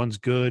brothers. One's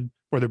good,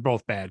 or they're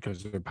both bad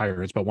because they're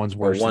pirates, but one's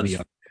worse than the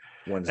other.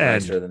 One's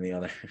And- nicer than the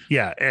other.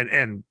 Yeah,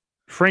 and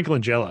Frank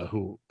Langella,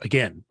 who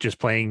again just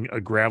playing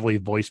a gravelly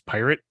voiced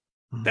pirate,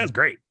 Mhm. that's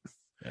great.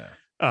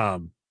 Yeah.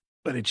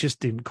 But it just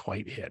didn't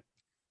quite hit.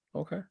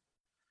 Okay.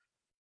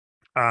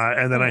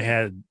 And then I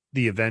had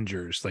the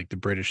Avengers, like the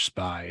British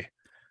spy.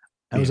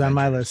 That was on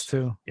my Avengers. list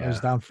too. It was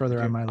Yeah. down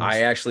further on my list.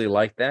 I actually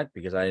like that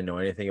because I didn't know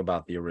anything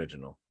about the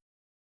original.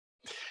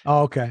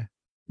 Oh, okay.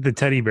 The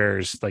teddy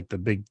bears, like the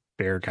big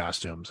bear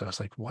costumes. I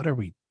was like, what are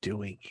we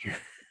doing here?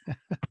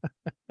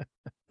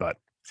 But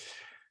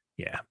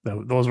yeah,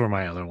 those were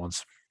my other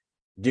ones.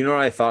 Do you know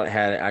what I thought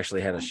had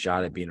a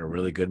shot at being a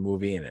really good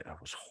movie and it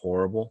was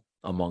horrible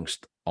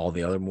amongst all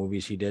the other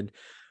movies he did?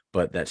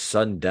 But that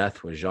Sudden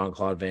Death with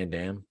Jean-Claude Van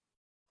Damme.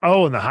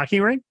 Oh, and the hockey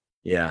ring?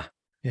 Yeah.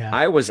 Yeah.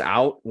 I was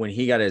out when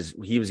he was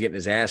getting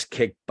his ass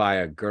kicked by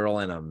a girl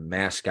in a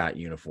mascot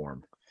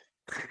uniform.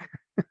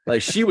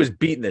 Like she was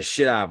beating the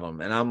shit out of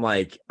him. And I'm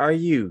like, are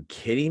you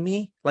kidding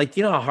me? Like,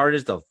 you know how hard it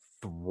is to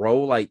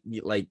throw? Like,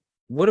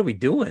 what are we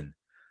doing?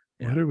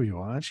 What are we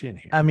watching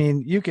here? I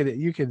mean, you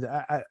could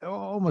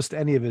almost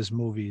any of his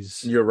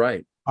movies You're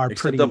right. are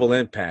Except pretty Double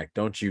Impact.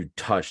 Don't you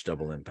touch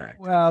Double Impact.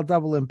 well.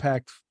 Double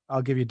Impact.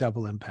 I'll give you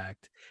Double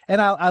Impact,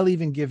 and I'll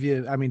even give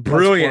you. I mean,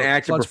 Brilliant Bloodsport-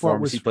 acting Bloodsport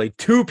performance. was He played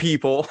two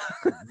people.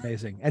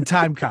 amazing, and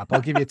Time Cop.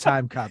 I'll give you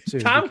Time Cop too.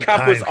 Tom because-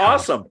 Cop was Time Cop.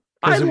 awesome.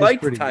 I 'cause it was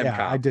liked pretty- Time yeah,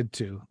 Cop. I did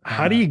too.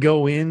 How do you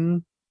go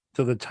in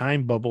to the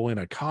time bubble in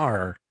a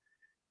car,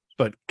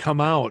 but come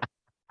out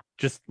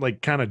just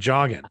like kind of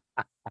jogging?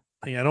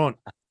 Like, I don't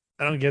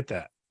get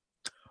that.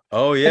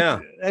 Oh yeah.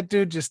 that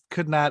dude just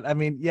could not. I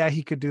mean, yeah,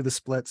 he could do the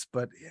splits,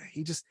 but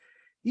he just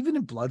even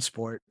in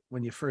Bloodsport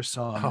when you first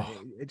saw him,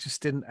 Oh. it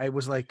just didn't. I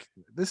was like,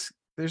 this.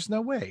 There's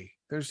no way.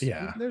 There's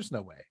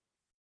no way.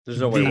 There's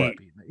no way. The- What?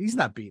 He's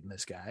not beating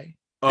this guy.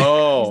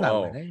 Oh, He's not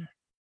oh. winning.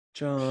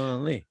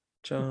 John Lee.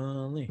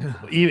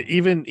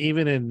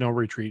 Even in No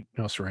Retreat,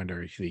 No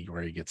Surrender,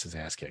 where he gets his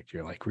ass kicked,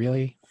 you're like,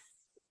 really?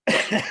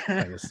 Like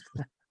this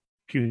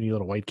puny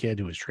little white kid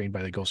who was trained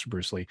by the ghost of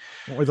Bruce Lee.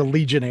 Or the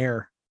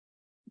Legionnaire.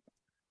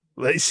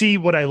 See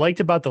what I liked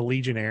about the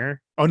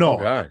Legionnaire? Oh no, Oh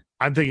God.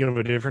 I'm thinking of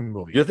a different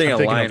movie. You're thinking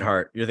I'm of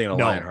Lionheart. You're thinking of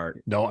No.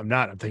 Lionheart. No, I'm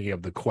not. I'm thinking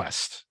of The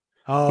Quest.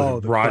 Oh,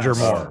 With the Roger Quest.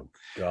 Moore.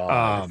 God.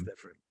 That's Um,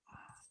 different.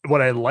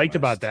 What I liked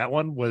about Quest. that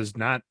one was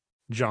not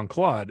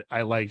Jean-Claude.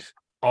 I liked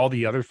all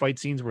the other fight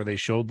scenes where they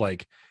showed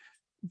like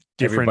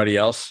different Everybody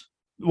else.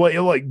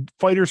 like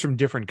fighters from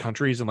different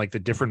countries and like the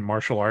different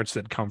martial arts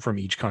that come from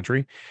each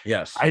country.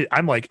 Yes.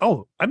 I'm like,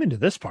 oh, I'm into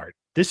this part.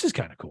 This is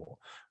kind of cool.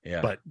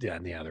 Yeah. But yeah,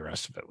 the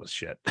rest of it was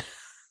shit.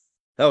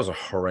 That was a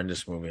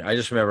horrendous movie. I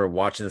just remember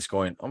watching this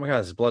going, oh my God,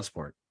 this is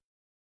Bloodsport.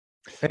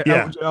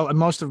 Yeah. And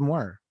most of them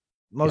were.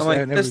 Most I'm like,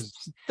 and it this-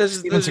 was This is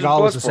Steven this is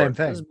Seagal was the Bloodsport. same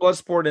thing. This is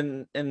Bloodsport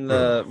in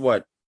the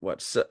what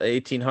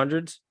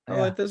 1800s. I'm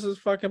Yeah. like, this is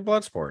fucking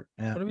Bloodsport.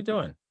 Yeah. What are we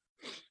doing?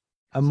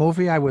 a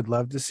movie I would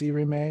love to see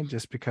remade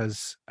just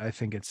because I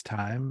think it's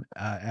time.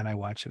 And I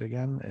watch it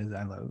again. Is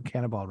I love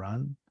Cannonball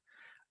Run.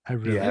 I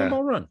really, Yeah.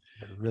 Cannonball Run.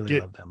 I really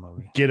Get- love that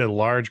movie. Get a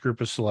large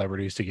group of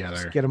celebrities Just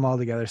together get them all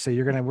together. So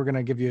we're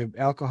gonna give you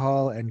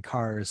alcohol and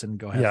cars and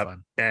go have Yep.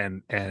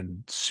 fun.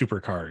 and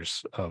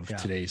supercars of Yeah.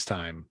 today's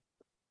time.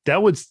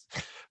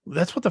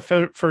 That's what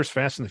the first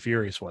Fast and the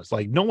Furious was.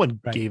 Like no one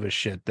Right. gave a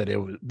shit that it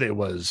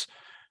was,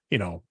 you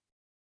know,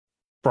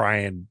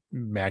 Brian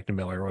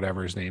McNamara or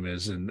whatever his name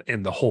is, and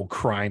the whole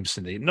crime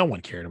syndicate. No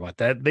one cared about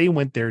that. They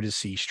went there to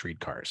see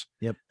streetcars.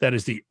 Yep. That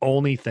is the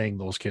only thing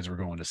those kids were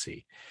going to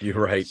see. You're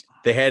right.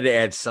 They had to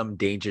add some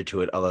danger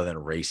to it other than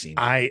racing.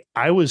 I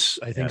was,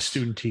 I think, Yes.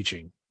 student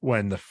teaching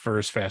when the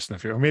first Fast and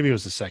the Furious, or maybe it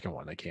was the second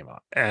one that came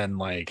out, and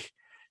like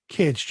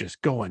kids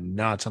just going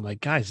nuts. I'm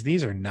like, guys,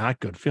 these are not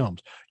good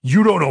films.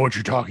 You don't know what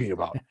you're talking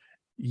about.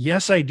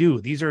 Yes, I do.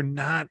 These are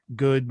not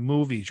good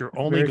movies. You're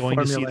only Very going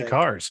to see the formulaic.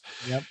 cars.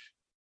 Yep.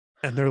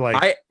 And they're like,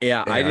 I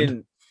and-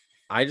 didn't.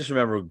 I just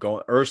remember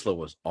going. Ursula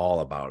was all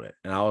about it,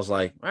 and I was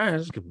like,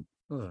 this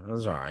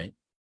is all right,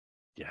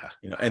 yeah,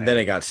 And then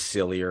it got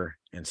sillier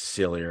and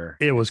sillier.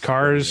 it was and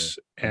cars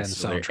sillier and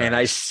sillier. soundtrack. And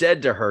I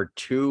said to her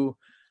two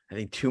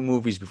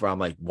movies before. I'm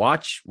like,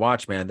 watch,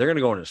 man. They're gonna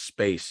go into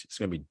space. It's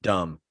gonna be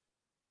dumb.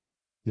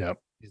 Yep.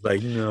 He's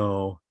like,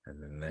 no.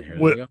 And then here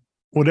What- they go.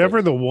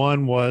 Whatever the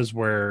one was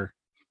where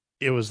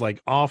it was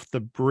like off the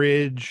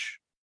bridge,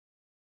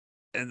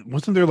 and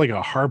wasn't there like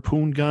a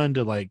harpoon gun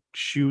to like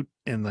shoot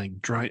and like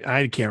dry?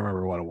 I can't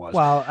remember what it was.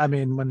 Well, I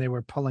mean, when they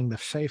were pulling the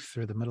safe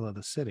through the middle of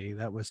the city,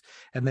 that was,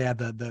 and they had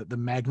the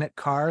magnet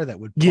car that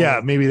would. Yeah,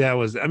 pull- maybe that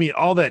was. I mean,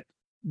 all that,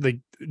 like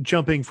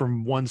jumping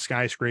from one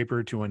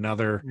skyscraper to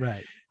another,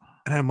 Right.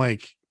 and I'm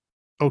like,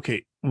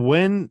 okay,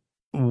 when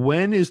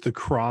is the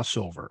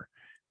crossover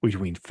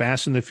between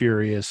Fast and the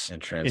Furious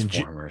And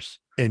Transformers.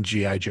 and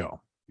GI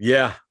Joe?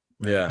 Yeah.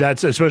 Yeah.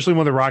 That's especially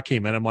when The Rock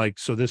came in. I'm like,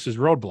 so this is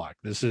Roadblock.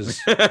 This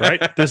is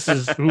right. This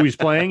is who he's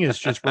playing. Is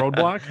just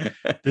Roadblock.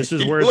 This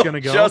is He where it's gonna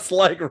looked go. Just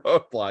like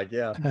Roadblock.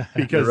 Yeah.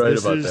 Because right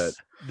this about is that.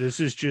 this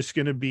is just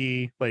going to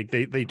be like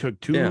they took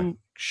two Yeah.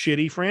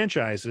 shitty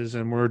franchises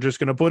and we're just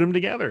going to put them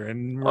together.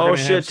 And we're Oh gonna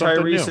have shit,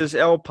 something new. Tyrese is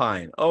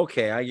Alpine.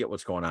 Okay, I get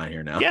what's going on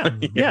here now.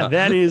 Yeah,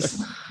 that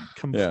is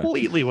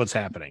completely what's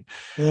happening.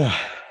 Yeah.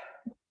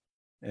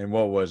 And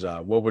what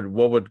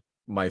would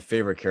my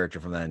favorite character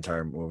from that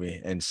entire movie?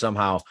 And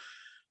somehow,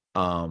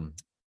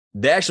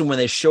 they actually, when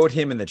they showed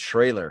him in the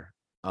trailer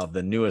of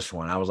the newest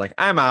one, I was like,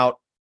 I'm out.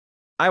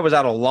 I was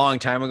out a long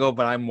time ago,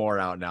 but I'm more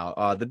out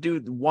now. The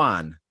dude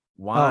Juan.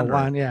 Oh,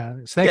 Juan, yeah,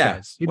 Snake yeah.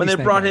 Eyes. He'd When be they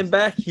Snake brought Eyes. him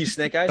back, he's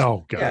Snake Eyes.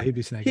 Oh god, Yeah, he'd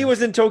be Snake He Eyes.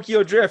 was in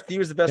Tokyo Drift. He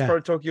was the best Yeah. part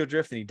of Tokyo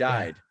Drift, and he Yeah,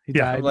 died. He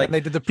Yeah, died. like, And they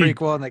did the he-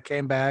 prequel, and they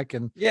came back,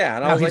 and Yeah,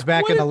 and Now I was he's like,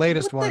 back in what the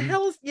latest what the one.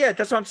 hell is- yeah,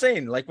 that's what I'm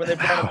saying. Like when they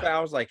brought him back,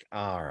 I was like,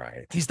 all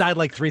right. he's died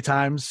like 3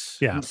 times.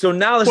 yeah, So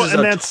now this Well, is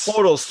and a that's-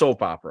 total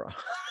soap opera.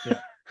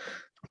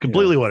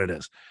 completely what it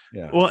is.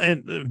 Yeah. Well,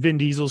 and Vin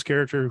Diesel's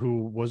character,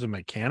 who was a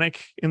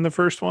mechanic in the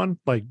first one,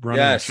 like running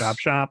Yes. a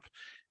shop,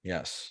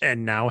 Yes.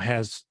 and now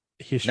has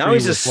history. Now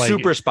he's a with, like,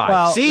 super spy.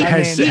 Well, See,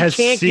 I mean- he has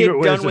can't secret- get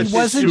what done is it? with He his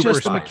wasn't super just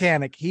a spies.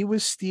 mechanic. He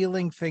was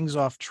stealing things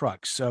off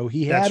trucks, so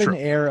he That's had an true.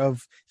 air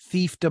of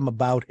thiefdom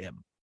about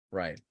him.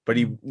 Right. But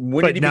he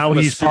when But did he now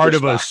become he's super part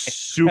of a spy?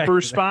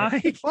 super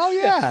spy. Well,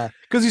 yeah,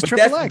 because he's But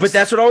triple that's, X. but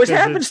that's what always 'Cause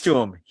happens it's- to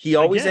him. He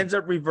always again, ends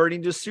up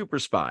reverting to super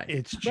spy.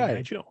 It's G.I.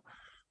 Right. Joe.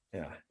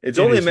 Yeah. It's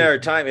It only a is matter a-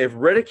 of time. If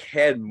Riddick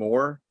had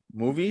more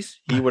movies,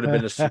 he would have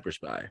been a super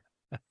spy.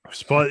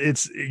 But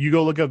it's you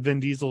go look up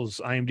Vin Diesel's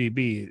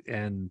IMDb,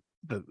 and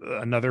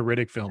another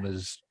Riddick film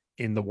is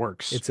in the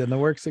works. It's in the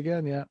works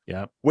again.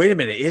 Yeah. Wait a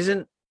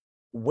minute,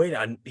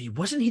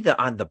 wasn't he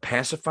on the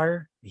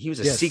pacifier? He was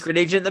a Yes. secret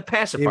agent in the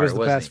pacifier, He was the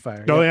wasn't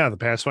pacifier. Oh yeah. yeah, the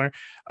Pacifier.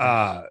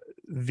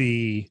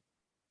 The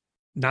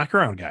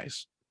Knockaround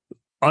Guys,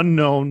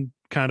 unknown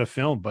kind of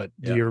film, but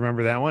do Yeah. you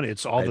remember that one?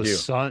 It's all I the do.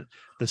 sons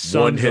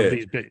One of hit.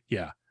 these big,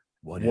 yeah,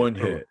 One Oh,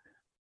 hit.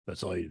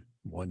 that's all you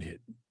one hit,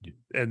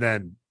 and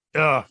then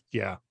Yeah.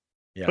 yeah.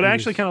 But I He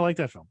actually was- kind of like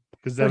that film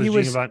because that Well, was he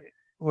was- Giovanni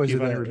Was it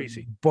Giovanni the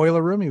Ribisi.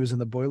 boiler room? He was in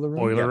the boiler room.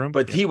 Boiler Yeah, Room,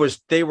 but yeah. he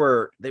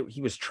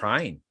was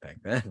trying back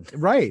then.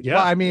 Right. Yeah,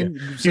 Well, I mean,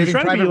 He was Saving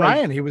trying to be Private like-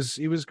 Ryan.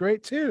 He was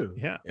great too.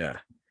 yeah. Yeah.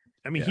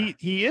 I mean, Yeah.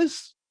 he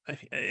is,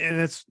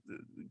 and it's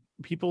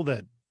people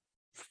that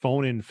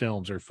phone in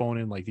films or phone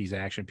in like these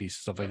action pieces,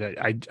 stuff like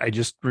that. I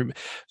just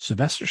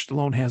Sylvester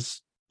Stallone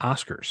has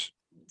Oscars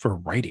for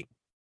writing.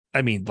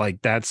 I mean,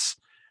 like that's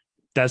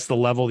the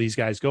level these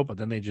guys go, but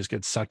then they just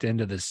get sucked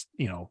into this,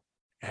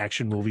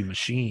 action movie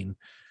machine.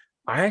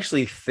 I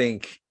actually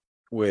think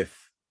with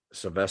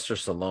Sylvester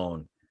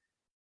Stallone,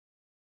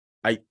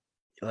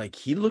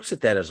 he looks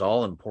at that as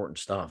all important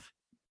stuff.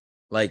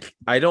 Like,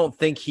 I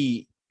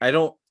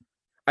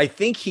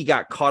think he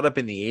got caught up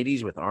in the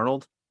 80s with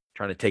Arnold,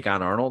 trying to take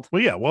on Arnold.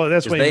 Well, yeah, well,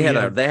 that's 'Cause why they we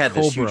had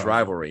this huge Cobra.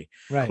 rivalry.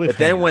 Right. Cliff- But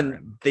then Cliffhanger when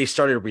and- they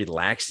started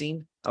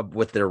relaxing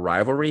with their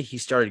rivalry, he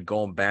started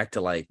going back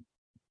to like,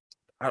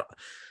 I feel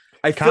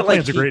like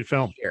Copland's a great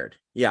film. cared.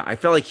 Yeah, I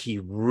feel like he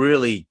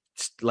really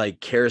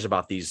cares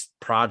about these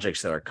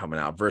projects that are coming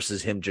out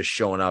versus him just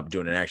showing up,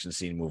 doing an action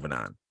scene, moving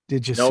on.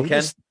 Did you No, see Ken?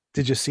 this?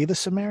 Did you see the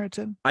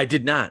Samaritan? I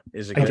did not.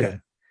 Is it I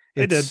good?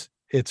 did. I did.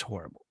 It's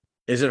horrible.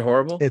 Is it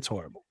horrible? It's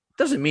horrible.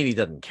 Doesn't mean he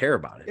doesn't care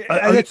about it.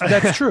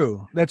 That's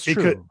true. That's It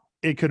true. could-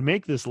 It could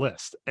make this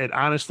list. It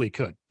honestly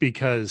could,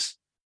 because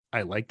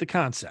I like the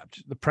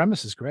concept. The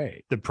premise is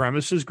great. The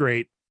premise is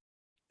great.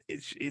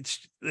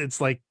 It's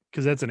like,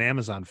 because that's an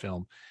Amazon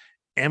film.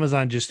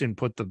 Amazon just didn't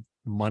put the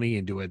money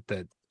into it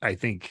that I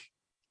think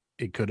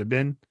it could have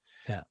been.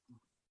 Yeah.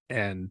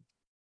 and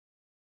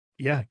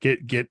yeah,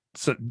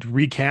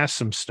 recast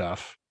some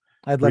stuff.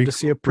 I'd love to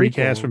see a prequel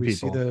recast where from we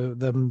see people.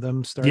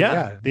 them start.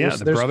 Yeah,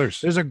 the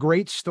brothers. There's a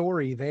great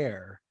story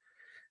there.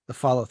 The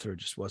follow through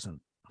just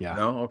wasn't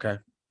No, okay.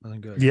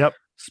 good. Yep.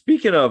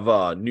 Speaking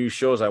of new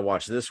shows I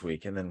watched this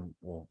week, and then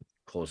we'll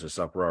close this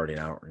up. We're already an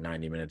hour,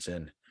 90 minutes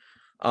in.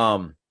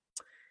 Time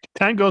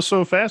goes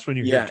so fast when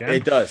you're here, Ken.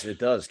 It does. It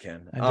does,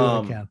 Ken. I do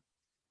what I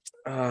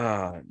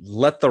can.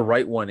 Let the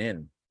Right One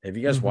In. Have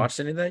you guys watched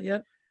any of that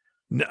yet?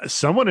 No,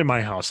 someone in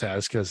my house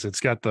has, because it's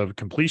got the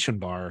completion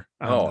bar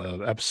on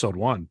the episode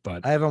 1,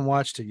 but I haven't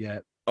watched it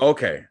yet.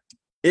 Okay.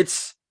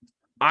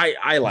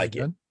 I like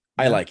it.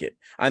 I like it.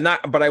 I'm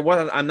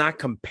not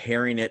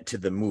comparing it to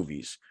the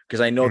movies,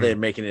 because I know they're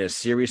making it a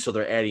series, so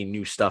they're adding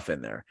new stuff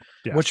in there.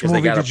 Yeah. Which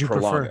movie did you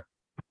prefer? It.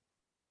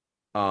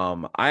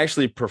 I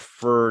actually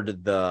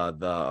preferred the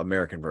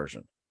American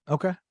version.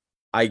 Okay.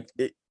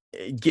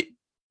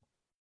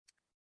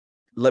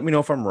 Let me know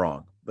if I'm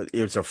wrong, but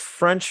it was a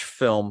French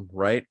film,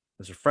 right? It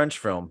was a French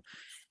film.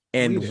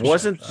 And Swedish,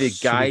 wasn't the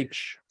guy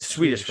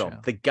Swedish film? Yeah.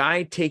 The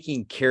guy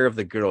taking care of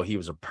the girl, he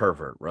was a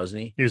pervert,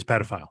 wasn't he? He was a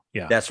pedophile.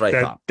 Yeah. That's what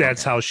I thought.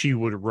 That's how she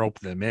would rope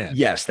them in.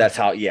 Yes, that's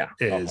how,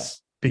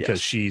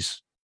 Because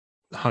she's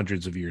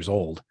hundreds of years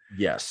old.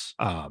 Yes.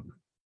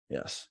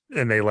 Yes.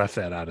 And they left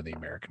that out of the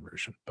American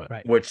version,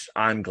 but which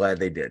I'm glad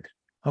they did.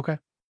 Okay.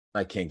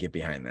 I can't get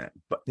behind that,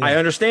 but I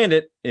understand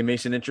it. It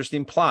makes an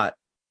interesting plot.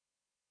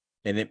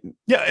 And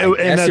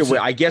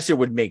I guess it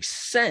would make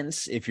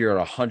sense if you're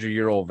a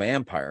 100-year-old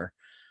vampire.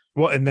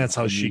 Well, and that's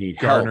how she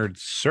garnered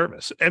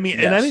service. I mean,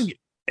 and I think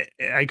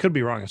I could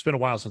be wrong. It's been a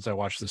while since I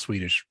watched the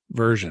Swedish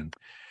version,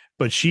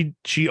 but she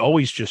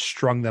always just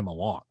strung them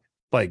along.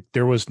 Like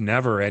there was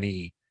never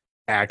any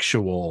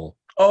actual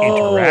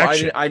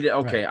interaction. I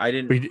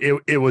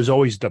didn't. It was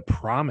always the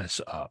promise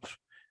of,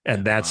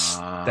 and that's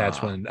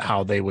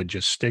how they would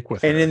just stick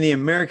with. And her. in the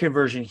American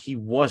version, he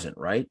wasn't,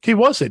 right? He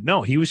wasn't.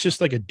 No, he was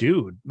just like a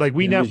dude. Like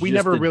we never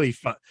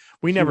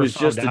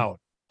found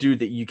out. Dude,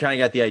 that you kind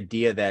of got the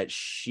idea that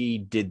she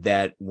did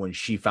that when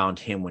she found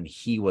him when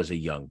he was a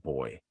young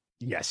boy.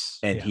 Yes.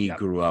 And he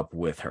grew up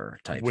with her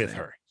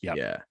her. Yep.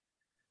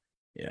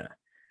 Yeah.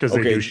 Because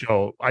they do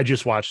show, I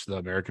just watched the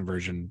American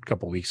version a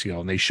couple of weeks ago,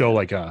 and they show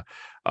like a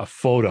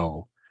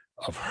photo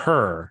of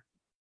her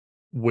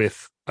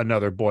with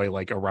another boy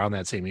like around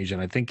that same age. And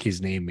I think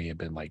his name may have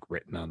been like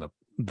written on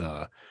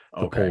the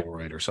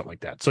Polaroid or something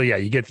like that. So yeah,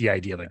 you get the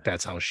idea, like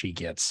that's how she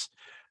gets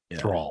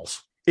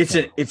thralls.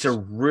 It's a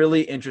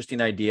really interesting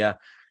idea.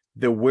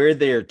 Where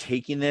they are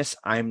taking this,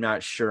 I'm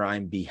not sure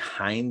I'm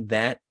behind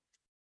that.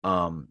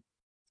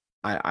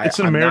 It's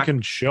an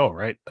American show,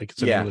 right? Like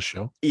it's an English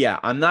show. Yeah,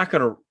 I'm not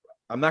gonna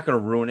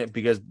ruin it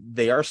because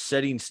they are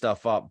setting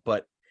stuff up,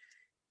 but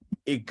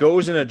it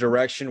goes in a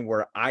direction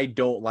where I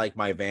don't like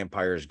my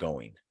vampires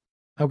going.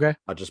 Okay.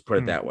 I'll just put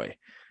it that way.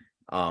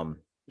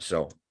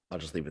 So I'll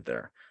just leave it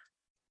there.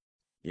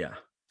 Yeah.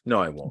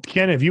 No, I won't.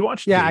 Ken, have you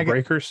watched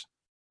Daybreakers?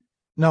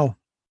 No.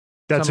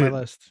 That's on my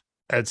list.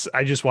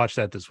 I just watched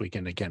that this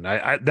weekend again.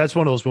 I that's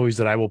one of those movies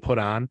that I will put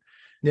on.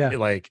 Yeah.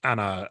 Like on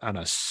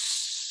a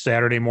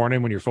Saturday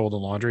morning when you're folding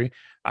laundry,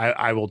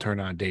 I will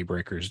turn on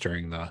Daybreakers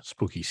during the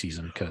spooky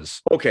season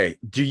because. Okay.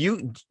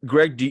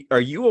 Greg,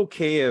 are you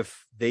okay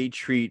if they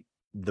treat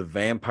the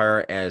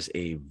vampire as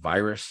a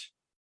virus?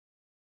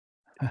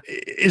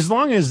 As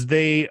long as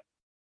they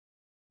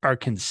are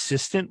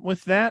consistent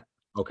with that.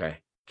 Okay.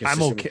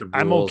 I'm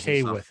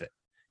okay with it.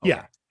 Okay.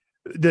 Yeah.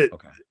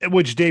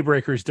 Which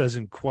Daybreakers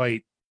doesn't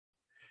quite.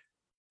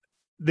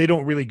 They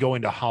don't really go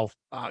into how,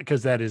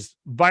 because that is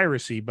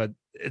virusy, but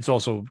it's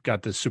also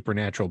got this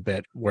supernatural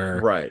bit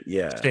where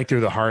stake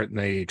through the heart and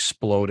they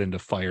explode into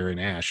fire and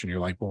ash, and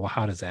you're like, well,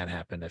 how does that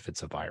happen if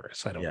it's a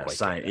virus? I don't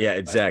quite.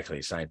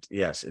 Exactly. Science.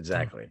 Yes,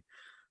 exactly.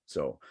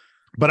 So,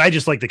 but I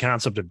just like the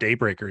concept of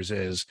Daybreakers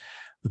is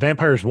the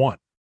vampires won.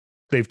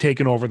 They've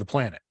taken over the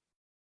planet.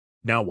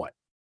 Now what?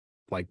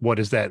 Like, what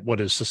is that? What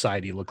does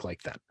society look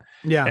like then?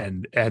 Yeah.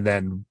 And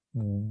then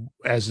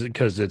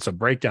because it's a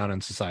breakdown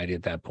in society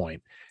at that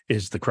point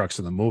is the crux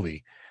of the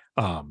movie.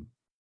 And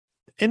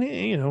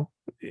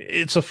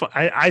it's a fun,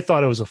 I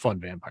thought it was a fun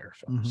vampire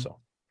film. Mm-hmm. So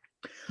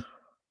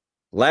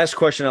last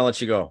question, I'll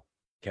let you go,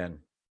 Ken.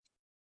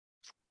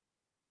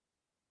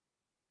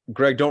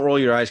 Greg, don't roll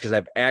your eyes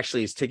because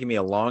it's taken me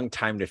a long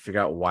time to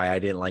figure out why I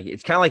didn't like it.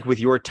 It's kind of like with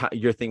your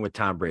thing with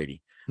Tom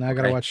Brady. Now I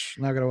gotta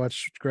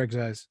watch Greg's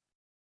eyes.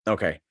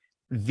 Okay.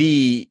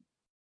 The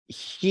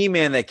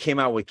He-Man that came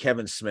out with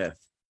Kevin Smith.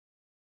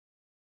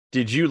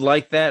 Did you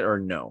like that or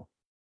no?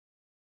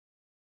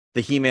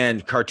 The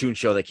He-Man cartoon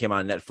show that came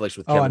on Netflix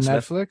with Kevin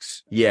Smith. On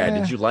Netflix? Yeah.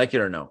 Did you like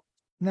it or no?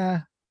 Nah.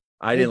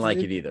 I didn't like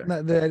it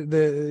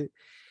either.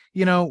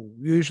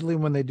 Usually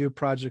when they do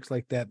projects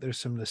like that, there's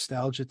some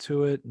nostalgia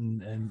to it,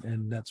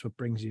 and that's what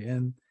brings you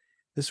in.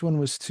 This one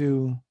was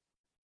too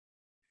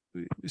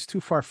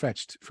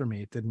far-fetched for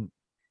me. It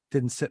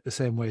didn't sit the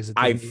same way as it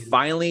did. I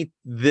finally,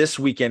 this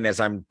weekend, as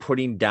I'm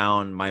putting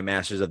down my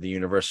Masters of the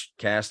Universe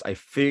cast, I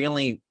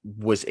finally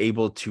was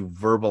able to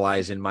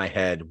verbalize in my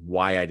head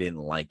why I didn't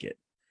like it.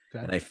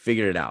 Okay. And I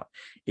figured it out.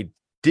 It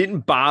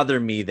didn't bother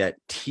me that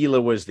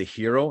Tila was the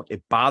hero.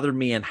 It bothered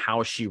me in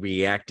how she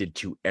reacted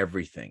to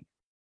everything.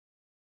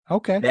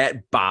 Okay.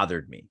 That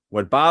bothered me.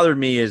 What bothered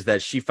me is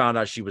that she found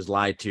out she was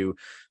lied to.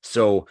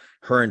 So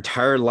her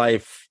entire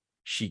life,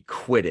 she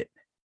quit it.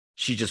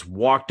 She just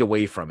walked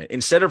away from it.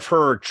 Instead of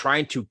her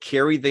trying to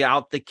carry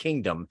out the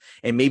kingdom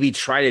and maybe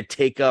try to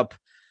take up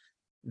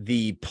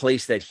the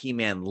place that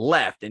He-Man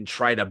left and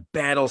try to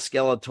battle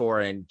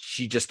Skeletor, and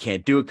she just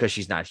can't do it because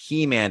she's not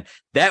He-Man.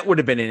 That would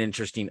have been an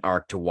interesting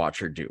arc to watch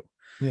her do.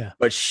 Yeah.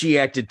 But she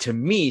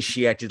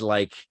acted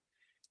like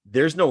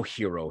there's no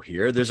hero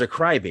here. There's a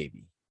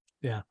crybaby.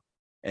 Yeah.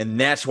 And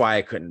that's why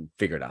I couldn't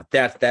figure it out.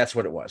 That's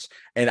what it was.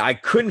 And I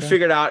couldn't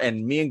figure it out.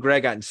 And me and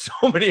Greg got in so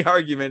many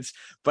arguments,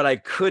 but I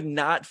could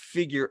not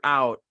figure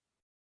out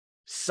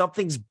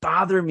something's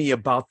bothering me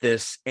about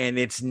this. And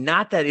it's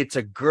not that it's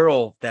a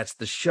girl that's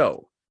the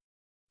show.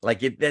 Like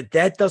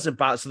that doesn't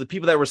bother. So the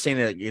people that were saying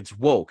that it's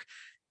woke,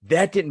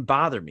 that didn't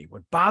bother me.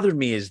 What bothered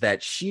me is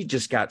that she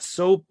just got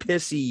so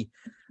pissy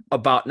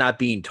about not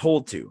being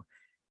told to.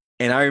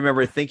 And I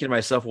remember thinking to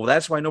myself, well,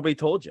 that's why nobody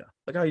told you.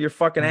 Look how you're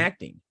fucking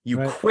acting. You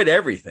quit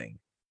everything,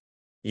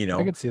 you know?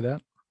 I could see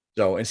that.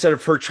 So instead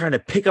of her trying to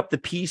pick up the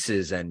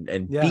pieces and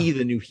be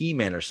the new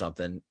He-Man or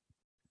something,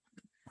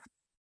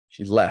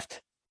 she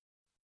left.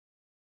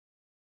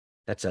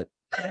 That's it.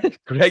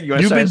 Greg, you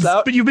want to sign us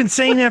out? But you've been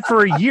saying that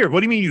for a year. What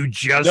do you mean you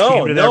just No,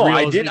 came to that I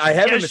realization? didn't. I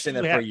haven't been Yes, saying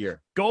that you for a have.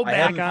 year. Go I back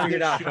haven't on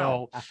figured the out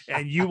show,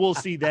 and you will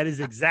see that is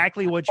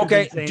exactly what you've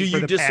been saying do for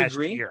you the past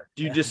disagree? year.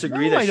 Do you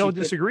disagree? No, that I don't she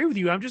could- disagree with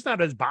you. I'm just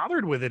not as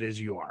bothered with it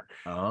as you are.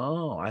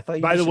 Oh, I thought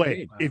you By the way,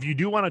 disagreed. if you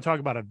do want to talk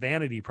about a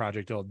vanity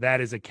project, though, that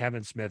is a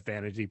Kevin Smith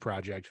vanity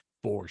project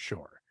for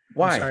sure.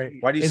 Why? Sorry.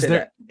 Why do you is say there,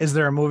 that? Is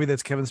there a movie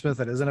that's Kevin Smith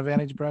that isn't a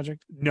vanity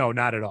project? No,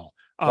 not at all.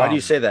 Why do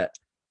you say that?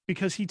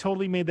 Because he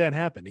totally made that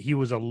happen. He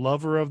was a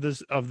lover of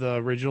the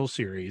original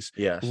series,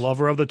 Yes.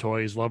 lover of the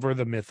toys, lover of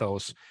the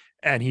mythos.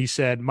 And he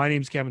said, my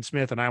name's Kevin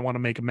Smith and I want to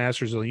make a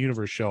Masters of the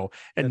Universe show.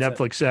 And That's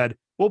Netflix said,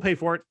 we'll pay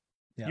for it.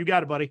 Yeah. You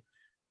got it, buddy.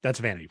 That's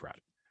a vanity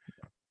project.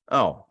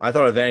 Oh, I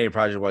thought a vanity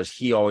project was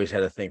he always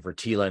had a thing for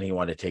Tila and he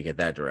wanted to take it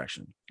that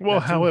direction. Well,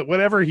 That too.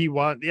 whatever he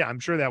want. Yeah, I'm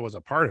sure that was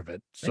a part of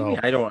it. So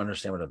Maybe I don't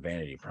understand what a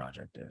vanity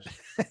project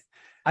is.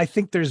 I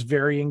think there's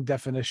varying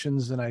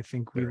definitions, and I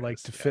think we There like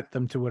is, to yeah. fit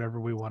them to whatever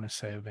we want to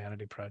say a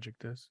vanity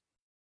project is.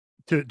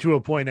 to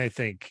a point, I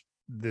think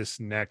this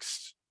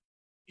next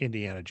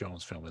Indiana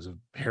Jones film is a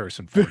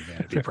Harrison Ford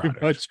vanity Very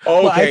project. much.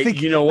 Okay, Well, I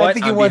think, you know what? I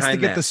think he I'm wants to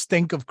behind get that. the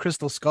stink of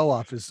Crystal Skull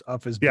off his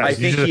Yeah, I he's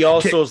think just- he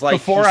also is like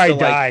before he's I still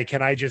like, die,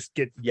 can I just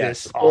get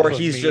yes, this? or off of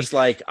he's me? just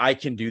like, I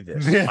can do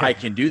this. Yeah. I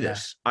can do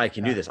this. I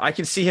can do Yeah. this. I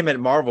can see him at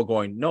Marvel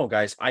going, no,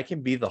 guys, I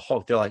can be the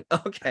Hulk. They're like,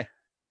 okay,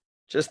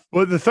 just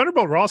Well, the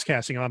Thunderbolt Ross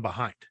casting, I'm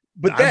behind.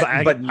 but I'm- that,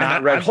 I- but I'm not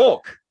not- Red I'm-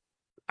 Hulk.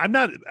 I'm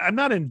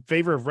not in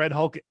favor of Red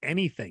Hulk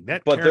anything.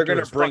 That But they're character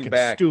gonna is bring fucking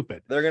back-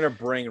 stupid. They're gonna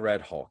bring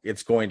Red Hulk.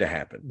 It's going to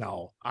happen.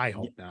 No, I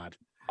hope not.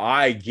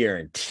 I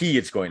guarantee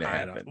it's going to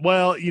I don't- happen.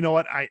 Well, you know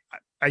what?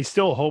 I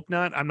still hope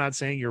not. I'm not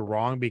saying you're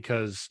wrong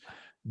because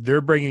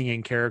they're bringing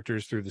in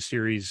characters through the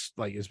series,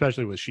 like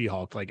especially with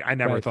She-Hulk. Like I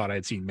never Right. thought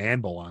I'd see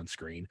Manbull on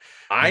screen.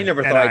 I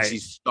never and thought I'd I- see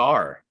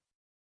Star.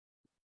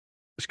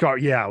 Scar,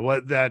 yeah,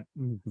 what that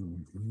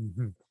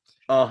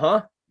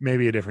Uh-huh.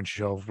 maybe a different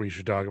show if we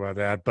should talk about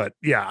that. But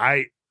yeah,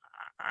 I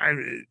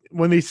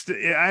when they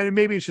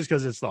maybe it's just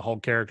because it's the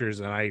Hulk characters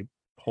and I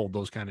hold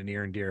those kind of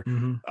near and dear.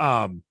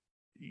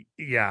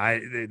 Yeah,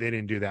 they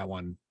didn't do that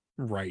one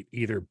right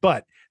either,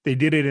 but they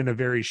did it in a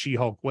very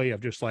She-Hulk way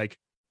of just like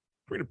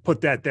we're gonna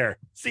put that there.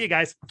 See you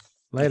guys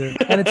Later.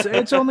 And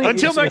it's only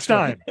until it's- next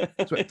time.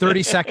 it's what,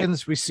 30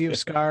 seconds we see a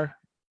scar.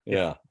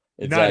 Yeah,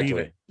 Not exactly.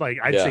 even like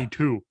I'd Yeah. say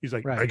 2. He's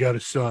like, Right. I got a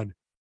son.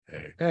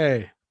 Hey.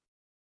 Hey.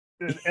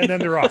 And then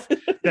they're off.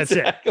 That's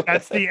Exactly. it.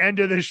 That's the end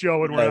of the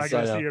show, and we're Yes, not I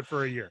going to know. see it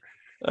for a year.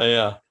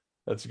 Yeah,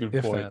 that's a good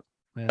If point.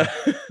 that.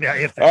 Yeah. Yeah,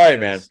 if All that right,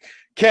 man. is.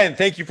 Ken,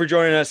 thank you for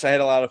joining us. I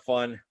had a lot of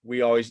fun.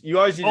 You always need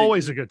to-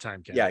 Always a good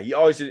time, Ken. yeah, you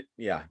always did.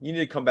 Yeah, you need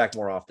to come back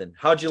more often.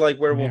 How'd you like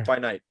Werewolf Here. by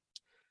Night?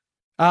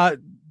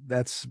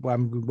 That's why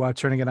I'm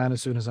turning it on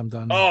as soon as I'm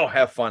done. Oh,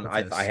 have fun. with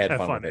I this. had Have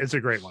fun, fun. with it. It's a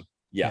great one.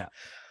 Yeah. yeah.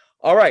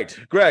 All right,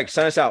 Greg,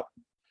 sign us out.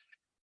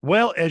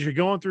 Well, as you're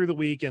going through the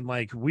week, and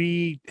like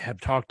we have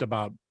talked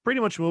about pretty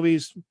much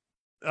movies.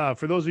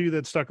 For those of you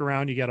that stuck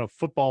around, you got a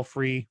football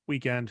free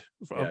weekend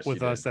Yes,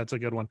 with you us. did. That's a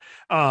good one.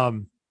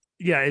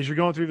 Yeah, as you're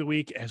going through the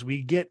week, as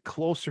we get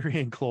closer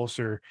and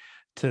closer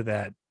to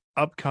that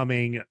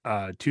upcoming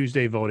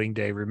Tuesday voting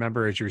day,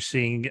 remember as you're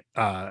seeing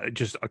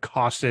just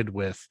accosted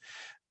with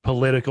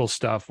political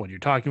stuff when you're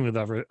talking with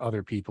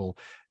other people,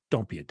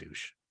 don't be a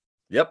douche.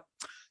 Yep.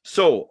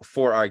 So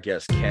for our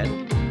guest,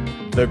 Ken,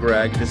 the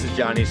Greg, this is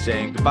Johnny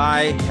saying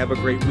goodbye. Have a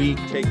great week.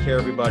 Take care,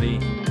 everybody.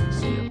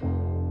 See you.